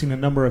reducing the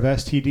number of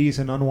STDs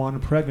and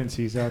unwanted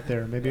pregnancies out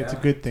there. Maybe it's a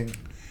Yeah. good thing.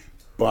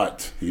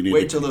 But you need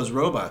Wait to, till those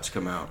robots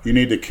come out. you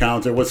need to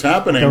counter what's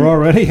happening. They're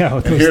already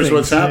out. And those here's things,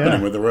 what's happening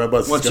yeah. with the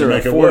robots. Once It's going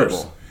to they're make it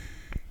worse. affordable.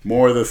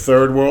 More of the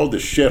third world, the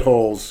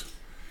shitholes,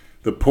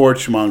 the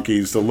porch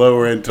monkeys, the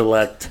lower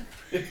intellect.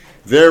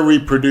 They're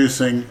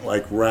reproducing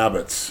like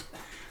rabbits.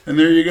 And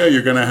there you go.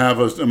 You're going to have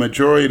a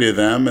majority of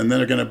them, and then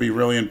they're going to be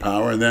really in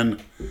power. And then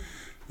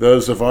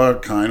those of our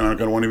kind aren't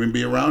going to want to even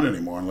be around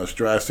anymore unless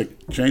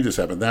drastic changes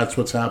happen. That's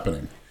what's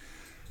happening.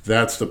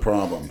 That's the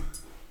problem.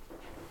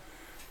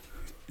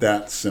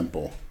 That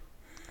simple.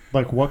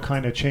 Like what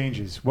kind of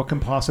changes? What can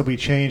possibly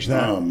change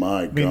that? Oh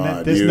my I mean,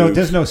 God!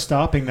 there's no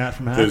stopping that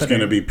from happening. There's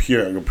going to be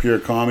pure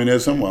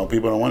communism. Well,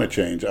 people don't want to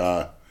change.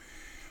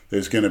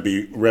 There's going to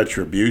be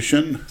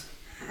retribution.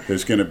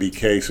 There's going to be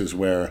cases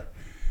where,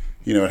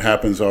 it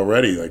happens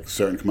already. Like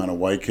certain amount of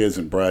white kids,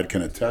 and Brad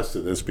can attest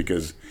to this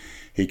because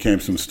he came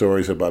some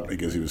stories about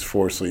because he was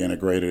forcibly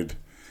integrated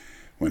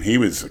when he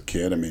was a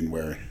kid. I mean,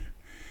 where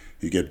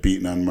you get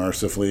beaten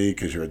unmercifully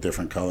because you're a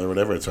different color or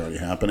whatever. It's already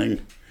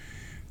happening.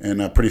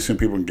 And pretty soon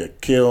people can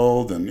get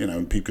killed,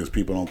 and because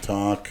people don't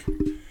talk.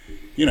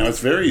 It's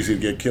very easy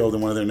to get killed in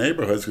one of their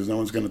neighborhoods because no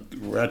one's going to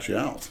rat you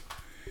out.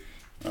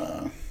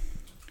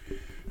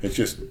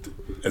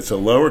 It's a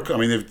lower. I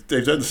mean,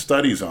 they've done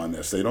studies on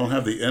this. They don't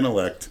have the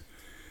intellect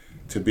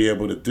to be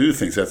able to do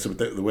things. That's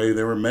the way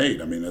they were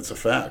made. I mean, that's a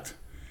fact.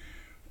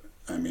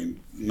 I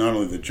mean, not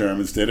only the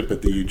Germans did it,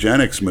 but the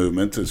eugenics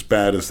movement, as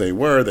bad as they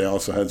were, they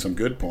also had some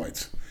good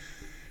points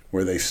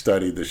where they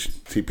studied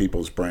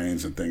people's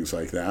brains and things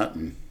like that.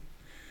 And,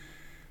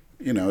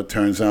 it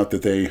turns out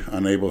that they're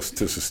unable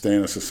to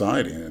sustain a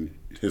society, and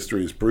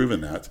history has proven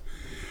that.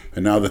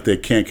 And now that they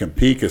can't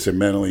compete because they're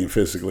mentally and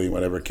physically,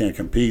 whatever, can't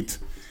compete,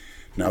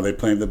 now they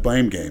play the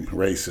blame game,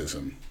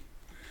 racism.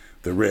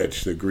 The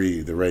rich, the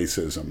greed, the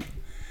racism.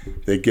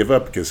 They give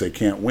up because they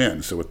can't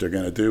win. So what they're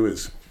going to do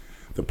is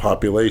the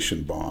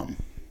population bomb.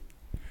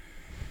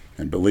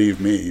 And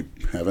believe me,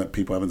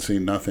 people haven't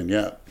seen nothing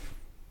yet.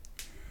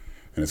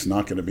 And it's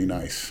not going to be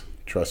nice.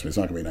 Trust me, it's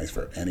not going to be nice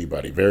for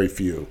anybody. Very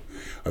few.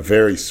 A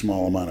very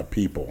small amount of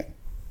people.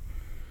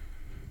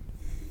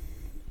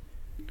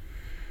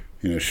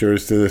 Sure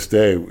as to this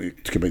day,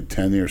 it could be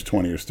 10 years,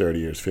 20 years, 30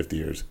 years, 50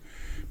 years.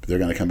 But they're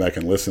going to come back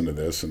and listen to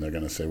this, and they're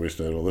going to say, wish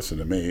they'd listen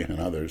to me and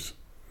others.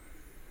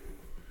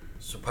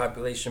 So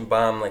population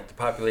bomb, like the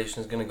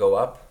population is going to go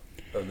up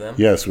of them?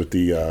 Yes, with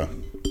the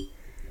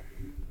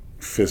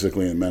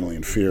physically and mentally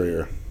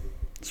inferior,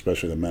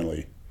 especially the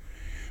mentally.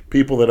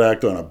 People that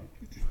act on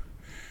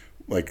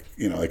like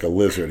a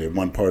lizard in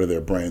one part of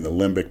their brain, the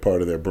limbic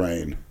part of their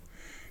brain.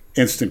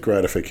 Instant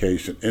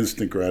gratification.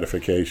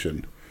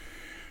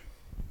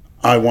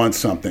 I want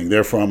something,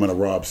 therefore I'm going to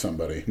rob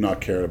somebody, not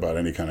care about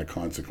any kind of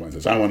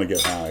consequences. I want to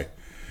get high,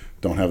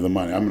 don't have the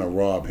money. I'm going to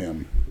rob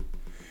him.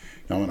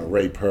 I'm going to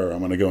rape her. I'm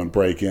going to go and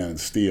break in and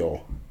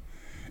steal.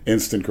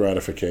 Instant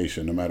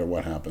gratification, no matter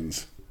what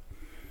happens.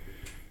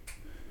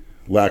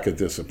 Lack of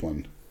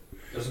discipline.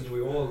 Doesn't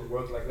we all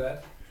work like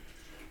that?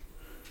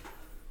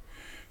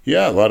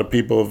 Yeah, a lot of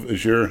people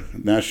of your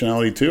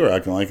nationality too are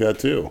acting like that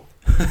too.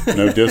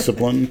 No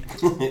discipline.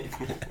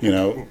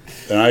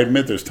 And I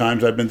admit there's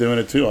times I've been doing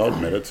it too. I'll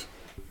admit it.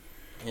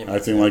 Yeah,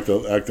 Acting like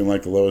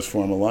the lowest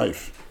form of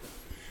life,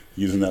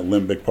 using that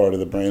limbic part of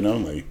the brain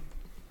only.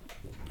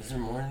 Is there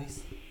more of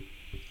these?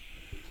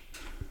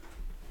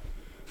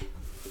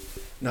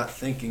 Not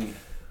thinking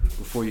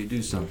before you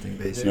do something,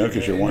 basically. No,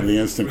 because you're wanting the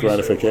instant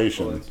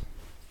gratification.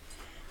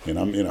 And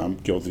I'm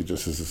guilty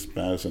just as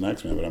bad as the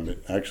next man, but I'm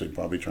actually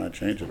probably trying to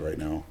change it right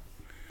now.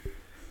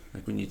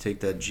 Like when you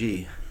take that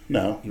G.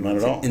 No, You not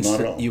want at all. to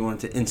Not at all. You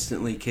want it to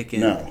instantly kick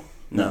in?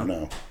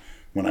 No.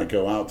 When I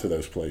go out to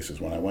those places,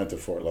 when I went to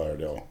Fort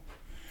Lauderdale,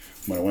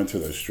 when I went to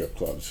those strip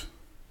clubs,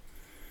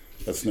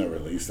 that's no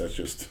release. That's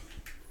just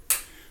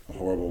a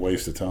horrible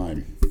waste of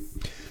time.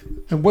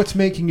 And what's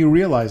making you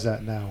realize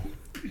that now?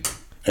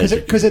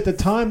 Because at the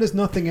time, there's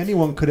nothing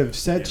anyone could have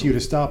said to you to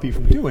stop you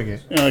from doing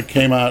it. It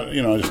came out,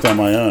 just on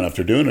my own.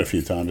 After doing it a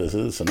few times,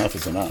 I said, enough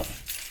is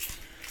enough.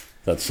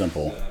 That's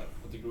simple.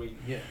 With the green.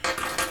 Yeah.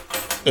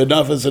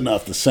 Enough is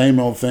enough. The same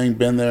old thing,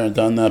 been there and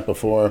done that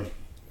before.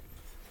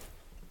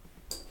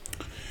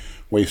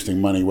 Wasting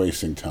money,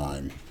 wasting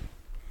time.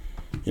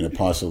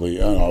 Possibly,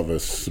 the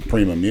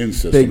supreme immune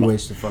system. Big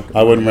waste of fucking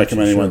I wouldn't money,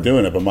 recommend anyone sure.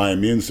 doing it, but my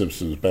immune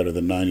system is better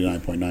than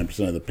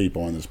 99.9% of the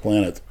people on this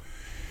planet.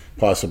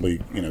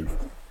 Possibly,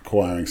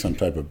 acquiring some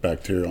type of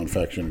bacterial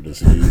infection or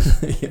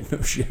disease. Yeah,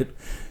 no shit.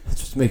 It's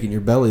just making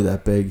your belly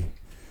that big.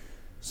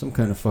 Some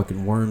kind of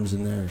fucking worms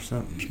in there or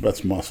something.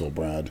 That's muscle,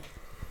 Brad.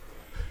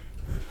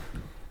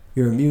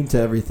 You're immune to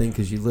everything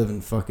because you live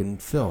in fucking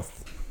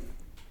filth.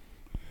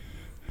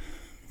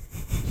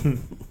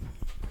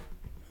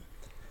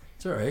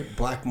 It's all right.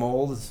 Black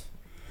mold.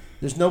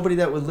 There's nobody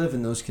that would live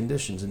in those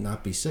conditions and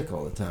not be sick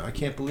all the time. I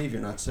can't believe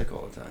you're not sick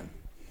all the time.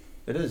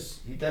 It is.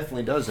 He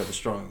definitely does have a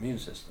strong immune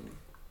system.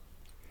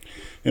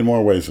 In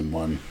more ways than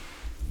one.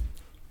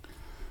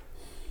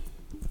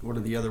 What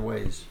are the other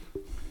ways?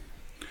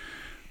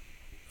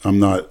 I'm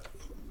not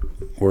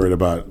worried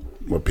about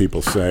what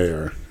people say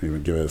or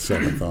even give it a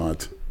second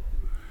thought.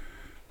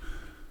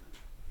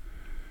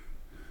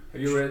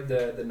 Have you read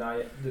the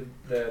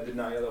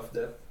Denial of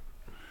Death?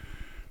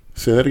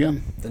 Say that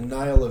again? The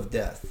Nile of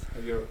Death.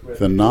 Have you read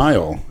The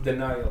Nile.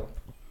 Denial?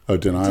 Oh,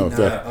 Denial of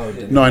Death. Oh,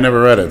 denial. No, I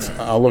never read it.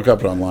 I'll look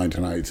up it online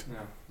tonight. No,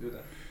 do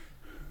that.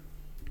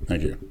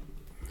 Thank you.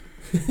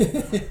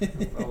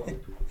 Oh,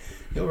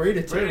 You'll read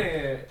it too.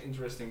 very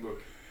interesting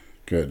book.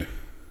 Good.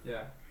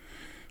 Yeah.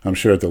 I'm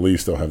sure at the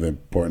least they'll have the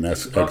important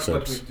It's about what we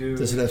excerpts. do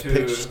Does it have to-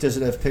 pictures? Does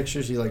it have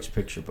pictures? He likes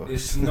picture books.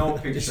 It's no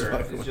picture.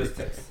 fucking It's just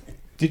text.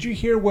 Did you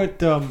hear what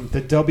the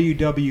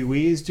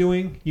WWE is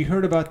doing? You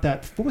heard about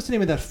that? What was the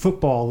name of that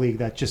football league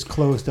that just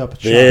closed up?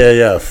 The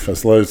AAF,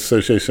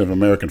 Association of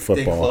American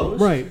Football.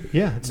 closed? Right.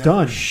 Yeah, it's No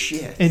done.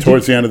 Shit. And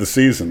Towards the end of the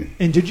season.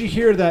 And did you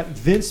hear that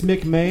Vince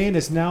McMahon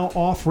is now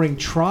offering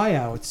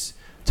tryouts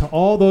to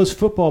all those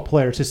football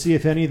players to see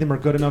if any of them are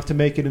good enough to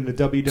make it in the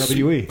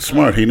WWE?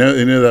 Smart. He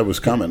knew that was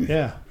coming.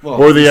 Yeah.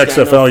 Or the he's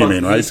got XFL, you fuck-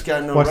 mean, right? He's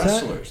got no What's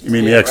that? wrestlers. You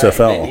mean the Yeah, right.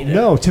 XFL? They need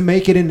No, to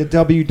make it into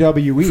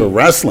WWE. For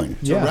wrestling.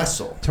 To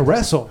wrestle. To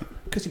wrestle.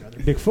 Because, they're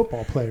big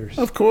football players.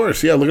 Of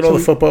course. Yeah, look at all So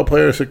the football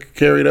players that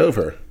carried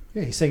over.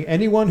 Yeah, he's saying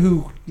anyone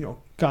who,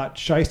 got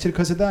shysted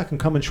because of that can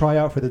come and try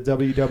out for the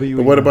WWE.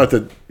 But what about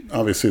the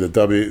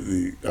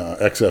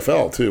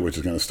XFL too, which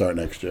is going to start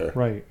next year?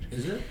 Right.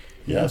 Is it?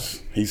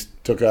 Yes, he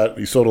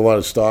sold a lot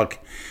of stock.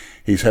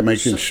 He's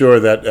making sure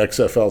that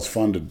XFL's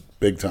funded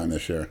big time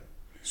this year.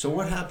 So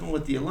what happened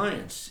with the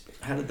alliance?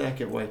 How did that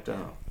get wiped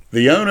out?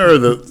 The owner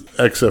of the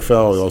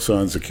XFL also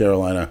owns the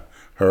Carolina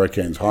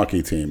Hurricanes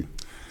hockey team.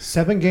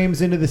 7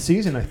 games into the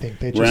season, I think.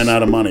 They just Ran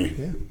out of money.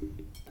 Yeah.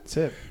 That's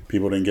it.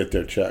 People didn't get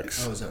their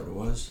checks. Oh, is that what it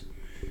was?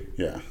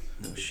 Yeah.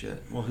 No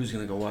shit. Well, who's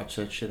gonna go watch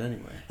that shit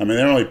anyway? I mean,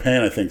 they're only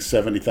paying, I think,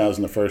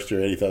 $70,000 the first year,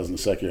 $80,000 the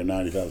second year,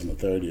 $90,000 the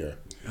third year.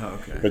 Oh,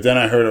 okay. But then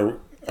I heard a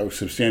There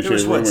substantiated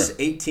was rumor. what,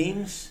 8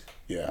 teams?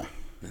 Yeah.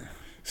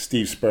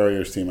 Steve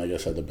Spurrier's team, I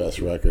guess, had the best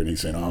record.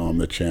 He's saying, "Oh, I'm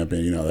the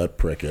champion." You know that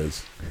prick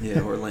is.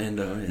 Yeah,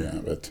 Orlando. Yeah,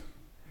 but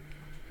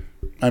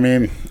I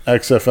mean,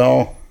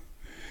 XFL.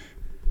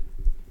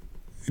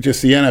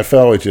 Just the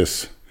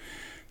NFL.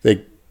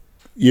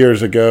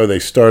 Years ago they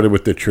started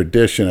with the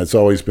tradition. It's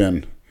always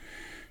been,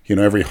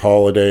 every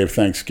holiday of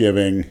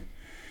Thanksgiving.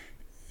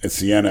 It's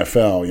the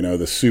NFL.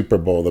 The Super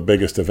Bowl, the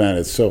biggest event.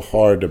 It's so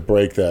hard to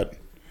break that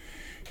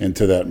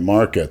into that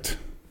market.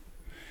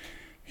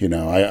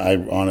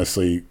 I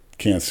honestly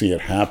can't see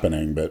it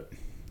happening, but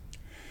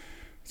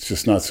it's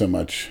just not so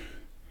much,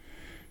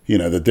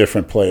 the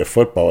different play of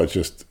football. It's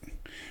just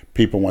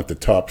people want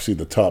see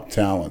the top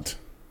talent.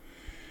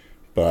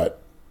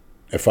 But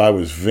if I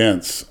was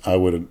Vince, I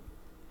would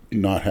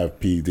not have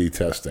PED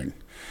testing.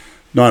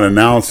 Not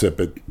announce it,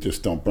 but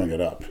just don't bring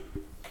it up.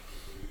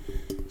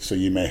 So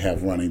you may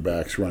have running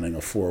backs running a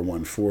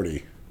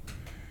 4.140.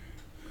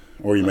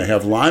 Or you may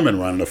have linemen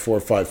running a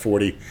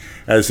 4.540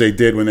 as they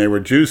did when they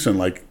were juicing,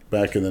 like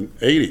back in the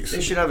 80s.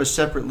 They should have a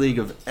separate league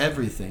of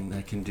everything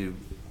that can do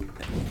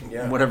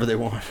whatever they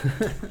want.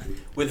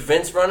 With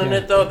Vince running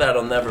it, though,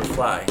 that'll never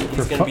fly.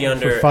 He's going to be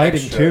under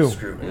fighting, extra too.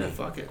 scrutiny.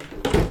 Fuck it.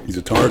 He's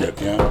a target,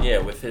 yeah. Yeah,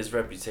 with his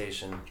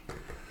reputation.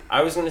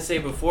 I was going to say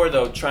before,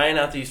 though, trying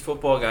out these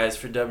football guys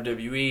for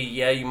WWE,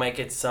 yeah, you might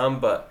get some,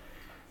 but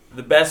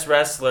the best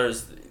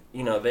wrestlers,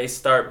 they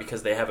start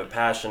because they have a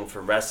passion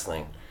for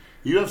wrestling.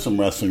 You have some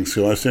wrestling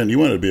skill. I said you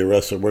wanted to be a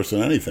wrestler worse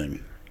than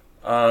anything.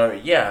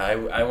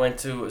 Yeah, I went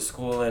to a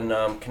school in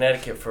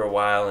Connecticut for a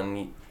while,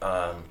 and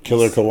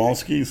Killer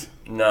Kowalski's?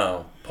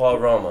 No, Paul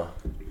Roma.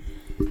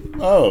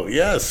 Oh,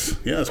 yes,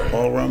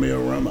 Paul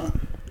Romeo Roma.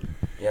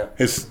 Yeah.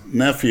 His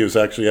nephew is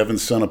actually Evan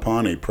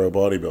Senapani, pro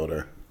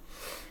bodybuilder.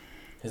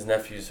 His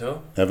nephew's who?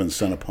 Evan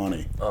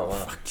Senapani. Oh, wow.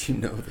 Fuck, you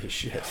know this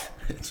shit.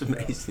 It's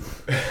amazing.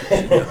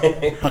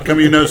 How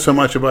come you know so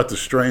much about the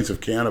strains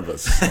of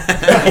cannabis?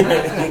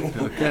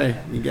 Okay,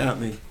 you got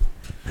me.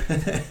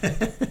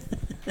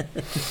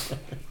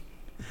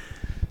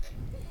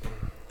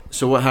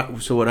 So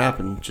what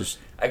happened? Just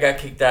I got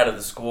kicked out of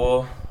the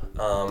school.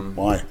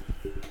 Why?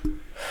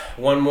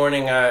 One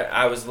morning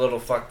I was a little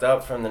fucked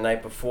up from the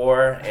night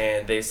before,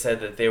 and they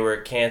said that they were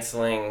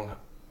canceling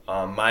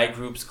my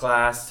group's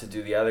class to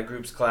do the other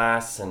group's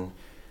class, and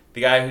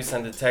the guy who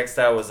sent the text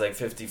out was like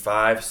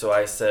 55, so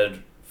I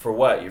said, for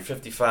what? You're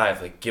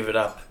 55, like give it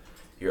up.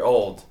 You're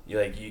old.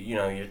 You're like you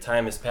know your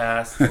time has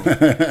passed.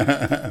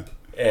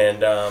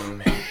 And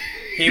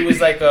he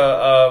was like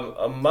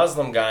a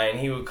Muslim guy, and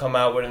he would come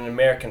out with an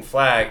American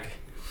flag.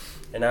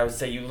 And I would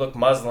say, you look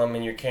Muslim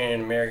and you're carrying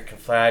an American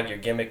flag. Your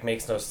gimmick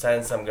makes no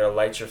sense. I'm going to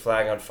light your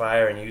flag on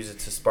fire and use it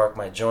to spark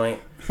my joint.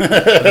 And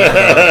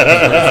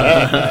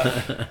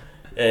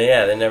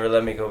yeah, they never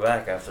let me go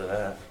back after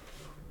that.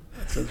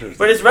 That's interesting.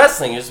 But it's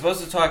wrestling. You're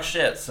supposed to talk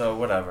shit, so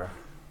whatever.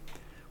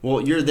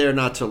 well, you're there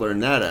not to learn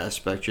that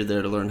aspect. You're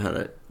there to learn how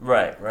to.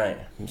 Right.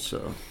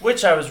 So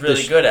Which I was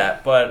really good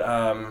at. But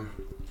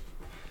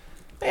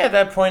at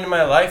that point in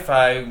my life,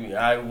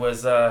 I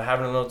was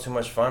having a little too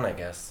much fun, I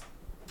guess.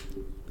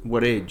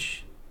 what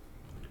age?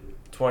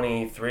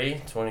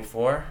 23,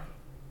 24.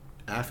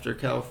 After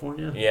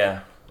California?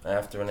 Yeah,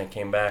 after when I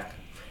came back.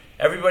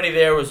 Everybody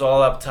there was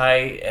all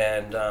uptight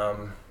and,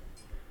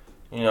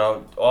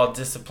 all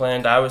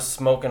disciplined. I was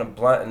smoking a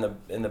blunt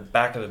in the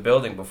back of the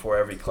building before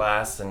every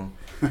class and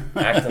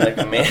acting like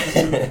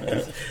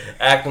a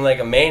acting like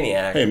a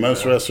maniac. Hey,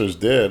 most wrestlers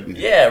did.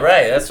 Yeah,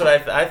 right. That's what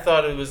I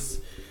thought it was.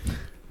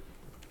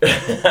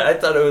 I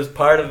thought it was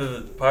part of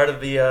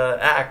the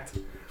act.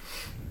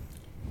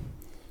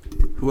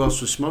 Who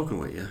else was smoking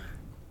with you?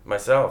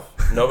 Myself.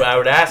 No, I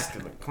would ask,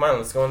 come on,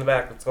 let's go in the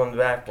back,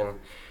 and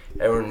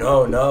everyone,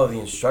 no, the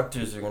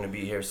instructors are going to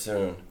be here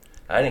soon.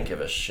 I didn't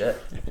give a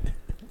shit.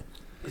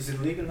 Is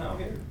it legal now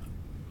here?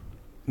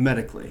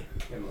 Medically.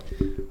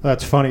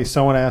 That's funny.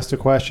 Someone asked a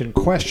question.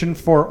 Question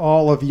for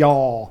all of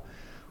y'all.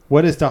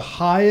 What is the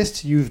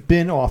highest you've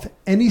been off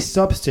any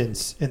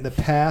substance in the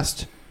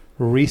past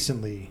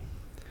recently?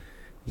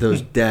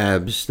 Those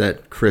dabs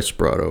that Chris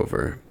brought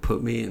over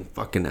put me in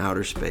fucking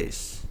outer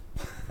space.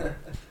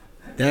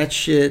 That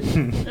shit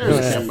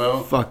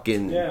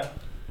fucking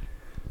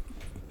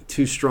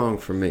too strong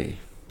for me.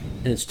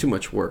 And it's too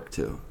much work,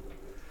 too.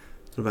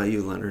 What about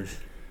you, Leonard?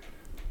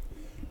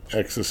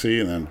 Ecstasy,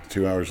 and then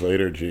 2 hours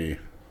later, gee.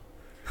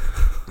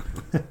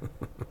 I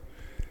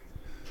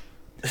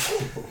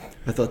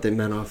thought they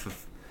meant off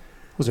of...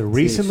 Was it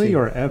recently THC.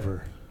 or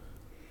ever?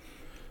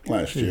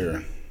 Last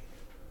year.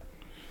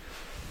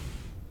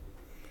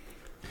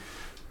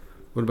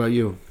 What about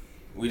you?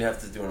 We'd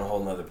have to do a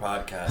whole nother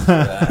podcast for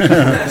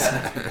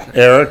that.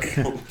 Erik?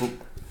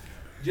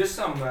 Just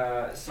some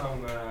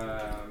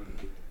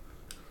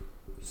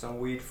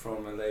weed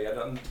from LA. I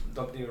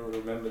don't even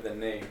remember the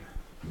name.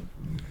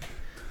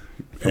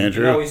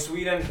 Andrew? You know, in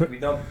Sweden, we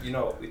don't.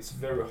 It's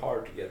very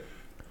hard to get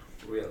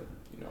real.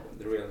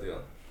 The real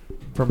deal.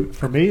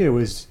 For me, it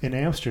was in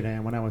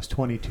Amsterdam when I was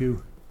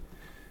 22.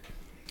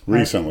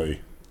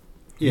 Recently.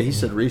 Yeah, he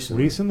said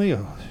recently. Recently?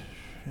 Oh,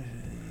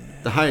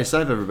 The highest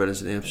I've ever been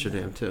is in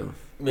Amsterdam, too.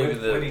 Maybe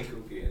the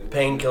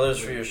painkillers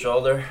for your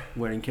shoulder.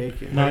 Wedding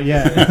cake. Yeah. not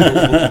yet.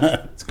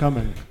 It's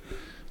coming.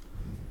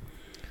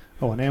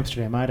 Oh, in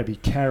Amsterdam, I had to be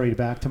carried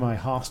back to my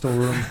hostel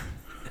room.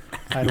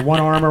 I had one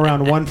arm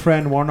around one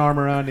friend, one arm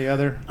around the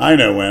other. I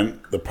know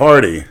when. The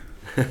party.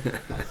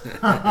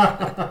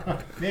 Yeah,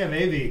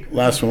 maybe.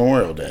 Last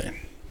Memorial Day.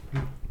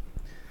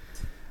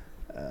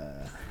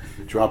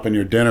 Dropping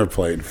your dinner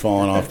plate and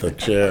falling off the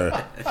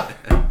chair.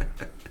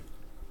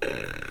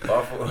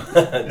 Awful.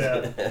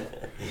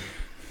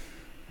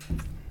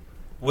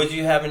 What'd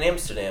you have in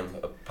Amsterdam?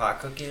 A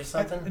pot cookie or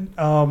something?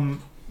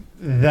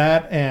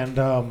 That and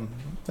a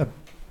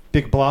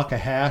big block of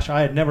hash.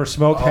 I had never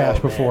smoked hash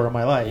before in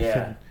my life.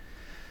 Yeah.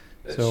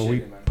 And so we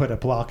put a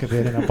block of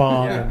it in a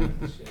bong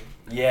and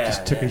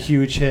just took a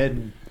huge hit.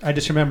 And I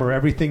just remember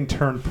everything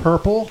turned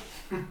purple,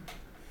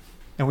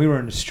 and we were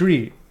in the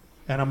street.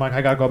 And I'm like,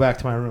 I gotta go back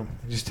to my room.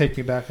 Just take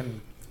me back,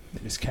 and they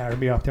just carried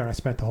me up there. And I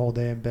spent the whole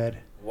day in bed.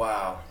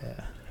 Wow.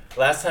 Yeah.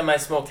 Last time I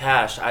smoked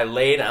hash, I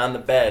laid on the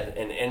bed,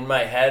 and in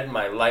my head,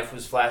 my life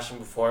was flashing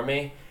before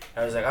me.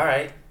 I was like, all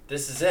right,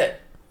 this is it.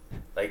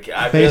 Like,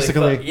 I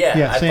Basically, really thought,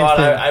 yeah, I same thought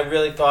thing. I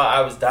really thought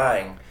I was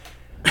dying.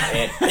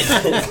 And,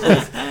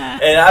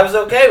 and I was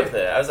okay with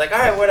it. I was like, all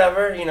right,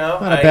 whatever,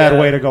 Not a bad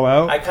way to go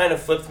out. I kind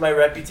of flipped my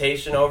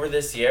reputation over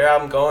this year.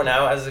 I'm going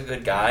out as a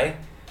good guy.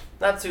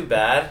 Not too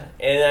bad.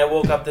 And I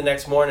woke up the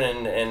next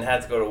morning and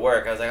had to go to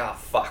work. I was like, oh,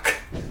 fuck.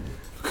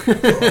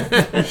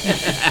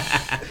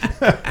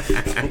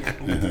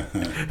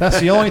 That's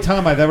the only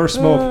time I've ever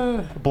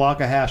smoked a block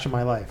of hash in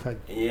my life.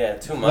 Yeah,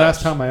 too much.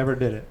 Last time I ever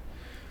did it.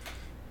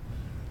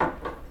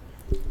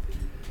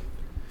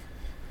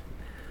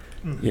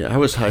 Yeah, I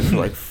was high for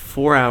like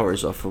 4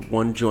 hours off of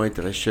one joint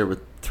that I shared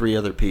with 3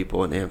 other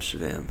people in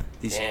Amsterdam.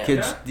 These Damn.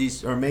 kids,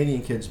 these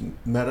Armenian kids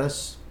met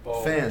us,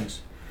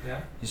 fans.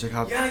 Yeah. He's like,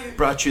 I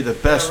brought you the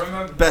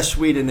best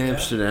weed in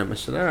Amsterdam. I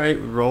said, all right,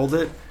 we rolled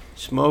it,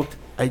 smoked.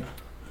 I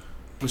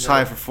was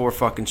high for 4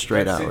 fucking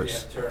straight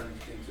hours.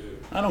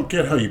 I don't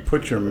get how you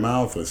put your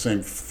mouth with the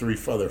same 3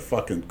 other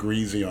fucking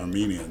greasy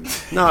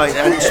Armenians. No, I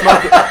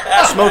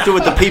smoked it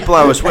with the people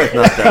I was with,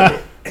 not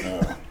them.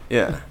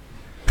 Yeah.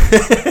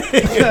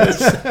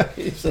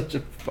 He's such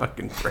a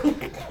fucking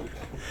prick.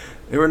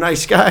 They were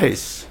nice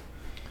guys.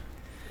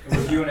 It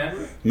was you and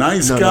Andrew?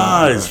 Nice No.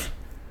 guys.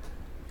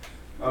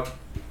 Okay.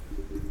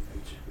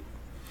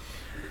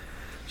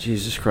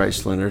 Jesus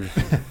Christ, Leonard.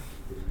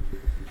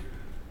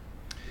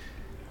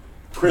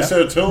 Chris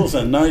O'Toole's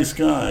a nice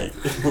guy.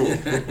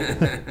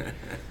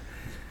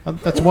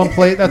 That's one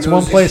place. That's Knows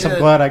one his place I'm shit.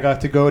 glad I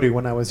got to go to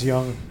when I was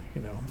young.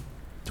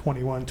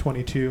 21,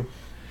 22. Was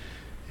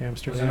it a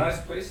Amsterdam.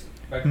 nice place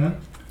back Hmm? then?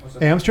 Was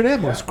it-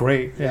 Amsterdam was Yeah.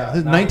 great. Yeah, Yeah, this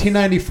is now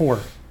 1994.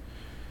 Yeah.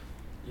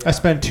 I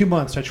spent 2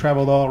 months. I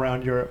traveled all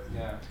around Europe.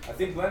 Yeah, I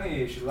think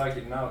Lenny should like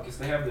it now because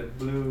they have the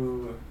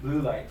blue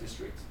light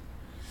district.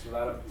 It's a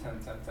lot of 10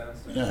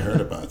 tenants. Yeah, I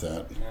heard about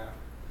that. Yeah.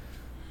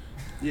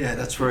 Yeah,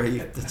 that's where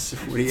he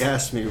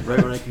asked me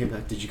right when I came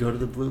back. Did you go to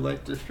the blue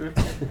light district?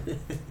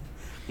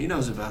 He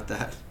knows about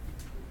that.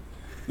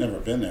 Never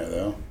been there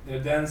though. They're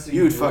dancing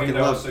You'd in the fucking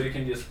window, love- so you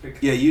can just pick.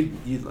 Yeah,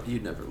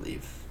 you'd never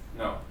leave.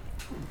 No.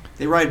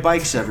 They ride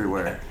bikes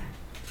everywhere.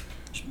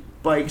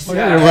 Bikes. Oh,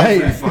 yeah, every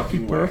you're right.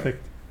 fucking where.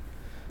 Perfect.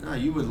 No,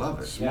 you would love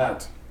it.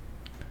 Smart.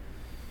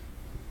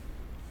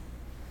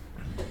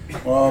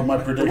 Well, my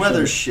The prediction.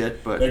 weather's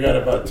shit, but They got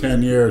about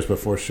 10 years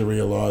before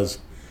Sharia laws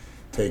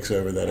takes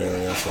over that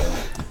area. So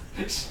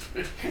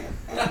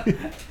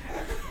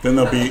then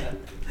there'll be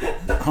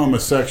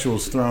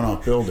homosexuals thrown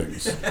off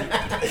buildings,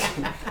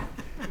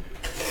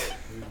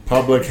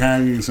 public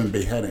hangings and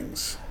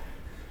beheadings,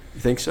 you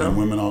think so? and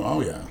women all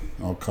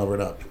all covered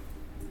up.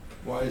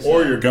 Why is Or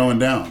that? you're going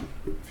down.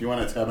 If you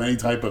want to have any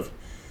type of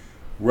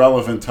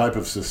relevant type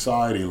of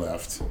society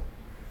left,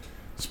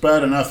 it's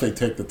bad enough they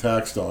take the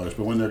tax dollars,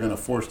 but when they're going to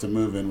force to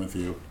move in with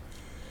you,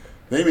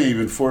 they may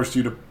even force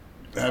you to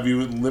have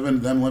you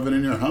living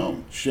in your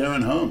home,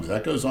 sharing homes.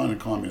 That goes on in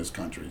communist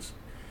countries.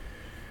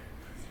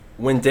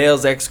 When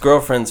Dale's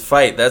ex-girlfriends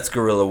fight, that's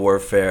guerrilla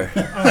warfare.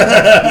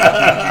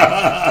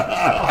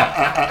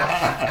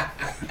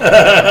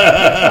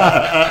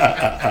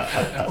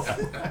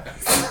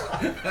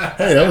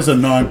 Hey, that was a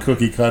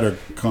non-cookie cutter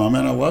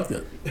comment. I loved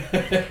it.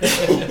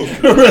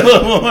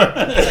 Gorilla war.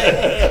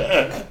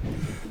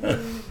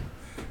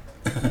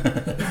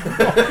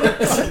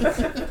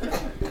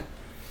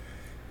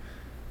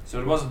 So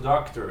it was a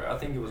doctor. I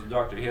think it was a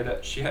doctor. He had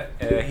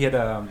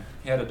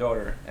a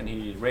daughter, and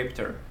he raped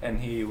her, and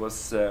he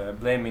was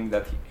blaming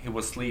that he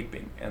was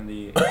sleeping, and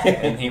he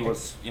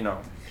was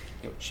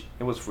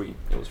it was free.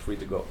 It was free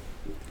to go.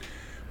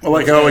 Well,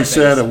 like I always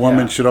said, a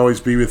woman Yeah. should always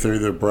be with her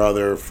either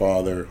brother,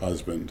 father,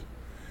 husband.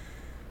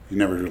 You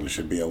never really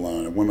should be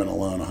alone. And women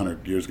alone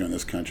 100 years ago in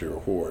this country are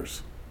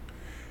whores.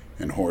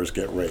 And whores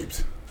get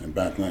raped. And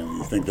back then,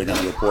 you think they're going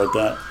to report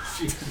that?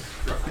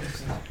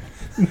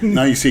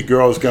 Now you see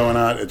girls going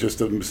out, it just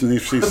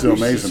she's still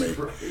amazing me.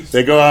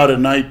 They go out at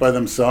night by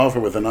themselves or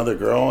with another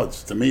girl.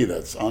 To me,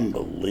 that's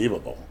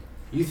unbelievable.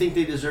 You think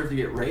they deserve to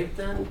get raped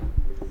then?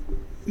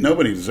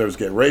 Nobody deserves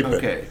to get raped. but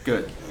Okay,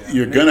 good.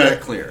 You're Make gonna.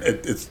 that clear.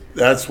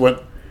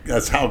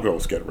 That's how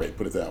girls get raped.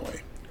 Put it that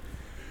way.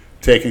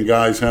 Taking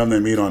guys home, they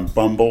meet on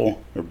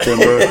Bumble or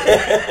Bimber.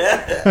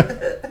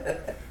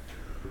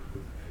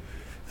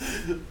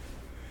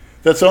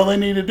 That's all they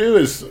need to do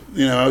is,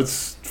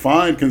 it's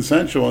fine,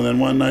 consensual, and then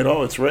one night,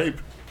 it's rape.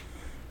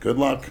 Good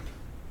luck.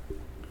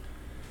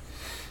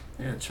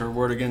 Yeah, it's her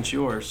word against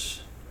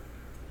yours.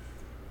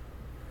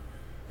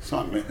 It's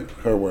not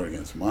her word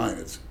against mine.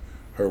 It's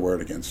her word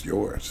against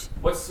yours.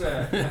 What's you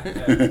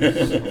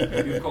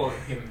call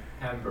him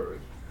Hamburg?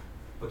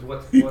 But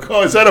what?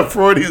 Is that a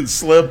Freudian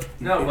slip?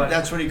 No, but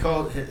That's what he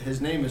called.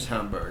 His name is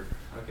Hamburg,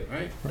 okay.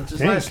 right? That's his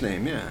Dang. last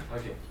name. Yeah,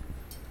 Okay.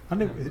 I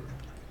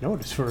know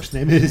what his first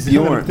name is.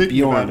 Bjorn, I'm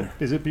thinking about Bjorn.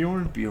 it. Is it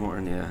Bjorn?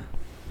 Bjorn. Yeah.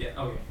 Yeah.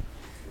 Okay.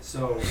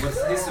 So,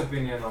 what's his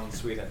opinion on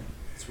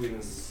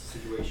Sweden's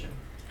situation?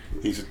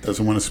 He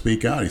doesn't want to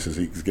speak out. He says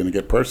he's going to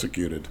get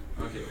persecuted.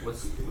 Okay. What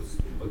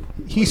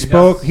He he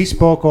spoke. does- He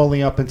spoke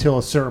only up until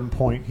a certain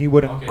point. He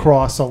wouldn't Okay.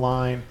 cross a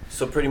line.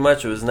 So pretty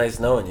much, it was nice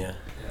knowing you.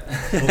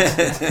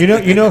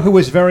 You know who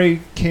was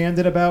very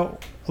candid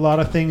about a lot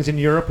of things in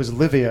Europe was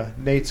Livia,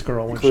 Nate's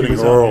girl, when she Including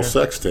was an out oral there.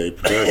 sex tape.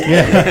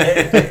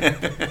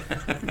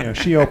 Yeah.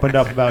 She opened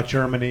up about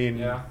Germany and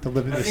Yeah. the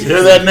Livia. I think-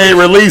 Hear that, Nate?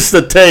 Release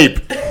the tape.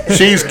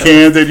 She's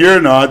candid. You're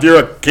not. You're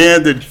a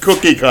candid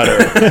cookie cutter.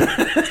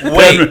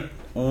 Wait,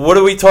 what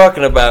are we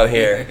talking about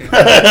here?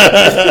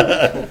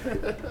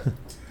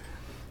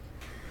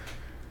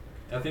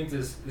 I think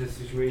the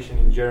situation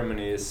in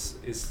Germany is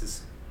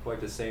quite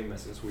the same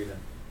as in Sweden.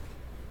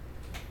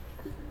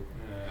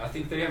 I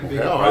think they have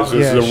bigger Hell, problems.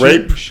 this is a she-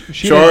 rape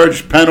she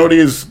charge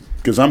penalties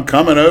because I'm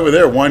coming over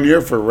there 1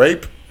 year for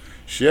rape.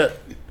 Shit.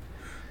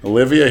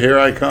 Olivia, here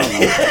I come.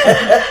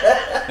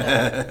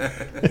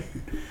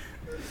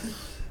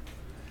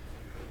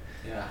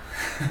 Yeah.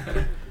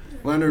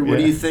 Leonard, what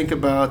do Yeah. you think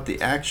about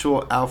the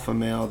actual alpha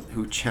male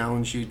who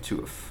challenged you to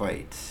a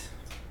fight?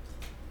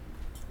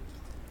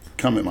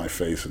 Come at my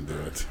face and do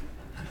it.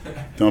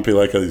 Don't be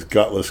like these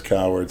gutless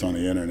cowards on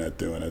the internet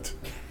doing it.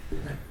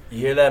 You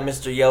hear that,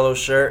 Mr. Yellow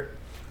Shirt?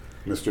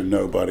 Mr.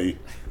 Nobody.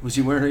 Was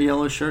he wearing a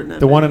yellow shirt in that?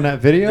 The one in that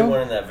video? The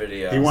one in that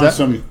video. He wants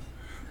some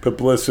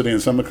publicity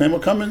and someone claim, well,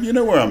 come in, you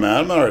know where I'm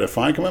at. I'm not already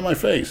fine. Come in my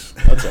face.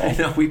 That's all. I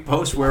know, we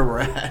post where we're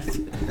at.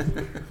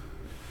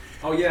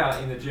 Oh yeah,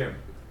 in the gym.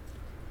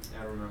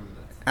 I remember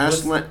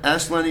that.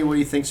 Ask Lenny what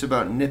he thinks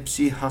about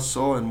Nipsey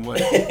Hussle and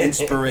what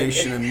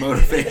inspiration and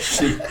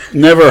motivation.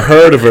 Never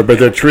heard of her, but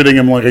they're treating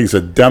him like he's a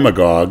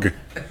demagogue.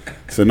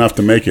 It's enough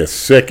to make you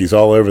sick. He's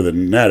all over the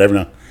net.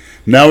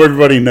 Now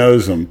everybody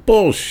knows him.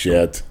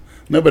 Bullshit.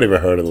 Nobody ever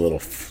heard of the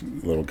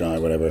little guy,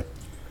 whatever.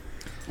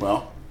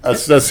 Well,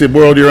 that's the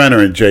world you're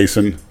entering,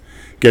 Jason.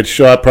 Get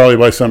shot probably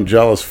by some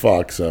jealous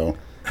fuck, so.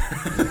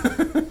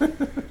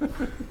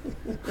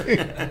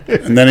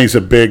 And then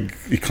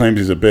he claims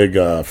he's a big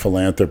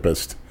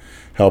philanthropist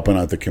helping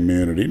out the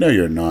community. No,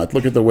 you're not.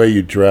 Look at the way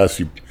you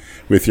dress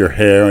with your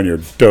hair and your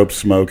dope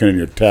smoking and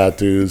your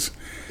tattoos.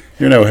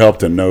 You're no help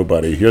to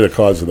nobody. You're the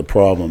cause of the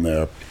problem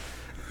there.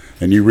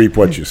 And you reap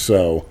what you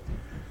sow.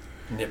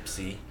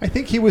 Nipsey. I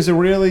think he was a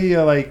really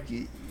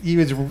he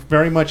was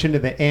very much into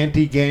the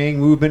anti-gang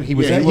movement. He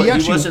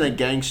wasn't a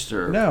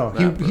gangster. No,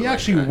 he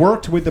actually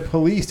worked with the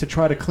police to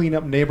try to clean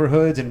up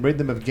neighborhoods and rid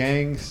them of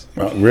gangs.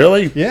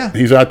 Really? Yeah.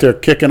 He's out there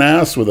kicking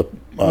ass with a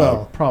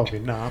well, probably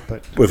not,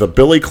 but with a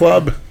billy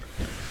club.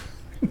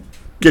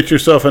 Get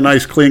yourself a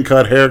nice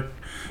clean-cut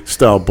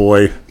hairstyle,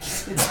 boy.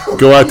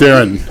 Go out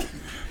there and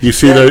you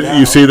see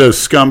those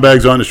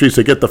scumbags on the streets.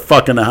 They get the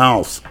fuck in the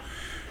house.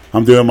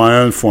 I'm doing my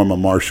own form of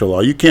martial law.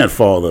 You can't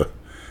follow the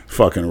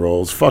fucking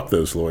rules. Fuck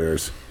those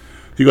lawyers.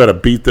 You got to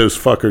beat those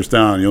fuckers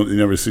down. You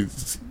never see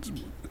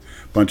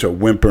a bunch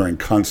of whimpering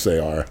cunts they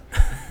are.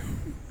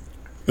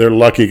 They're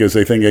lucky because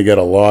they think they get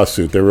a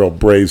lawsuit. They're real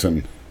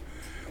brazen.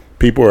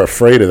 People are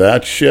afraid of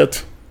that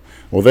shit.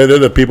 Well, they're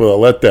the people that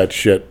let that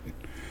shit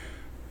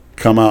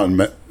come out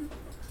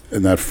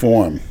in that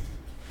form.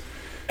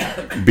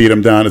 Beat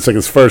them down. It's like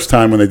his first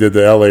time when they did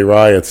the L.A.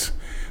 riots.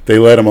 They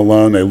let him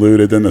alone. They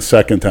looted. Then the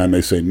second time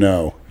they say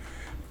no.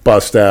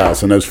 Bust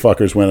ass. And those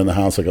fuckers went in the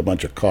house like a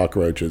bunch of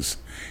cockroaches.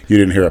 You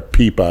didn't hear a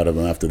peep out of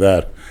them after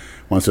that.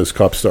 Once those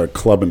cops start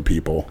clubbing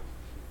people.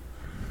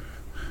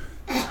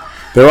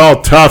 They're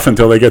all tough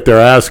until they get their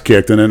ass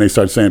kicked, and then they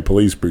start saying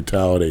police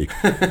brutality.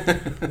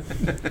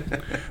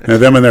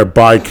 And them in their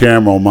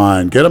bicameral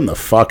mind. Get them the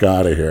fuck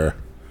out of here.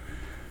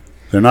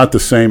 They're not the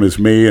same as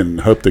me,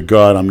 and hope to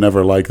God I'm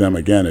never like them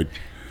again.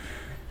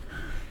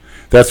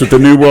 That's what the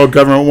New World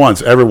government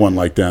wants. Everyone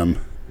like them.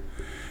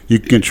 You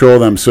can control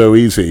them so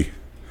easy.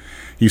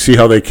 You see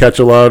how they catch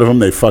a lot of them?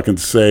 They fucking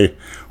say,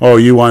 oh,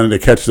 you wanted to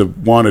catch the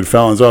wanted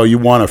felons. Oh, you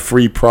want a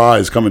free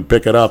prize. Come and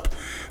pick it up.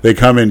 They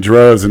come in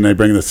droves and they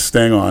bring the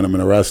sting on them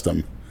and arrest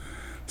them.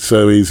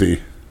 So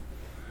easy.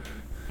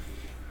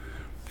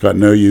 Got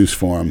no use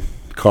for them.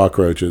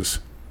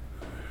 Cockroaches.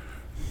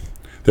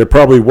 They're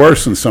probably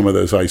worse than some of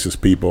those ISIS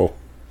people,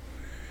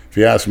 if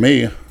you ask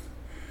me.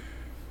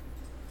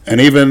 And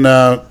even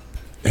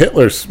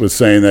Hitler was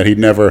saying that he'd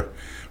never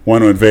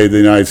want to invade the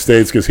United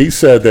States because he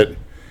said that,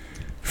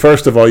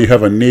 first of all, you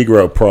have a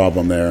Negro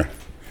problem there.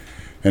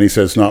 And he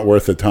said it's not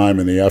worth the time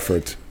and the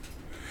effort.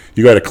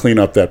 You got to clean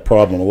up that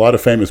problem. A lot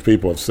of famous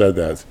people have said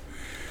that.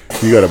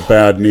 You got a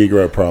bad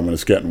Negro problem and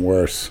it's getting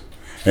worse.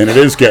 And it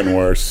is getting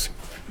worse.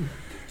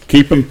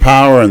 Keep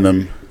empowering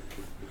them.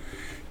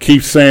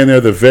 Keep saying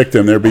they're the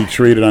victim. They're being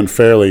treated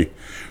unfairly.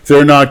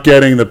 They're not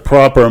getting the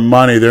proper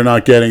money. They're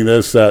not getting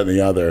this, that, and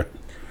the other.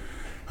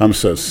 I'm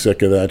so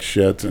sick of that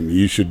shit, and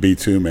you should be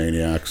too,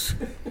 maniacs.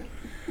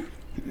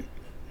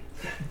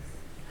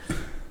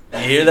 You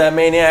hear that,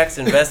 maniacs?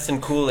 Invest in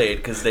Kool-Aid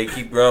because they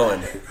keep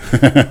growing.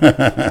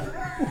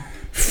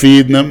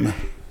 Feeding them,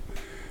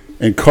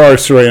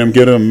 incarcerate them,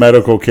 give them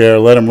medical care,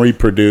 let them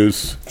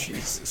reproduce.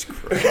 Jesus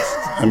Christ.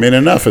 I mean,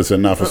 enough is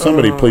enough. Will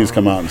somebody please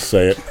come out and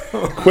say it?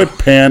 Quit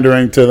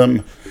pandering to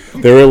them.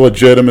 Their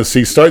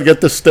illegitimacy.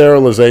 Get the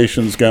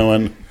sterilizations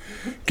going.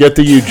 Get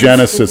the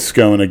eugenicists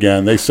going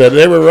again. They said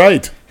they were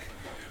right.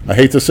 I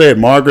hate to say it.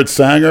 Margaret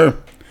Sanger,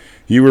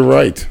 you were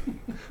right.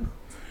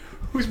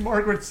 Who's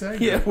Margaret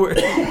Sanger? Yeah, who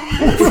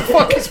the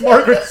fuck is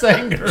Margaret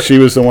Sanger? She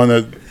was the one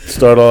that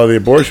started all the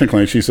abortion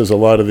clinics. She says a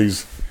lot of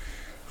these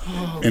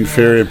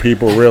inferior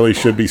people really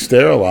should be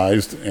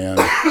sterilized, and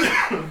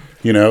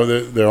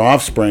their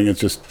offspring. It's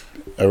just,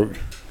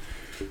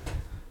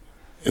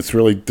 it's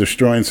really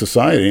destroying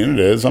society, and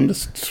it is. I'm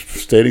just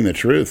stating the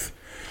truth.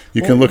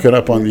 You can look it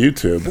up on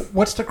YouTube.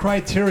 What's the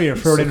criteria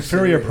for an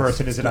inferior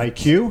person? Is it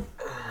IQ?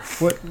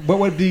 What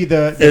would be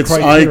the it's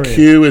criteria?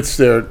 IQ. It's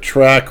their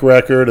track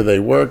record. Are they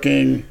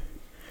working?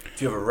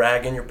 Do you have a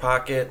rag in your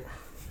pocket?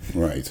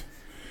 Right.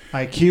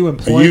 IQ,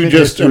 employment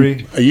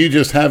history. Are you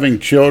just having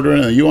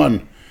children? Are you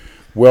on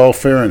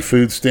welfare and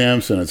food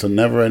stamps, and it's a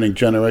never-ending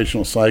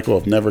generational cycle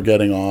of never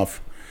getting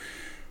off?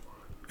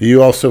 Are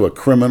you also a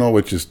criminal,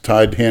 which is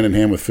tied hand in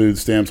hand with food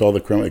stamps? All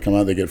the criminals come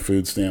out, they get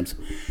food stamps,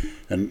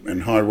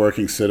 and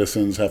hardworking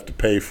citizens have to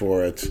pay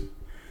for it.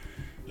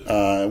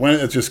 When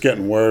it's just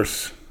getting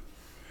worse.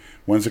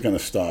 When's it going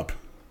to stop?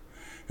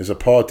 Is a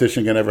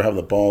politician going to ever have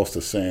the balls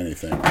to say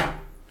anything?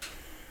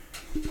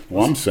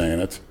 Well, I'm saying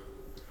it.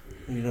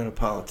 You're not a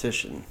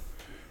politician.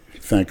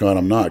 Thank God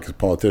I'm not, because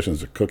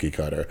politicians are cookie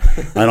cutter.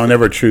 I don't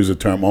ever choose a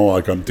term,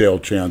 like I'm Dale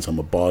Chance, I'm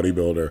a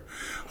bodybuilder,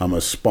 I'm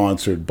a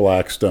sponsored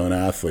Blackstone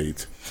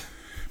athlete.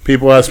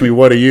 People ask me,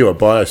 what are you?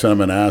 I said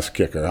I'm an ass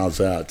kicker. How's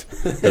that?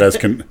 It has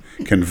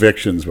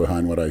convictions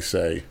behind what I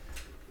say.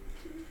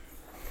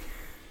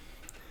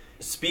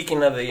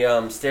 Speaking of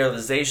the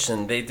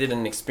sterilization, they did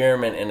an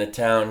experiment in a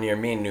town near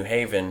me in New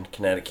Haven,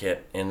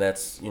 Connecticut, and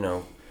that's,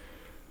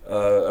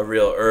 a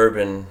real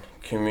urban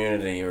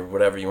community or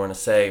whatever you want to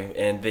say,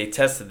 and they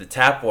tested the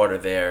tap water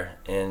there,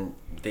 and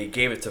they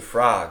gave it to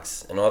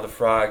frogs, and all the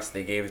frogs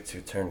they gave it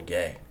to turned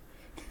gay.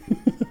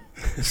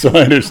 So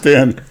I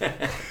understand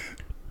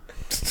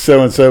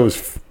so-and-so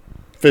was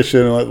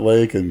fishing in that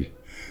lake and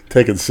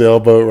taking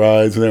sailboat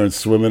rides in there and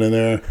swimming in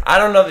there. I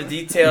don't know the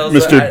details.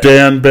 Mr.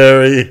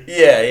 Danbury.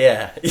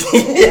 Yeah.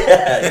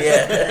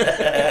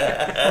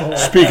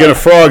 Speaking of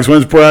frogs,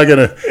 when's Brad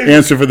going to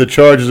answer for the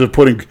charges of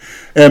putting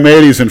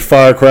M80s in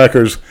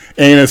firecrackers,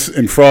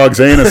 in frogs'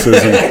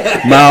 anuses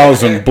and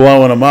mouths and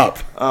blowing them up?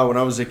 When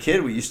I was a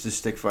kid, we used to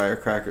stick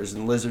firecrackers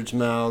in lizards'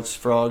 mouths,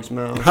 frogs'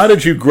 mouths. How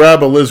did you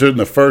grab a lizard in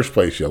the first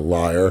place, you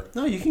liar?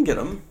 No, you can get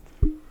them.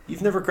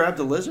 You've never grabbed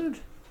a lizard?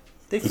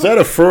 Is that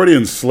a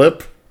Freudian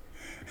slip?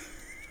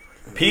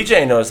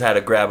 PJ knows how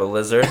to grab a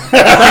lizard.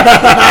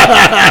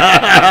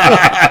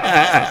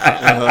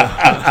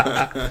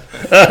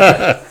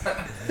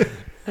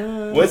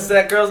 What's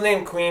that girl's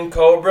name? Queen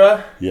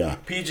Cobra? Yeah.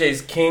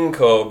 PJ's King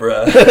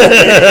Cobra.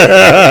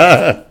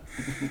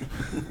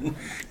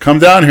 Come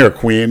down here,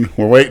 Queen.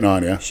 We're waiting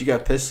on you. She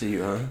got pissed at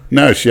you, huh?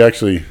 No, she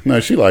likes it.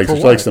 She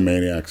likes the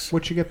maniacs.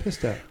 What'd you get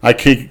pissed at? I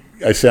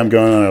say I'm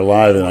going on her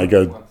live and I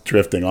go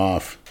drifting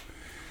off.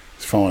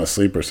 Just falling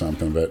asleep or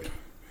something, but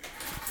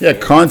yeah,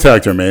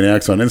 contact her,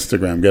 maniacs, on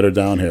Instagram. Get her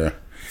down here.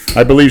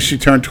 I believe she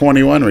turned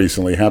 21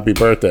 recently. Happy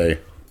birthday.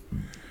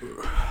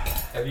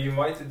 Have you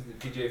invited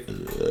PJ to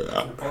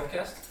the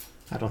podcast?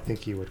 I don't think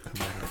he would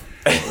come on.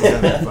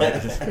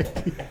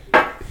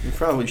 You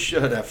probably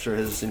should after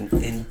his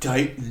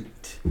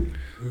indictment.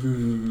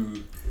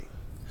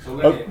 So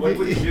Lenny, what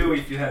would you do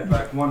if you had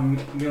like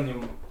 $1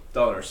 million?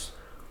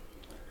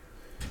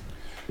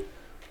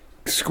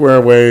 Square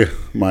away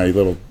my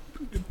little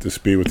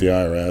dispute with the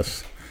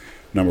IRS.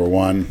 Number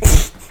one.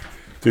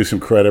 Do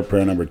some credit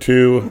prayer. Number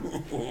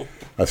two.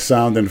 A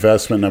sound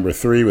investment. Number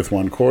three, with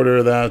 1/4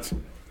 of that.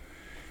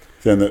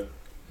 Then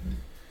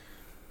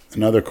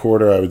another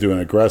quarter, I would do an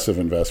aggressive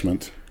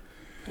investment.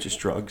 Just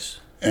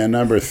drugs. And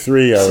number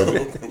three,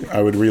 I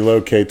would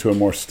relocate to a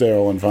more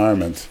sterile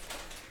environment.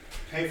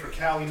 Pay for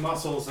Cali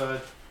Muscle's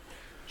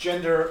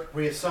gender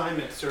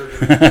reassignment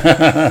surgery.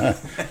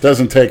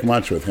 Doesn't take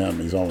much with him.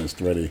 He's almost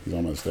ready. He's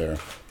almost there.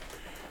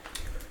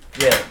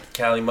 Yeah,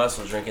 Cali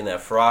Muscle drinking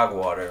that frog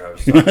water I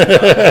was talking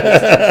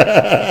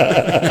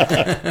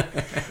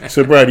about.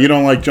 So, Brad, you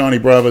don't like Johnny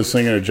Bravo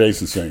singing or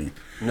Jason singing?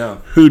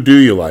 No. Who do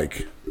you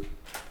like?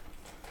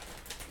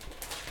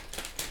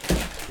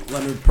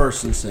 Leonard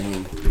Person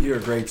singing. You're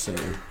a great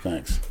singer.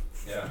 Thanks.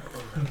 Yeah.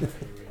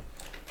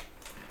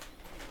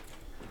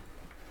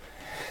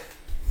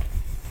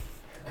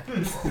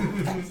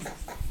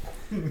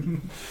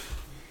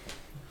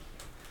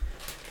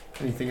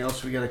 Anything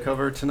else we got to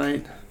cover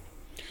tonight?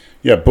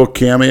 Yeah, book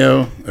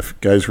Cameo. If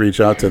guys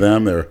reach out to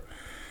them,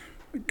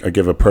 I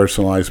give a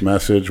personalized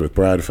message with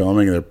Brad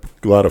filming. They're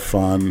a lot of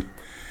fun,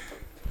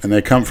 and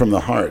they come from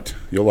the heart.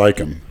 You'll like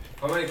them.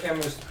 How many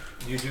cameras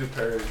do you do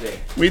per day?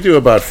 We do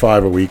about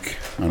 5 a week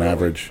on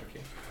average.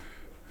 Okay.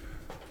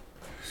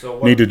 So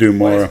Need to do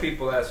more. What is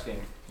people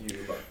asking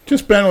you about?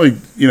 Just generally,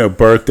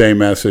 birthday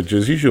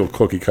messages, usual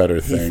cookie cutter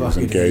things,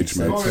 fucking hates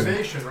engagements.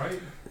 Motivation, right?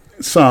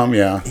 Some,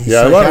 yeah. He's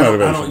Yeah, like, a lot of I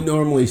motivation. don't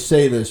normally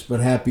say this,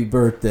 but happy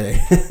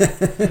birthday.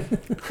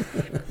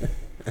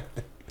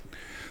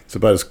 It's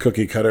about as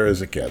cookie cutter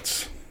as it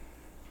gets.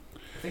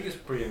 I think it's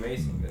pretty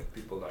amazing that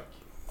people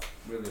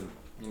really,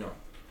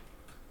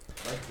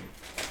 like you.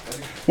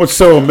 What's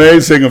so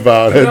amazing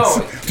about it?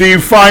 No. Do you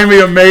find me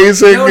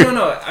amazing?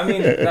 No. I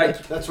mean,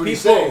 like, That's what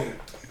he's people, saying.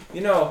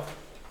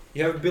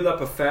 you have built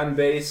up a fan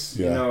base,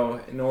 Yeah.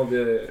 and all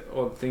the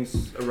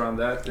things around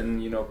that,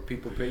 and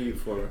people pay you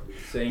for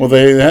saying. Well,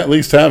 they at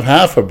least have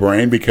half a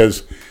brain,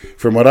 because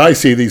from what I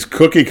see, these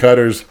cookie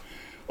cutters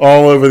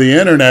all over the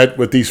internet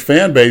with these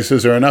fan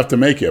bases are enough to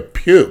make you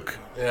puke.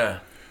 Yeah.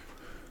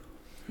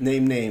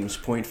 Name names,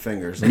 point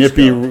fingers.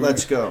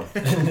 Let's go.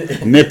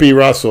 Nippy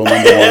Russell,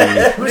 number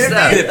one. Who's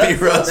that? Nippy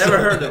Russell. Never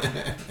heard of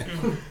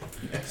him.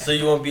 So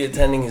you won't be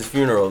attending his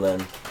funeral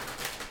then?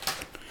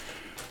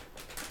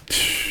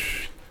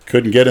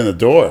 Couldn't get in the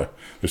door.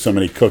 There's so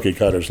many cookie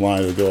cutters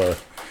lining the door.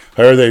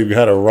 I heard they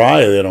had a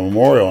riot, they had a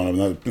memorial on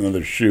them,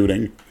 another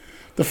shooting.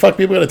 The fuck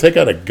people got to take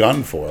out a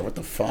gun for? What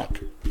the fuck?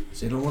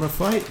 They don't want to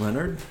fight,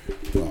 Leonard.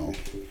 Well,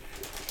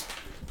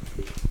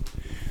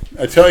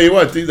 I tell you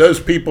what, those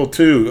people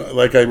too,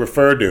 like I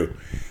referred to,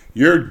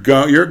 you're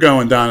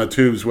going down the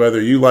tubes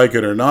whether you like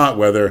it or not,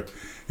 whether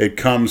it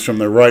comes from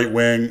the right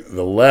wing,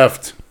 the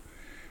left,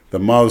 the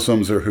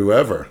Muslims or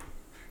whoever,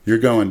 you're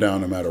going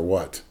down no matter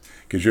what,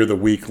 because you're the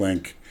weak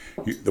link.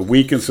 The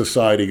weak in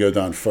society go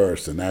down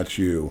first, and that's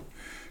you,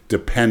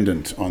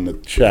 dependent on the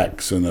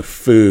checks and the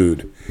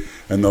food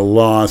and the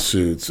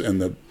lawsuits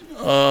and the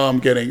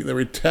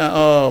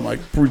my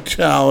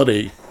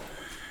brutality.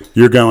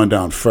 You're going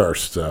down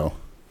first, so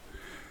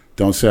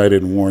don't say I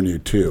didn't warn you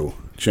too.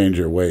 Change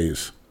your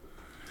ways.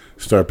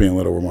 Start being a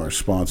little more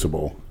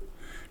responsible.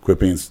 Quit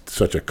being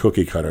such a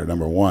cookie cutter,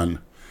 number one.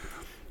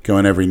 Go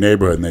in every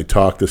neighborhood and they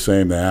talk the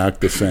same, they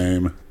act the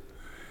same.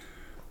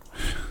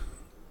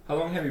 How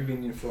long have you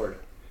been in Florida?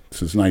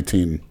 Since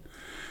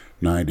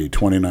 1990,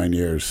 29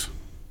 years.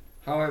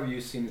 How have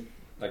you seen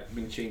it,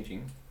 been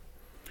changing?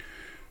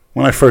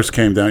 When I first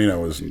came down, it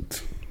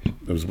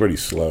was pretty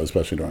slow,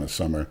 especially during the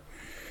summer.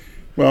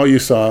 Well, you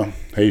saw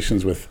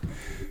Haitians with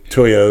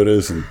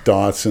Toyotas and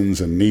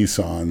Datsuns and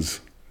Nissans.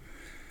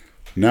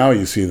 Now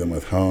you see them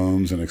with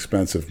homes and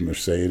expensive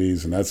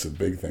Mercedes, and that's the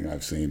big thing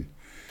I've seen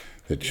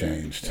that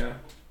changed. Yeah.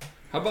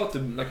 How about the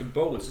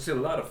boats? You see a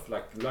lot of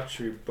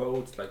luxury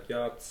boats,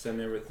 yachts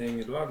and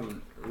everything. A lot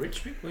of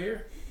rich people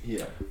here.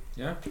 Yeah.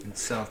 Yeah. In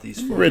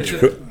Southeast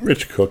Florida.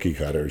 Rich cookie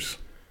cutters.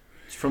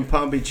 It's from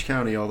Palm Beach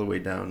County all the way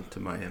down to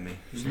Miami.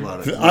 There's a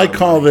lot of. I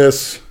call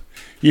this.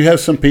 You have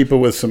some people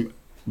with some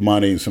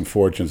money and some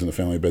fortunes in the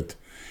family, but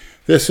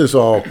this is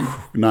all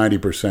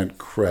 90%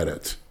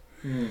 credit.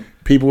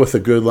 People with a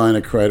good line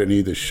of credit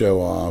need to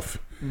show off,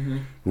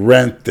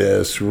 rent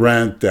this,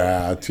 rent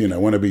that,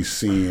 want to be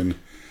seen.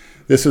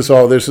 This is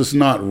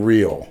not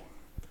real.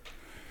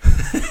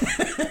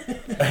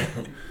 I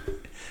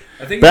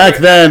think back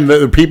then,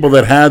 the people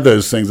that had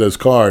those things, those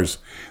cars,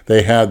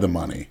 they had the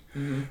money.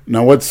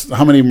 Now,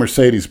 how many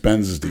Mercedes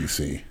Benzes do you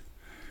see?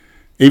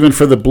 Even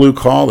for the blue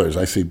collars,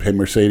 I see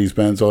Mercedes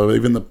Benz all over.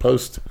 Even the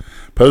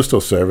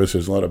postal service,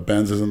 there's a lot of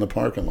Benzes in the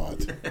parking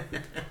lot,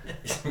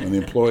 in the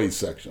employee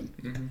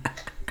section.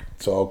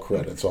 It's all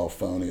credit, it's all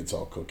phony, it's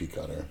all cookie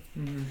cutter.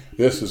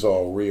 This is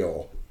all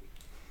real.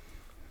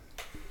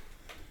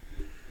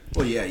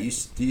 Well, yeah,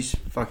 these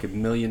fucking $1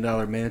 million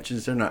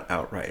mansions, they're not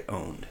outright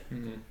owned.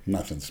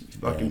 Nothing's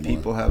fucking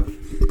people have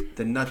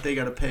the nut they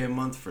got to pay a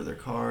month for their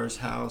cars,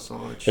 house,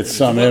 all that shit. It's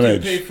some what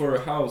image. Do you pay for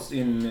a house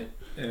in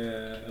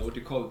what do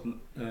you call it?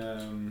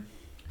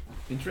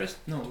 Interest?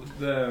 No,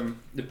 the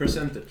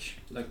percentage,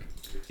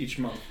 each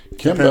month.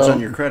 Depends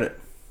on your credit.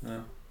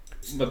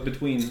 But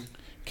between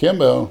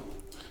Kimbo,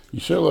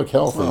 you sure look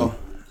healthy. Well,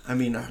 I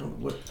mean,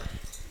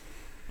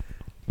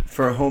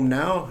 for a home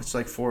now, it's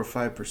 4 or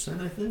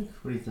 5%, I think.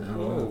 What do you think?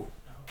 Oh,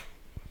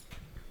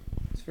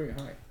 it's very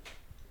high.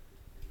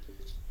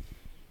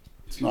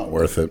 It's not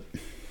worth it.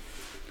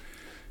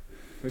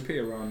 We pay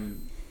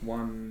around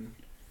 1.9,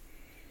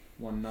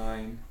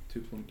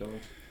 2.0.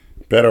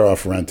 Better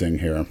off renting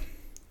here.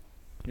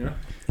 Yeah,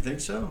 I think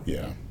so.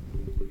 Yeah.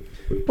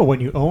 But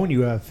when you own,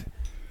 you have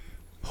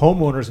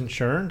homeowners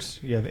insurance,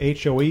 you have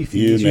HOE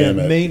fees, you have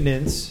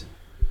maintenance.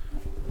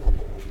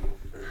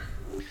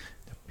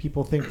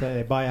 People think that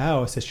they buy a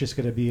house, it's just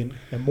going to be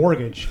a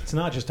mortgage. It's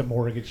not just a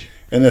mortgage.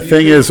 And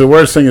the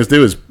worst thing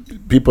is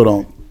people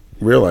don't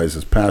realize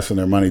is passing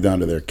their money down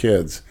to their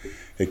kids.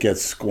 It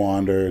gets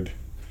squandered.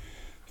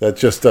 That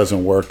just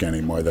doesn't work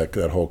anymore. That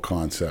whole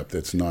concept.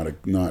 It's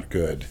not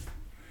good.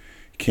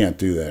 You can't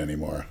do that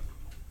anymore.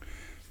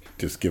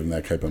 Just give them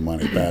that type of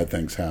money. Bad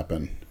things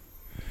happen.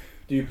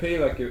 Do you pay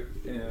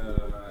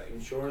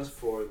insurance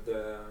for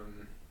the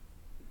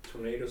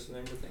tornadoes and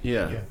everything?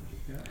 Yeah.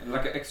 And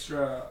an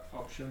extra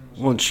option?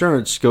 Well,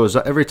 insurance goes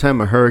up. Every time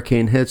a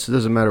hurricane hits, it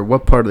doesn't matter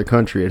what part of the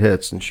country it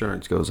hits,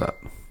 insurance goes up.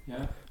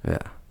 Yeah? Yeah.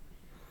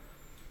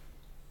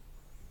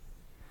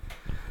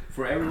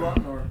 For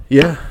everyone? Or?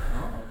 Yeah.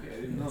 Oh, okay.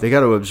 I didn't know. They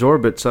got to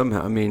absorb it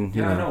somehow. I mean,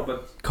 I know,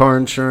 but car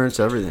insurance,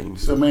 everything.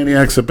 So,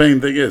 maniacs, the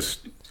main thing is,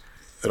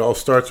 it all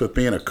starts with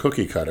being a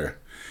cookie cutter.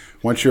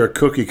 Once you're a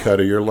cookie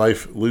cutter, your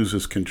life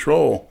loses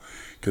control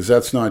because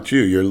that's not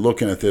you. You're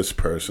looking at this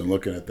person,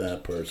 looking at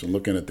that person,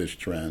 looking at this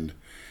trend.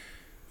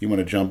 You want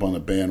to jump on the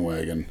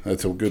bandwagon.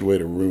 That's a good way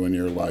to ruin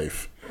your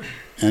life.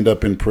 End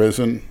up in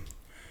prison,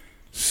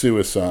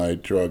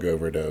 suicide, drug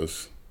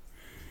overdose.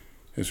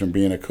 Is from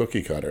being a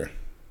cookie cutter.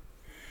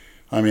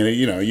 I mean,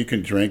 you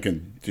can drink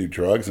and do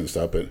drugs and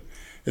stuff, but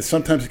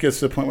sometimes it gets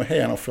to the point where,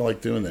 hey, I don't feel like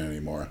doing that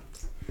anymore.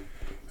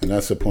 And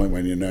that's the point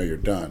when you're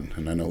done.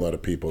 And I know a lot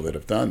of people that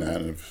have done that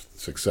and have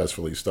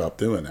successfully stopped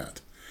doing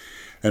that.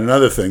 And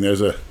another thing,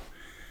 there's a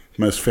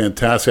most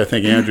fantastic, I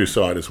think Andrew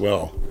saw it as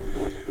well,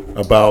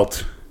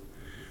 about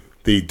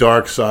the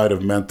dark side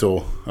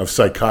of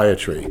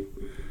psychiatry.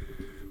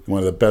 One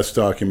of the best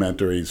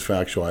documentaries,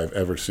 factual, I've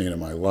ever seen in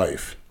my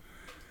life.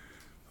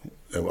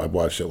 I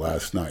watched it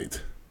last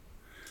night.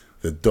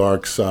 The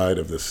dark side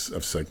of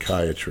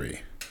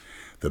psychiatry.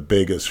 The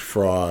biggest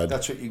fraud.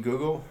 That's what you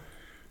Google?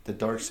 The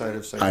dark side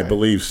of psychiatry? I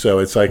believe so.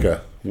 It's like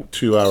a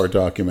 2-hour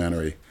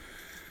documentary.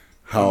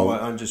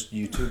 On just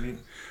YouTube?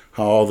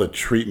 How all the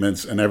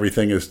treatments and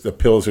everything the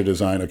pills are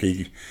designed.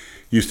 Okay,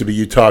 used to be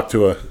you talk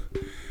to a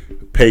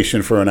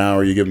patient for an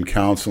hour, you give them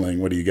counseling.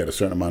 What do you get? A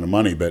certain amount of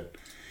money, but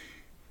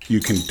you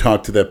can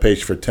talk to that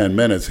patient for 10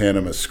 minutes, hand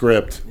them a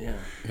script, Yeah.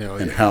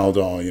 and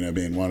Haldol,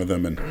 being one of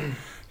them, and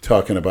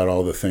talking about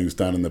all the things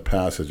done in the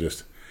past is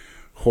just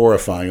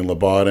horrifying. And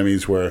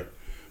lobotomies where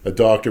a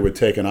doctor would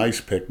take an ice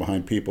pick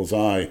behind people's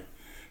eye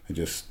and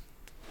just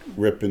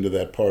rip into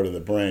that part of the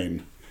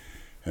brain.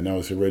 And that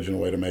was the original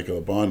way to make a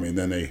lobotomy. And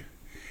then they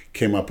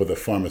came up with a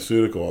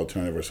pharmaceutical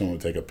alternative where someone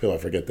would take a pill. I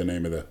forget the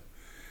name of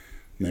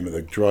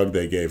the drug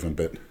they gave them,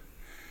 but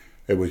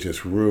it would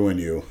just ruin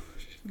you,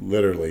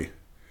 literally.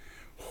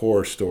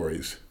 Horror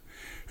stories,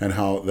 and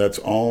how that's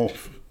all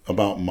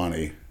about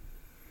money.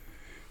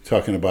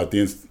 Talking about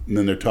and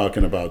then they're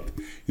talking about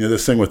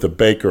this thing with the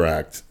Baker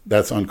Act.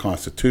 That's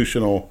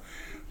unconstitutional.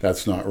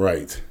 That's not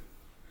right.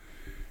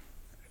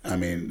 I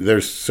mean,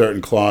 there's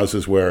certain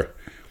clauses where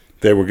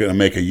they were going to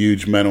make a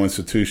huge mental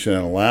institution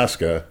in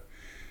Alaska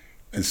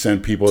and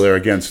send people there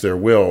against their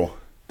will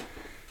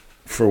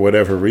for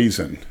whatever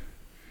reason.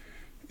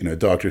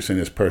 Doctors saying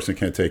this person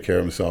can't take care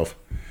of himself.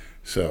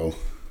 So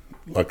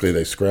luckily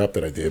they scrapped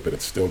that idea, but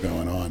it's still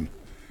going on.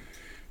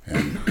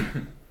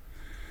 And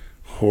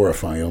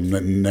horrifying. I'll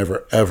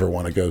never, ever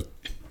want to go.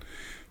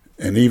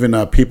 And even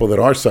people that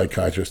are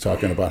psychiatrists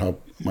talking about how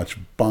much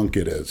bunk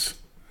it is.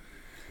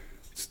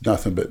 It's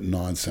nothing but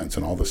nonsense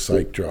and all the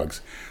psych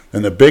drugs.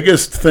 And the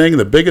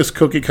biggest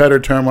cookie cutter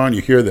term on,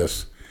 you hear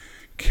this,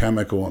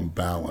 chemical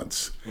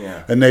imbalance.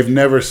 Yeah. And they've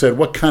never said,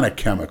 what kind of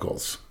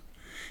chemicals?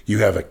 You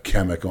have a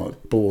chemical.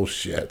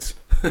 Bullshit.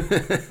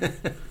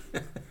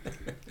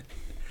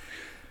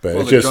 But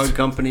Well, it's the just, drug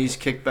companies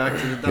kick back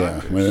to the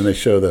doctors. yeah, and then they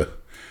show the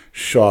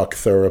shock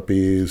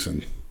therapies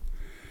and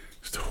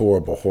it's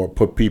horrible.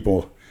 Put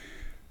people,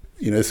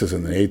 this is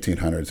in the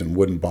 1800s, in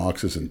wooden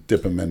boxes and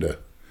dip them into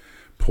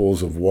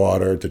pools of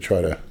water to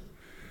try to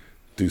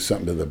do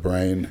something to the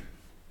brain.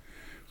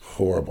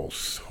 Horrible.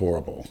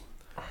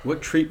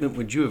 What treatment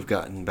would you have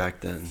gotten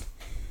back then?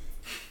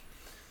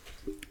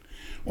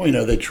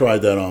 Well, they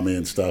tried that on me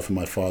and stuff, and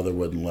my father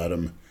wouldn't let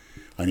him.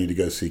 I need to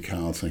go see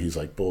counseling. He's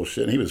like,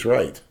 bullshit. And he was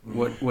right.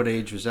 What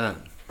age was that?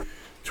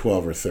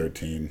 12 or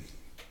 13.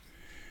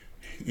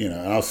 And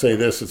I'll say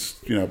this, it's,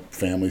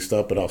 family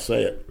stuff, but I'll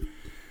say it.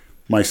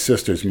 My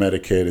sister's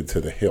medicated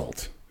to the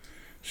hilt.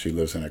 She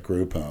lives in a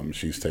group home.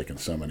 She's taken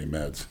so many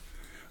meds.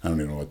 I don't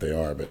even know what they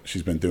are, but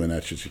she's been doing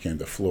that since she came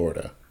to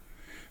Florida.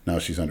 Now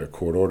she's under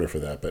court order for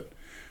that. But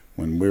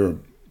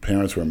when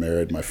parents were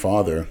married, my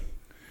father,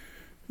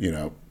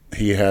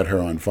 he had her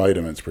on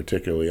vitamins,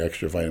 particularly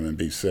extra vitamin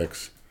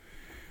B6.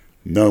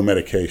 No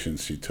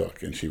medications she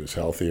took, and she was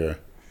healthier.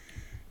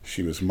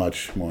 She was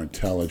much more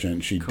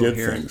intelligent. She did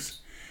things.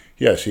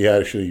 Yeah, she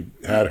actually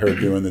had her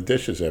doing the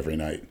dishes every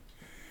night.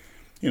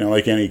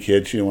 Like any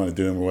kid, she didn't want to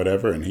do them or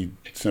whatever, and he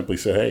simply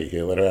said, hey,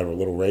 he let her have a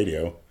little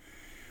radio.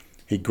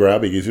 He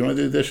goes, you want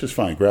to do the dishes?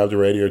 Fine. Grabbed the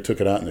radio,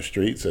 took it out in the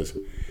street, says,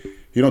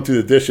 you don't do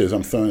the dishes,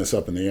 I'm throwing this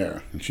up in the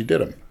air. And she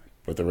did them,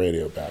 put the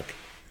radio back.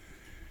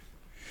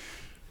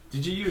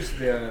 Did you use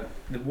the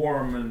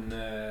warm and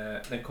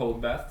the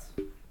cold bath?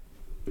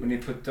 When you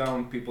put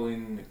down people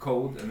in the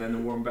cold and then the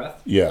warm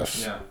bath?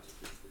 Yes. Yeah.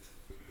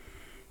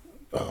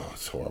 Oh,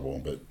 it's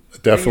horrible, but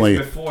definitely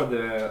before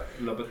the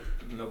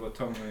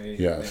lobotomy.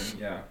 Yes.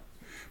 Thing, yeah.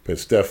 But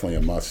it's definitely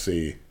a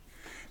must-see,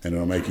 and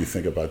it'll make you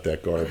think about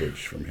that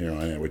garbage from here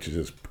on in, which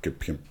is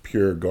just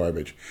pure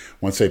garbage.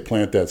 Once they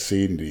plant that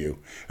seed into you.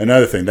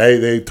 Another thing,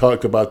 they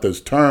talked about those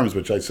terms,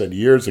 which I said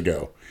years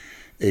ago,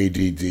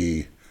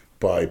 ADD,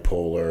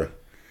 bipolar,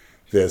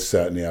 this,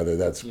 that, and the other.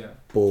 That's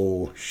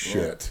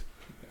bullshit.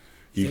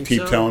 You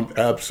keep telling,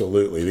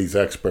 absolutely. These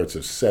experts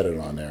have said it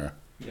on there.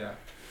 Yeah.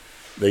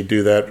 They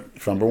do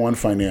that, number one,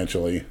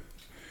 financially.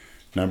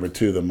 Number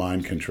two, the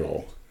mind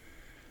control.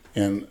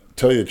 And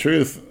tell you the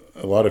truth,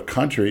 a lot of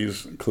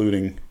countries,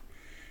 including,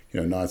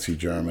 Nazi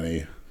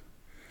Germany,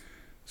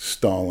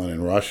 Stalin,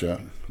 and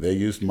Russia, they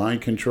used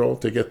mind control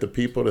to get the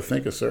people to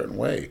think a certain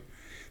way.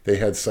 They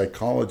had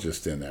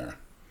psychologists in there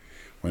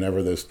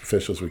whenever those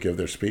officials would give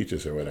their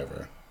speeches or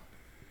whatever.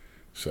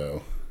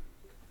 So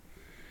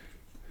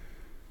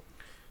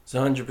It's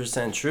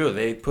 100% true.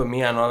 They put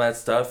me on all that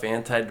stuff,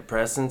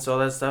 antidepressants, all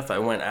that stuff. I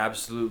went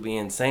absolutely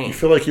insane. you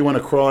feel like you want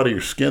to crawl out of your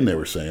skin, they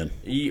were saying.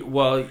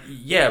 Well,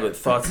 yeah, but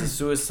thoughts of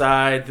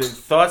suicide, the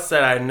thoughts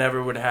that I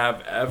never would have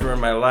ever in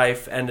my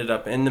life ended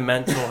up in the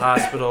mental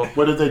hospital.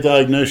 What did they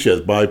diagnose you as?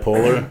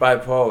 Bipolar?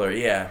 Bipolar,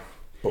 yeah.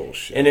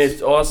 Bullshit. And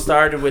it all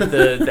started with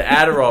the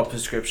Adderall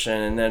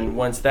prescription, and then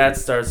once that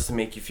starts to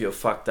make you feel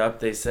fucked up,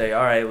 they say,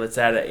 all right, let's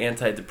add an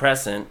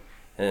antidepressant.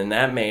 And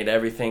that made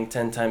everything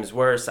 10 times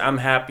worse. I'm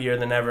happier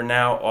than ever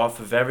now off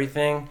of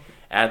everything.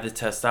 Add the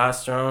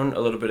testosterone, a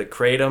little bit of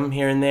kratom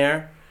here and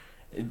there.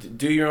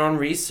 Do your own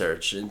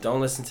research. And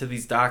don't listen to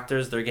these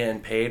doctors. They're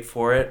getting paid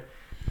for it.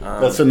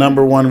 That's the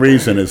number one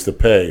reason is to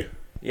pay.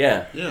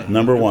 Yeah.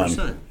 Number 1.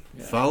 100%.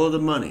 Follow the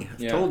money.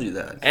 I've told you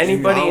that.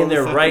 Anybody Follow in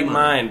their the right fucking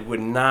money. mind would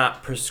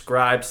not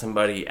prescribe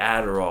somebody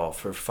Adderall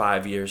for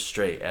 5 years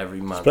straight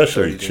every month.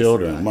 Especially 30 days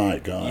children. a month. My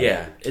God.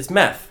 Yeah. It's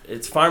meth.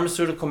 It's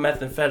pharmaceutical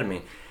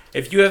methamphetamine.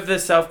 If you have the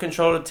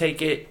self-control to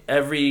take it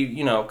every,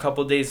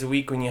 couple days a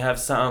week when you have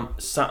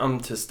something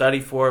to study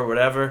for or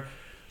whatever,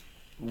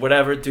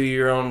 whatever, do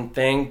your own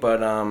thing. But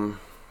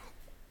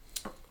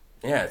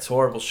yeah, it's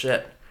horrible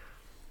shit.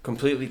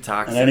 Completely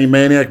toxic. And any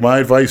maniac, my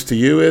advice to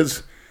you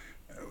is,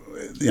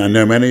 I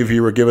know many of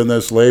you were given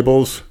those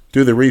labels.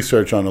 Do the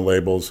research on the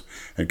labels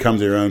and come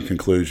to your own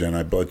conclusion.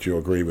 I bet you'll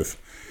agree with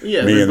me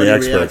and the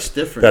experts.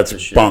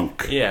 That's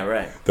bunk. Yeah,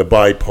 right. The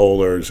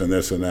bipolars and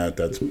this and that,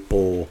 that's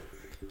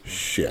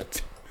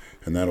bullshit.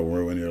 And that'll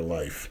ruin your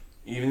life.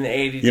 Even the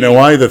ADD. You know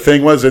why? The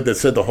thing was that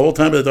said the whole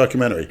time of the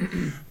documentary,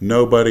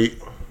 nobody,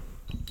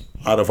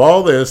 out of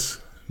all this,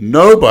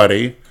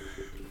 nobody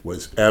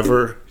was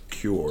ever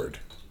cured.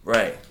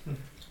 Right.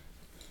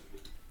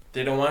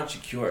 They don't want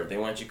you cured. They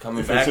want you coming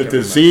If back. it's a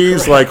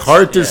disease like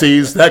heart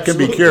disease, that can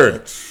be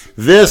cured.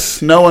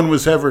 This, no one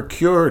was ever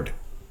cured.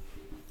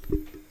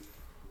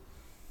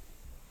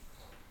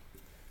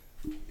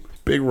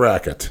 Big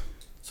racket.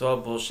 It's all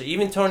bullshit.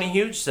 Even Tony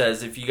Hughes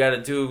says if you got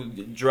to do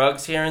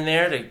drugs here and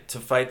there to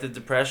fight the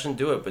depression,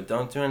 do it. But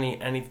don't do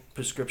any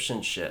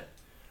prescription shit.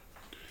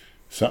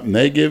 Something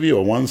they give you,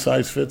 a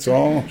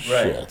one-size-fits-all? Right.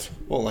 Shit.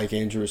 Well, like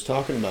Andrew was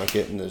talking about,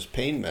 getting those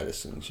pain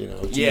medicines, you know,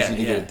 it's Yeah, easy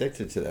to yeah. get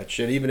addicted to that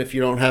shit. Even if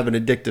you don't have an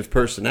addictive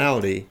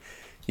personality,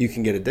 you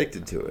can get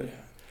addicted to it.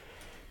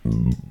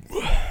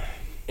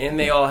 And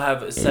they all have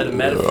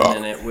acetaminophen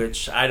in it,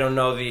 which I don't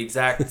know the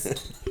exact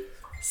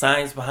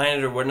science behind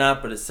it or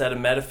whatnot, but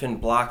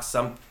acetaminophen blocks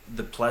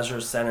the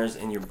pleasure centers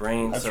in your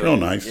brain. That's real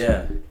nice.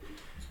 Yeah.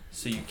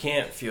 So you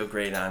can't feel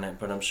great on it,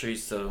 but I'm sure you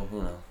still,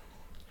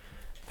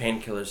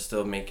 painkillers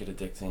still make it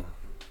addicting.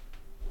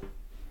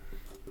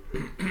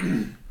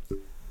 It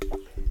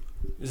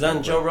was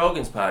on Joe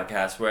Rogan's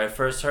podcast where I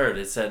first heard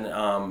it said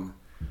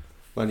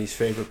Lenny's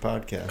favorite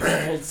podcast.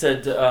 it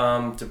said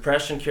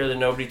depression cure that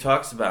nobody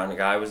talks about, and a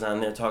guy was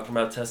on there talking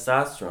about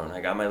testosterone.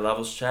 I got my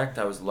levels checked.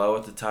 I was low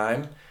at the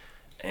time,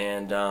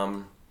 and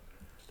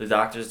the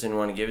doctors didn't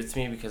want to give it to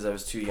me because I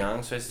was too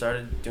young, so I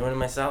started doing it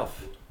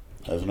myself.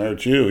 Hasn't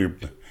hurt you. You're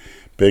a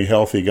big,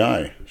 healthy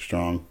guy.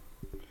 Strong.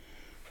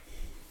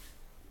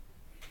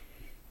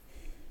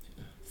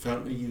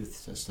 Fountain of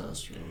youth,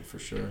 testosterone, for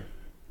sure.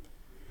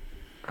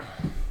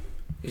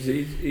 Is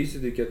it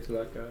easy to get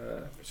like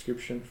a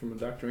prescription from a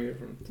doctor here?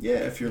 Yeah,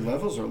 if your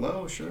levels are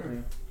low, sure.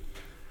 Yeah.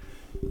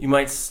 You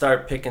might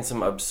start picking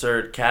some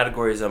absurd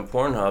categories on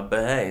Pornhub,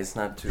 but hey, it's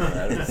not too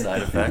bad of a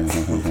side effect.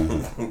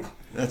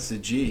 That's the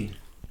G.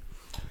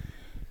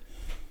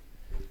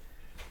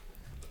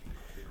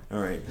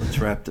 All right, let's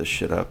wrap this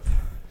shit up.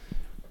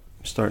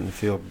 I'm starting to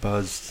feel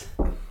buzzed.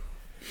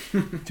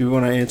 Do we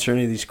want to answer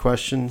any of these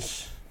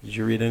questions? Did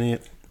you read any?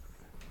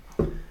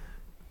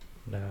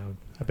 No,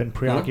 I've been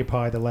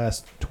preoccupied the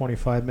last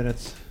 25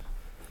 minutes.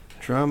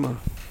 Drama.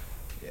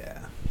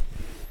 Yeah.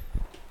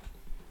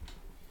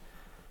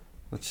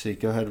 Let's see.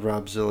 Go ahead,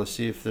 Rob-Zilla.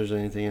 See if there's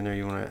anything in there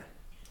you want to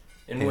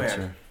And answer.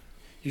 where?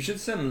 You should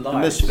send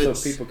live so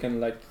Misfits. people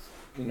can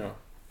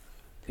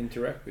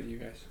interact with you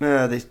guys.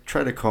 Nah, they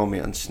try to call me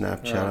on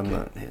Snapchat. Oh, I'm okay.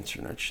 not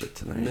answering that shit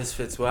tonight.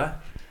 Misfits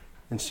what?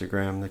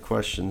 Instagram, the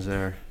questions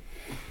there.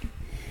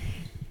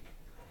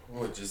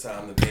 What, just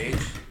on the page?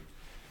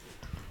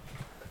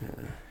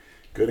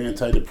 Good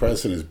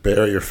antidepressant is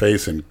bury your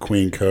face in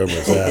Queen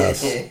Cobra's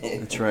ass.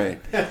 That's right.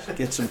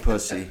 Get some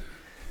pussy.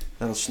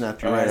 That'll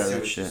snap you right out of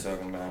that shit.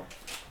 Talking about.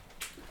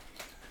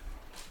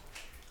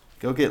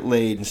 Go get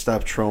laid and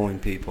stop trolling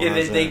people. Yeah,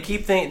 How's they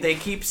that?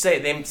 keep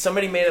saying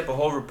somebody made up a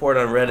whole report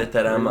on Reddit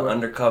that I'm an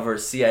undercover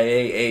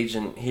CIA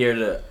agent here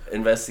to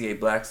investigate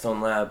Blackstone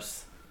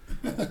Labs.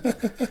 What's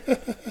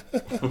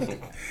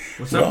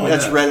No,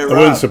 That's Reddit That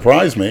wouldn't Rob.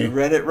 surprise me.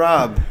 Reddit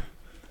Rob.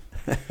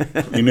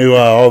 You knew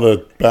all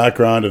the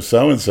background of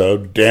so-and-so,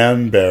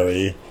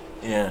 Danbury.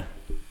 Yeah.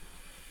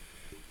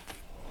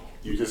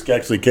 You just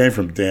actually came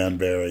from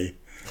Danbury,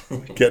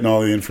 getting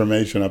all the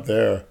information up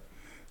there.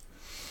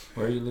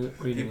 Where are you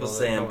reading? People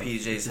say I'm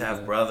PJ's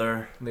half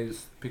brother.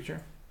 Latest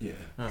picture. Yeah.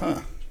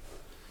 Huh.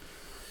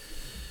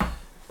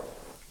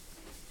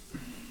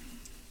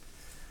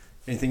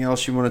 Anything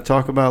else you want to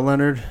talk about,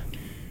 Leonard?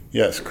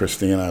 Yes,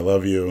 Christine, I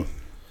love you.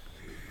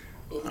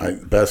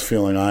 Best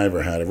feeling I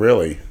ever had,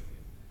 really,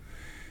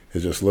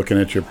 is just looking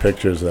at your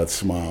pictures, that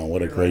smile.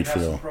 What a great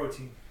feel.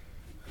 Protein.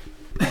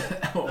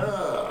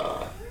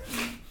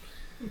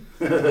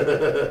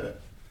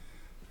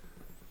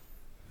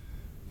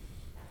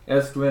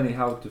 Ask Lenny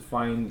how to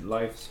find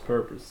life's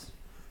purpose.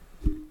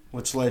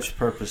 What's life's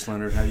purpose,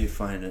 Leonard? How do you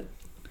find it?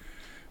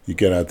 You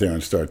get out there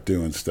and start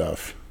doing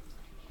stuff,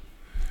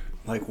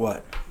 Like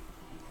what?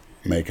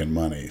 making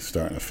money,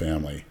 starting a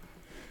family,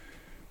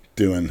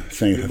 doing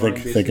things, Your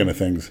mind thinking of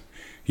things.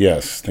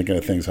 Yes, thinking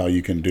of things how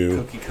you can do.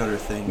 Cookie cutter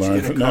things. Learn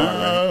Get a from,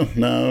 car, right?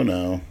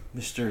 no.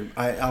 Mister,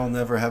 I'll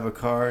never have a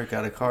car.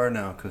 Got a car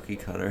now. Cookie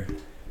cutter.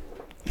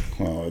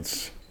 Well,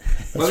 it's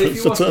Well,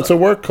 if you it's a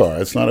work car.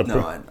 It's not a. No,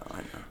 I know.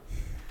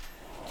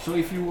 So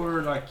if you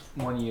were like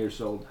 1 year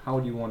old, how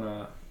do you want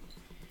to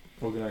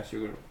organize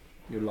your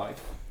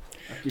life?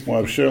 Like if Well,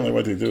 you I've certainly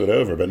wanted to do it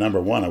over, but number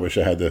one, I wish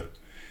I had the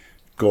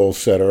goals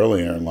set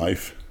earlier in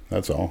life.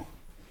 That's all.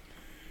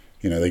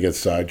 You know, they get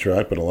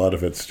sidetracked, but a lot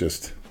of it's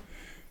just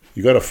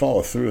you got to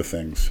follow through with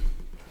things.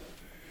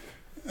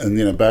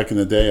 And back in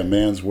the day, a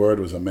man's word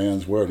was a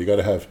man's word. You got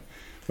to have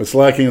what's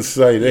lacking in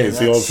society today. It's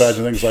the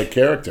old-fashioned things like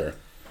character.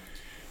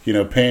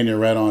 Paying your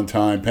rent on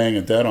time, paying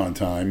a debt on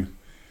time.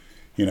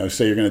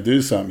 Say you're going to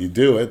do something, you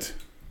do it.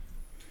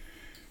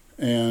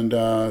 And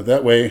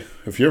that way,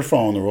 if you're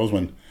following the rules,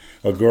 when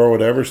a girl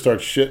would ever start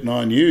shitting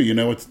on you, you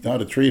know how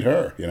to treat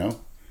her,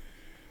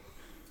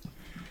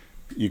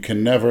 You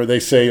can never, they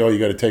say, oh, you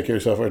got to take care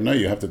of yourself first. No,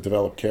 you have to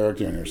develop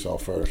character in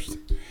yourself first.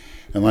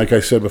 And like I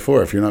said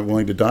before, if you're not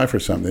willing to die for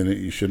something,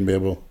 you shouldn't be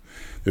able,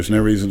 there's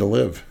no reason to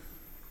live.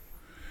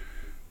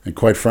 And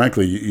quite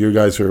frankly, you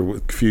guys are a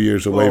few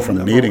years away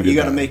from needing to die. You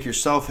got to make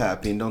yourself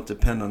happy and don't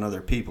depend on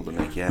other people to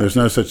make you happy. There's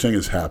no such thing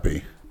as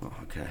happy. Oh,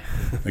 okay.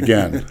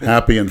 Again,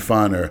 happy and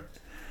fun are,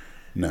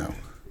 no.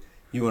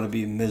 You want to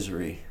be in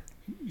misery.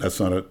 That's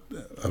not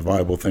a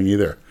viable thing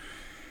either.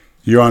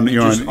 You're on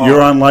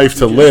life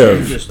to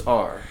live. You just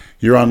are.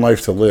 You're on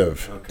life to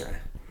live. Okay.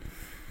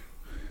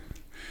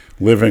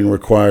 Living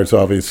requires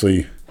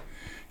obviously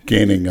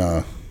gaining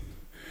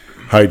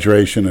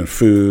hydration and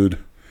food,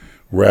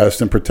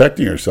 rest, and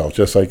protecting yourself,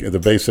 just like at the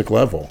basic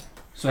level.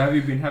 So have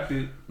you been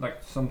happy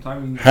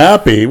sometime?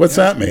 Happy? What's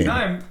that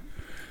mean?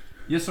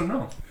 Yes or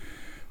no?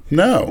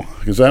 No,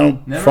 because I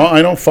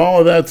don't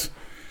follow that.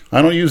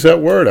 I don't use that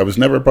word. I was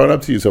never brought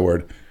up to use that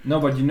word. No,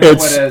 but what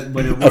a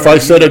word if I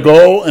set a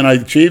goal and I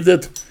achieved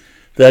it,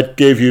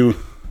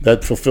 that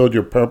fulfilled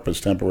your purpose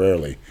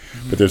temporarily.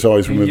 Mm-hmm. But there's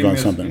always moved on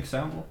something. An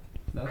example?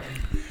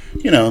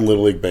 In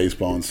Little League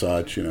Baseball and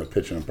such,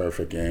 pitching a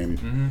perfect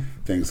game,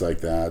 things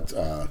like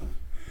that.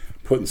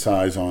 Putting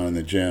size on in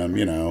the gym,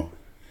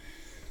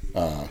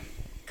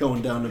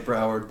 Going down to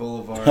Broward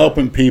Boulevard.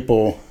 Helping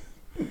people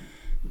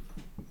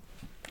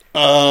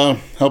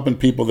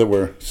that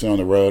were still on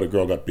the road. A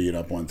girl got beat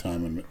up one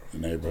time in the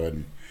neighborhood.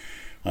 And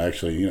I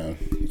actually, a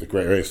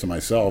great race to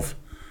myself,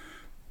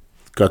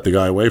 got the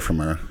guy away from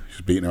her. She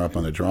was beating her up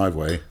on the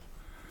driveway.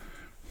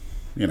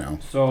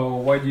 So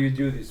why do you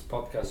do this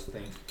podcast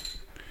thing?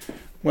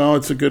 Well,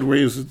 it's a good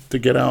reason to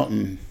get out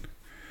and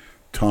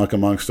talk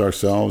amongst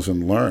ourselves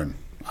and learn.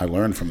 I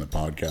learn from the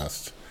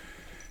podcast.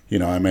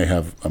 I may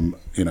have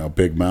a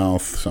big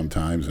mouth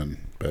sometimes,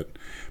 but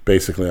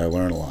basically I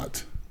learn a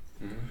lot.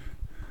 Mm-hmm.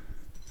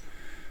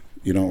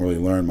 You don't really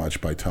learn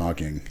much by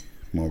talking,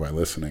 more by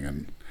listening,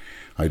 and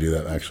I do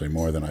that actually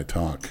more than I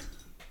talk.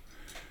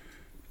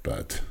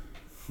 But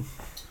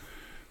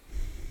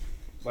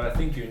I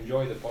think you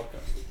enjoy the podcast.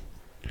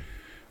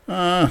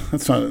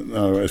 That's not.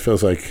 It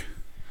feels like,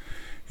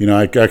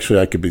 I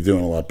could be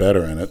doing a lot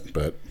better in it,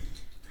 but,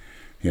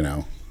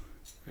 In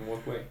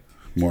what way?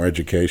 More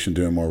education,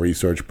 doing more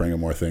research, bringing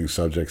more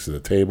subjects to the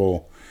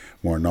table,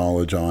 more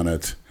knowledge on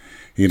it.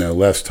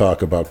 Less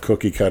talk about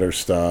cookie cutter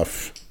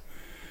stuff.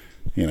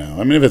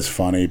 If it's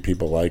funny,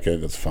 people like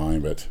it, that's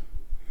fine, but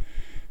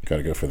you got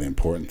to go for the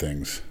important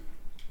things.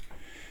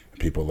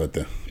 People let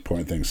the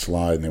important things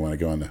slide, and they want to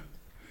go on the.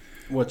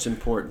 What's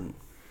important?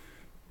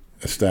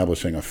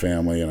 Establishing a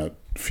family and a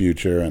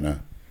future and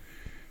a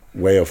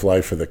way of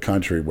life for the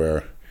country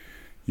where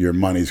your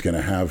money's going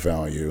to have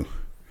value.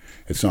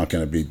 It's not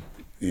going to be,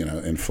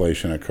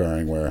 inflation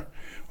occurring where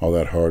all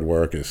that hard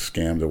work is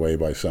scammed away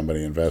by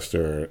somebody,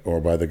 investor, or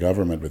by the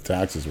government with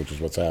taxes, which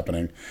is what's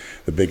happening.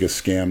 The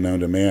biggest scam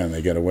known to man.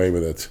 They get away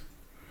with it.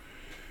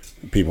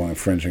 People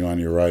infringing on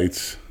your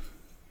rights.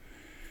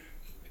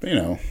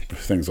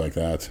 Things like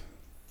that.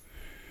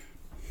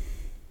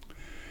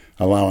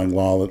 Allowing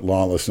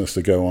lawlessness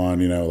to go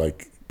on,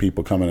 like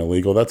people coming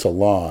illegal. That's a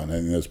law. And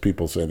there's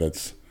people say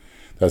that's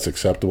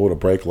acceptable to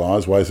break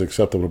laws. Why is it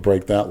acceptable to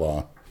break that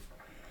law?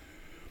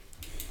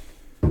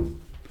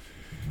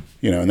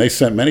 And they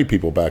sent many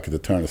people back at the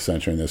turn of the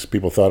century in this.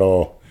 People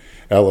thought,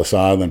 Ellis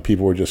Island,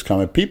 people were just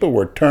coming. People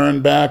were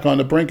turned back on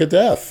the brink of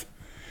death.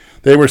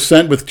 They were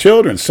sent with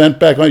children, sent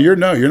back on, you're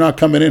not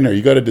coming in here.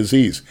 You got a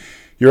disease.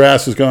 Your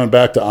ass is going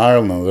back to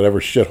Ireland or whatever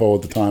shithole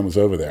at the time was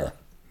over there.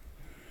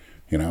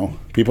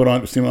 People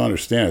don't seem to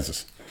understand. It's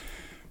this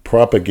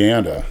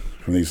propaganda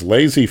from these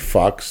lazy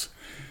fucks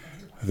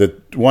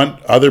that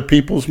want other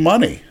people's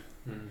money.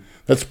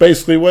 That's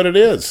basically what it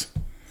is.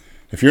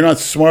 If you're not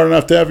smart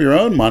enough to have your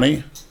own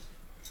money,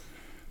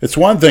 it's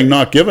one thing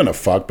not giving a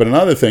fuck, but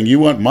another thing, you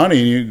want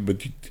money,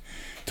 but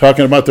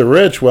talking about the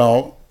rich,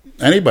 well,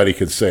 anybody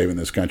could save in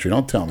this country.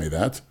 Don't tell me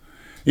that.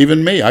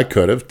 Even me, I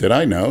could have. Did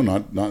I? No,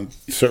 not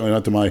certainly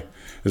not to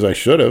as I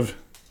should have. It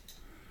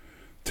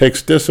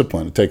takes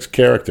discipline. It takes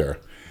character.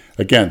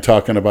 Again,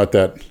 talking about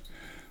that,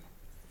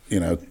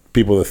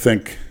 people that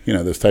think,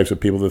 there's types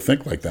of people that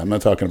think like that. I'm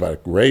not talking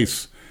about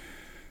race.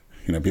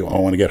 People, I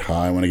want to get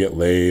high, I want to get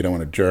laid, I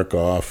want to jerk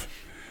off,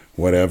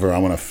 whatever. I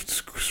want to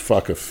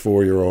fuck a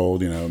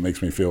 4-year-old, it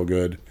makes me feel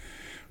good.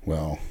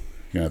 Well,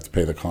 you're going to have to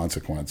pay the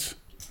consequence.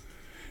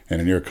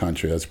 And in your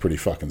country, that's pretty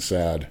fucking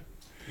sad.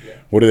 Yeah.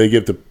 What do they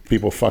give to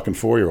people fucking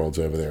 4-year-olds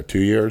over there? 2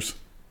 years?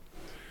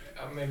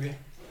 Maybe.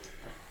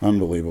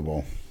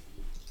 Unbelievable.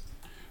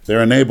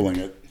 They're enabling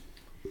it.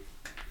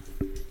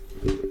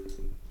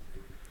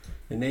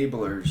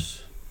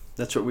 Enablers.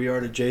 That's what we are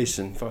to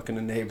Jason. Fucking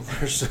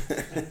enablers.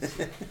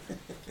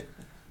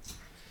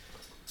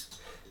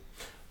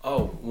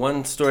 Oh,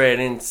 one story I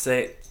didn't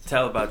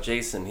tell about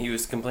Jason. He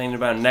was complaining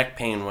about neck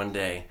pain one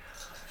day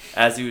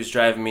as he was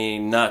driving me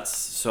nuts.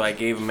 So I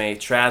gave him a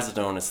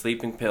trazodone, a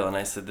sleeping pill, and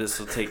I said, "This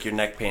will take your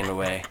neck pain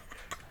away."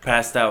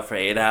 Passed out for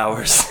 8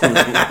 hours.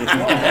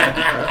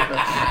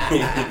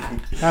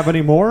 Have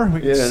any more?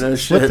 We Yeah, no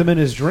slipped shit. them in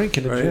his drink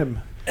in the Right. gym.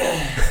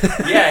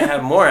 Yeah, I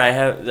have more. I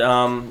have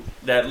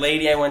that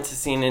lady I went to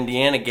see in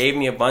Indiana gave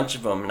me a bunch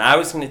of them, and I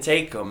was going to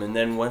take them. And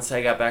then once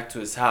I got back to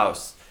his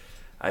house,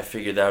 I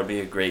figured that would be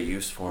a great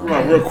use for him.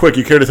 Well, real quick,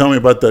 you care to tell me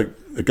about the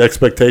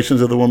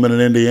expectations of the woman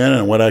in Indiana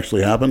and what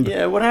actually happened?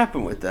 Yeah, what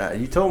happened with that?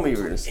 You told me you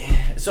were going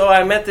to... So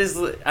I met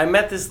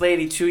this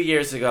lady 2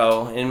 years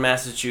ago in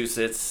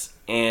Massachusetts,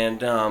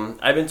 and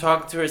I've been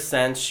talking to her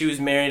since. She was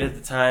married at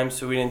the time,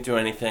 so we didn't do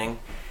anything.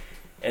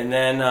 And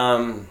then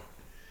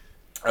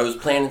I was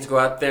planning to go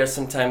out there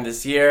sometime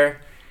this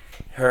year.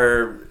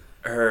 Her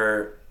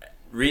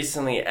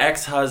recently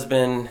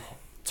ex-husband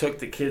took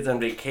the kids on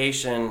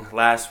vacation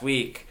last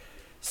week,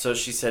 so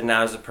she said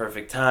now's the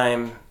perfect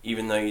time.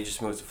 Even though you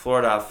just moved to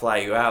Florida, I'll fly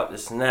you out,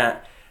 this and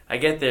that. I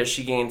get there,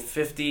 she gained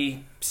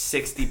 50,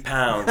 60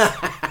 pounds.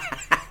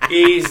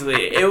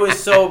 Easily. It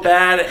was so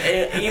bad.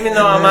 Even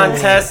though I'm on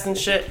test and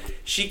shit,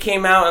 she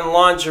came out in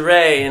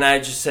lingerie, and I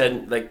just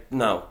said, like,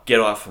 no, get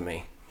off of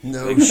me.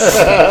 No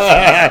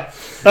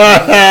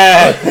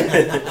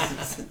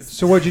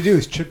So what'd you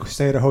do?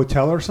 Stay at a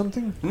hotel or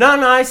something? No,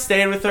 I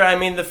stayed with her. I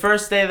mean, the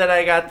first day that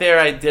I got there,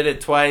 I did it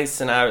twice,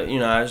 and I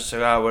was just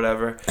like, oh,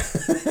 whatever.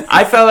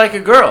 I felt like a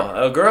girl.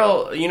 A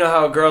girl, you know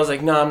how a girl's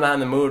like, no, I'm not in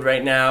the mood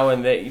right now,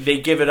 and they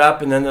give it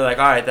up, and then they're like,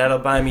 all right, that'll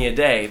buy me a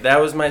day. That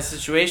was my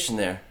situation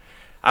there.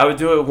 I would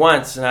do it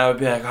once, and I would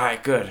be like, all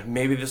right, good.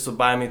 Maybe this will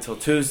buy me till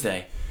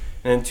Tuesday.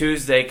 And then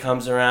Tuesday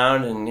comes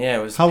around, and yeah,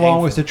 it was How painful.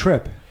 long was the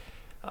trip?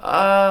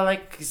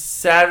 Like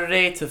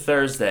Saturday to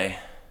Thursday.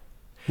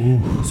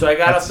 Ooh, So I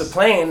got off the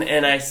plane,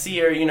 and I see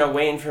her,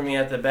 waiting for me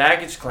at the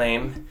baggage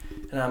claim,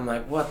 and I'm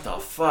like, what the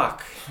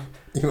fuck?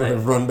 You want to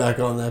run back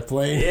on that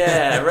plane?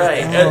 Yeah,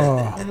 right.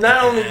 Oh. And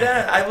not only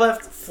that, I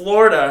left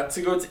Florida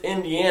to go to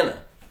Indiana.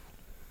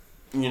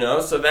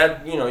 So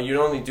that, you'd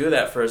only do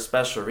that for a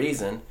special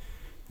reason.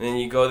 And then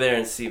you go there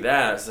and see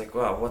that. It's like,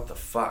 wow, what the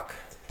fuck?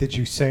 Did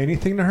you say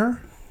anything to her?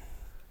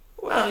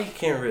 Well, you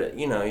can't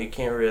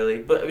really.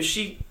 But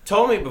she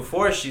told me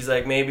before, she's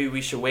like, maybe we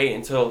should wait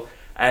until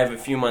I have a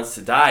few months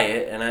to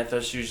diet. And I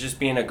thought she was just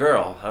being a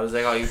girl. I was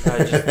like, oh, you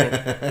probably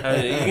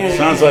just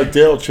Sounds like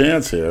Dale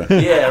Chance here.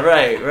 Yeah,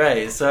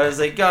 right. So I was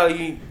like, oh,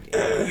 I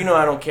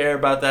don't care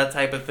about that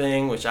type of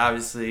thing, which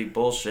obviously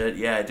bullshit.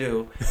 Yeah, I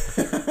do.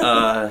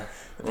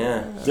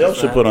 Yeah. Dale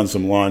should put on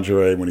some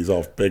lingerie when he's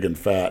all big and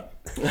fat.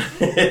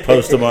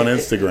 Post him on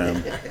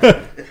Instagram.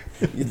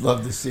 You'd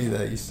love to see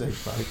that, you say,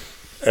 Mike.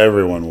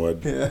 Everyone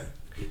would. Yeah.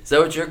 Is that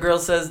what your girl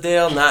says,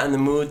 Dale? Not in the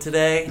mood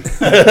today?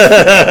 Have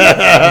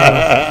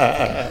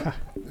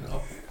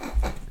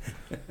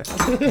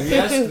you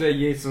asked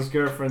Jason's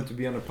girlfriend to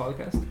be on the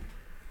podcast?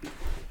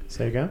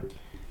 Say again?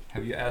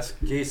 Have you asked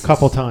Jason?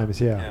 Couple times,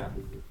 yeah.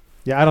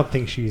 Yeah, I don't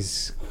think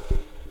she's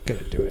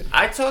gonna do it.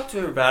 I talked to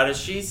her about it.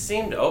 She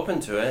seemed open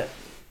to it.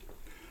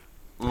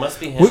 Must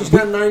be him. She's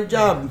got nine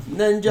job.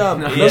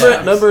 Yeah.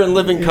 Remember in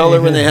Living Color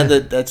when they had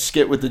that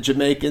skit with the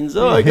Jamaicans?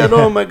 Oh, I got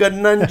home, I got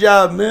none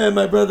job. Man,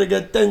 my brother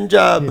got 10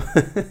 job.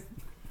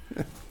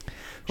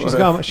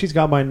 Yeah. She's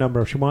got my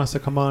number. If she wants to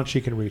come on, she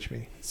can reach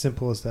me.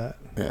 Simple as that.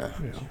 Yeah.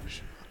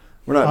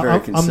 We're not very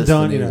consistent I'm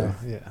done, either.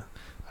 Yeah.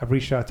 I've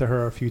reached out to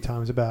her a few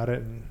times about it,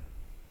 and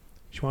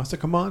she wants to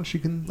come on, she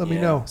can let me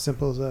know.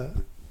 Simple as that.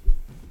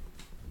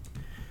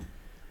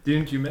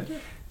 Didn't you met her?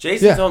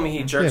 Jason told me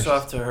he jerks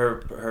off to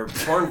her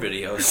porn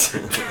videos.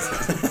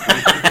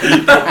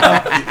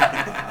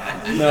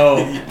 No,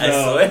 I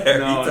swear. He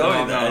told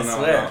me that. I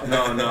swear.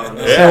 No.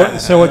 Yeah.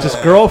 So it's his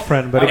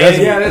girlfriend, but he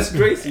doesn't. Yeah, that's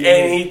crazy.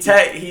 And he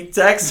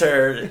texts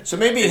her. So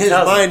maybe in his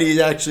mind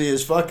he actually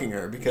is fucking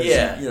her because he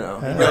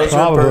knows her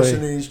Probably.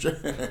 person and he's You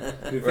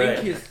think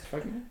he's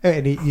fucking her?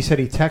 And you said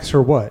he texts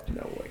her what?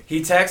 No way.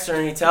 He texts her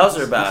and he tells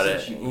her about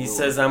it. He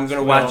says, I'm going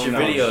to watch your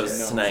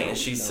videos tonight. And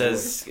she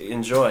says,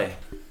 enjoy.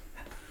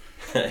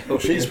 Well,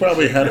 she's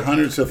probably had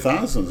hundreds of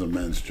thousands of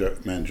men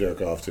jerk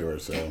off to her,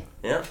 so.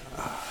 Yeah.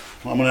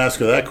 I'm going to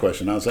ask her that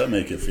question. How does that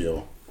make you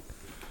feel?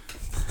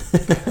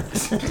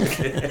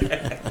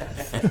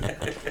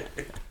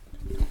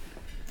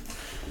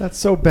 That's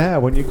so bad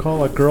when you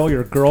call a girl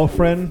your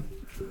girlfriend,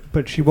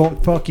 but she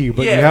won't fuck you,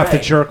 but Yeah, you have to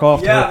right. jerk off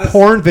to Yeah, her that's-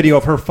 porn video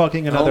of her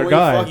fucking another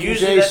guy.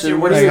 Usually that's your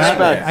Jason, what do you worst expect?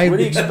 nightmare. What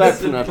do you expect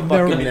from that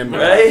fucking nimble?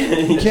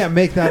 Right? You can't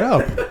make that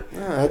up.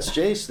 That's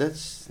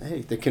Jace.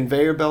 Hey, the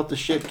conveyor belt of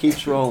shit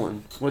keeps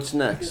rolling. What's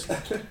next?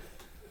 It's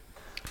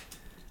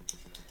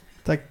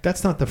like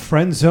that's not the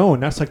friend zone.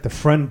 That's like the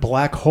friend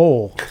black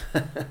hole.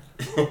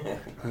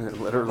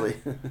 Literally.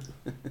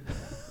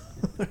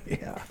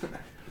 Yeah.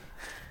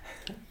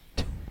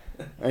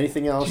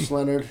 Anything else,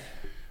 Leonard?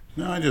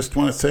 No, I just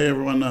want to say,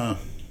 everyone, I'm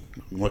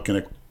looking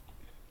at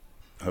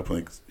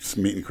hopefully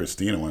meeting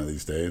Christina one of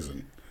these days.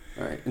 And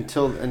All right.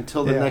 Until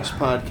the next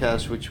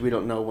podcast, which we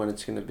don't know when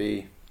it's going to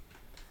be.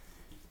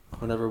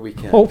 Whenever we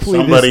can. Hopefully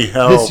Somebody this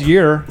help.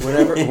 year.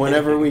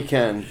 Whenever we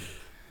can.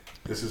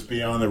 This is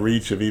beyond the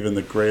reach of even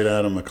the great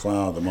Adam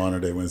McLeod, the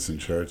modern-day Winston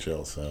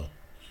Churchill, so...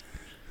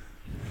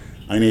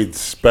 I need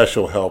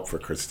special help for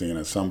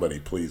Christina. Somebody,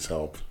 please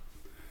help.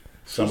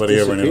 Somebody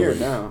She's over in Italy.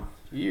 disappeared now.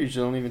 You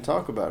usually don't even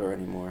talk about her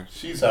anymore.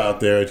 She's out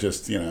there.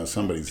 Just,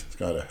 somebody's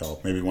got to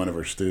help. Maybe one of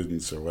her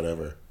students or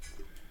whatever.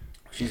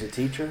 She's a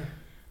teacher?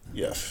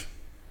 Yes.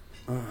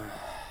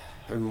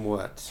 And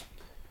what?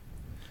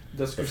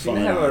 Does The Christina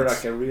fine have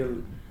arts. a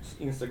real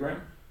Instagram?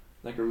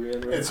 Like a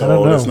real... It's I don't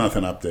old. know. There's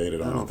nothing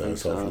updated I on don't it, though. think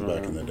It's all so. I from don't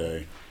back in know. the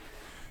day.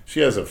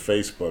 She has a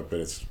Facebook, but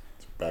it's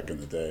back in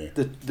the day.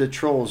 The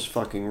trolls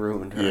fucking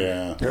ruined her.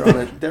 Yeah.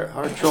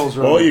 Our trolls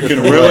are. Oh, on a you can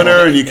different ruin level.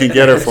 her and you can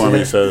get her for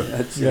me. So,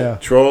 That's it. Yeah.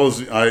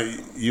 trolls,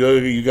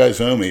 you guys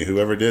owe me.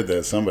 Whoever did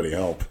that, somebody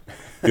help.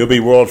 You'll be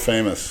world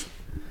famous.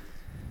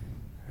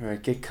 All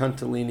right, get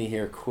Cuntalini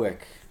here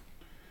quick.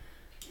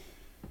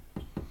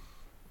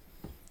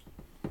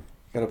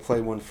 Got to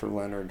play one for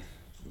Leonard.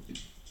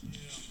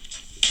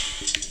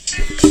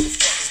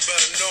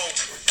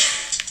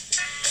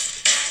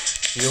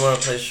 You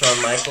want to play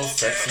Shawn Michaels,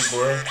 Sexy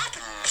Boy?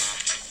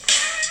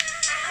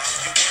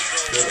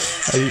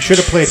 You should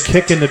have played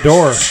Kick in the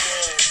Door.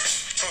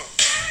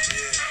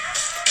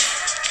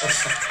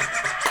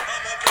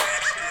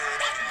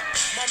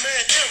 My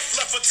man Inf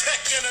left a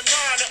tech and a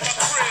 9 at my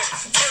crib.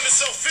 Turned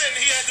himself in,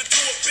 he had to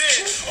do a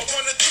bid. A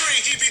 1 to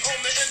 3, he be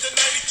home the end of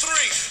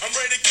 93. I'm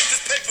ready to get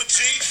this paper,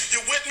 G. You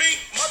with me?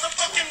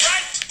 Motherfucking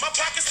right. My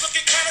pockets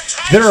looking kind of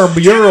tight. There are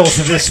murals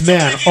of this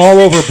man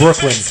all over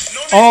Brooklyn.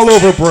 All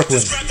over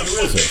Brooklyn.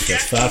 Who is it?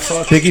 That's Fat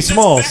Fuck? Biggie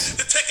Smalls.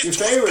 Your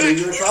favorite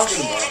you were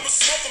talking about.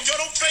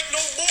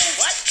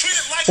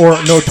 Or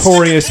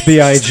Notorious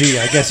B.I.G.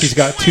 I guess he's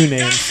got two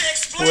names.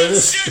 Boy,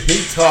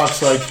 he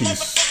talks like he's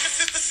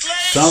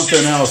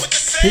something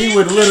else. He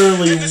would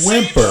literally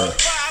whimper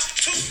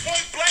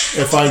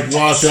if I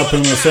walked up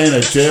and was saying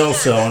a jail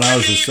cell and I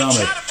was his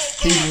stomach.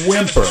 He'd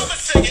whimper.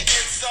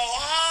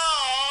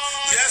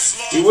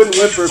 He wouldn't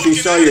whimper if he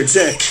saw your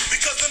dick.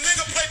 Because the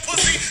nigga play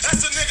pussy,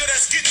 that's a nigga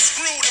that's getting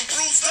screwed and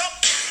bruised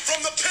up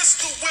from the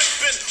pistol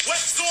whipping.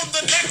 Wets on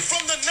the neck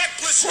from the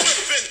necklace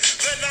whipping.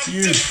 Then I'm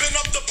dipping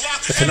up the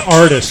block. That's an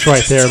artist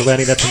right there,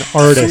 Lenny. That's an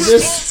artist.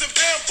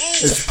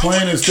 It's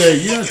plain as day.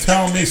 You don't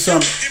tell me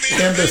some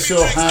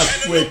imbecile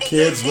half-wit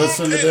kids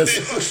listen to this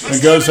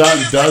and goes out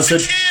and does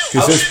it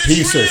because this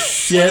piece of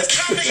shit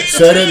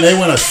said it and they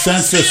want to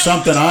censor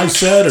something I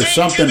said or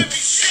something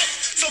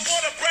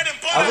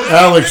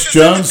Alex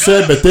Jones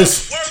said, but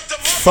this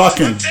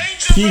fucking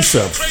piece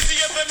of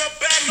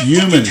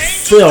human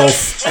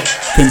filth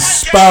can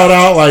spout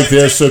out like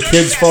this so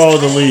kids follow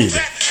the lead.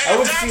 I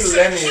would see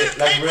Lenny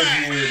like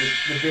review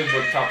the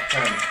Billboard Top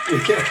 10.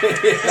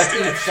 Like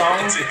in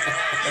songs,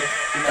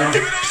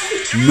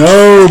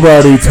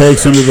 Nobody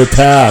takes him to the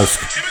task.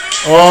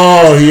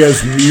 Oh, he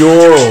has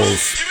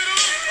murals.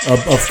 A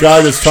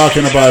guy that's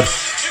talking about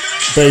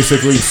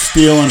basically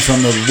stealing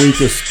from the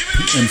weakest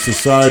in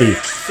society.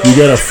 You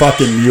get a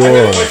fucking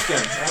mural. I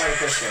have a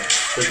question.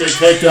 But they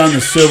take down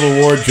the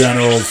Civil War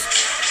generals'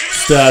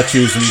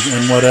 statues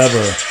and whatever.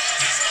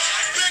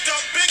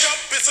 Big up,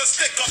 it's a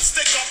stick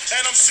up,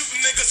 and I'm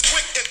shooting niggas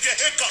quick if you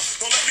hiccup.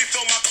 Don't let me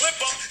fill my clip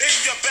up in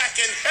your back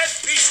and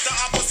headpiece, the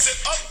opposite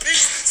of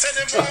peace. Send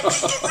him home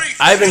to the reef.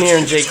 I've been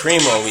hearing Jay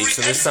Cream all week,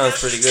 so this sounds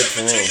pretty good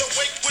to me.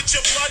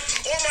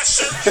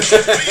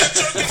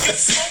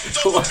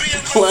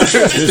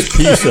 This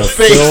piece of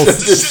filth.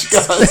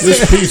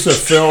 This piece of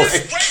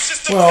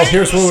filth. Well,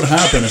 here's what would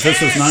happen. If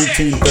this was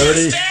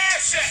 1930,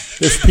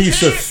 this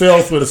piece of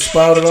filth would have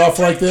spouted off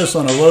like this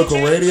on a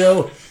local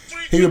radio.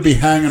 He would be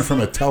hanging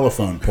from a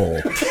telephone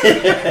pole.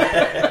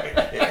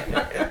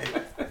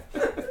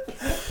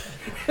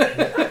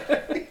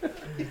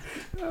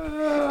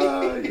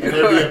 And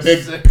there'd be a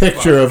big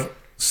picture of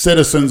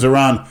citizens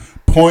around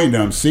pointing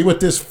them. See what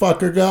this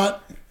fucker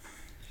got?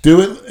 Do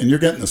it, and you're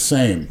getting the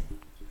same.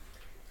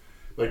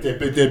 Like they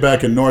did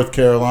back in North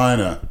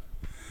Carolina.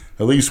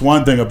 At least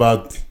one thing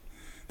about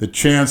the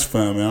Chance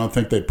family, I don't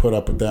think they put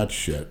up with that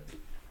shit.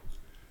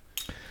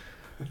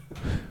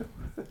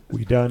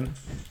 We done?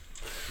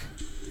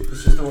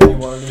 This is the one you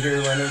wanted to hear,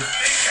 Leonard.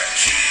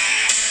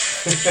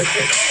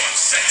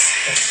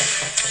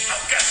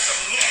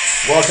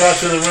 Walk out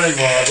to the ring,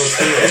 Rob. Let's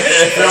see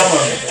it. Film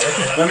him.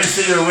 Let me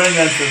see your ring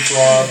entrance,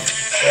 Rob.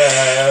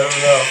 I don't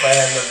know if I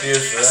have enough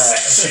ears for that.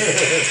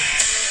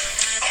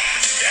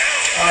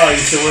 Oh, you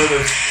should wear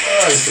this.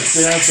 Oh, you should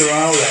dance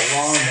around with that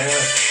long hair.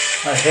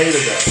 I hated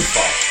that.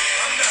 Fuck.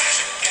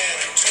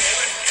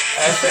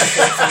 Actually, I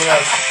said something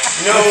else.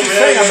 You know, What you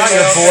saying? I'm not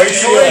your boy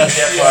toy? Yeah,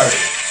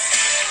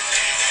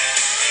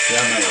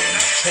 Yeah, I'm not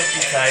even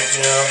hippie type,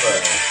 you know,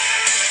 but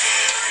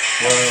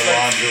wearing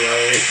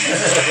lingerie.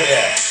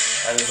 yeah,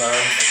 on his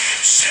arms.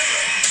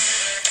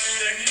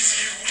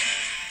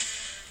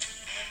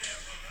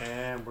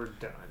 And we're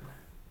done.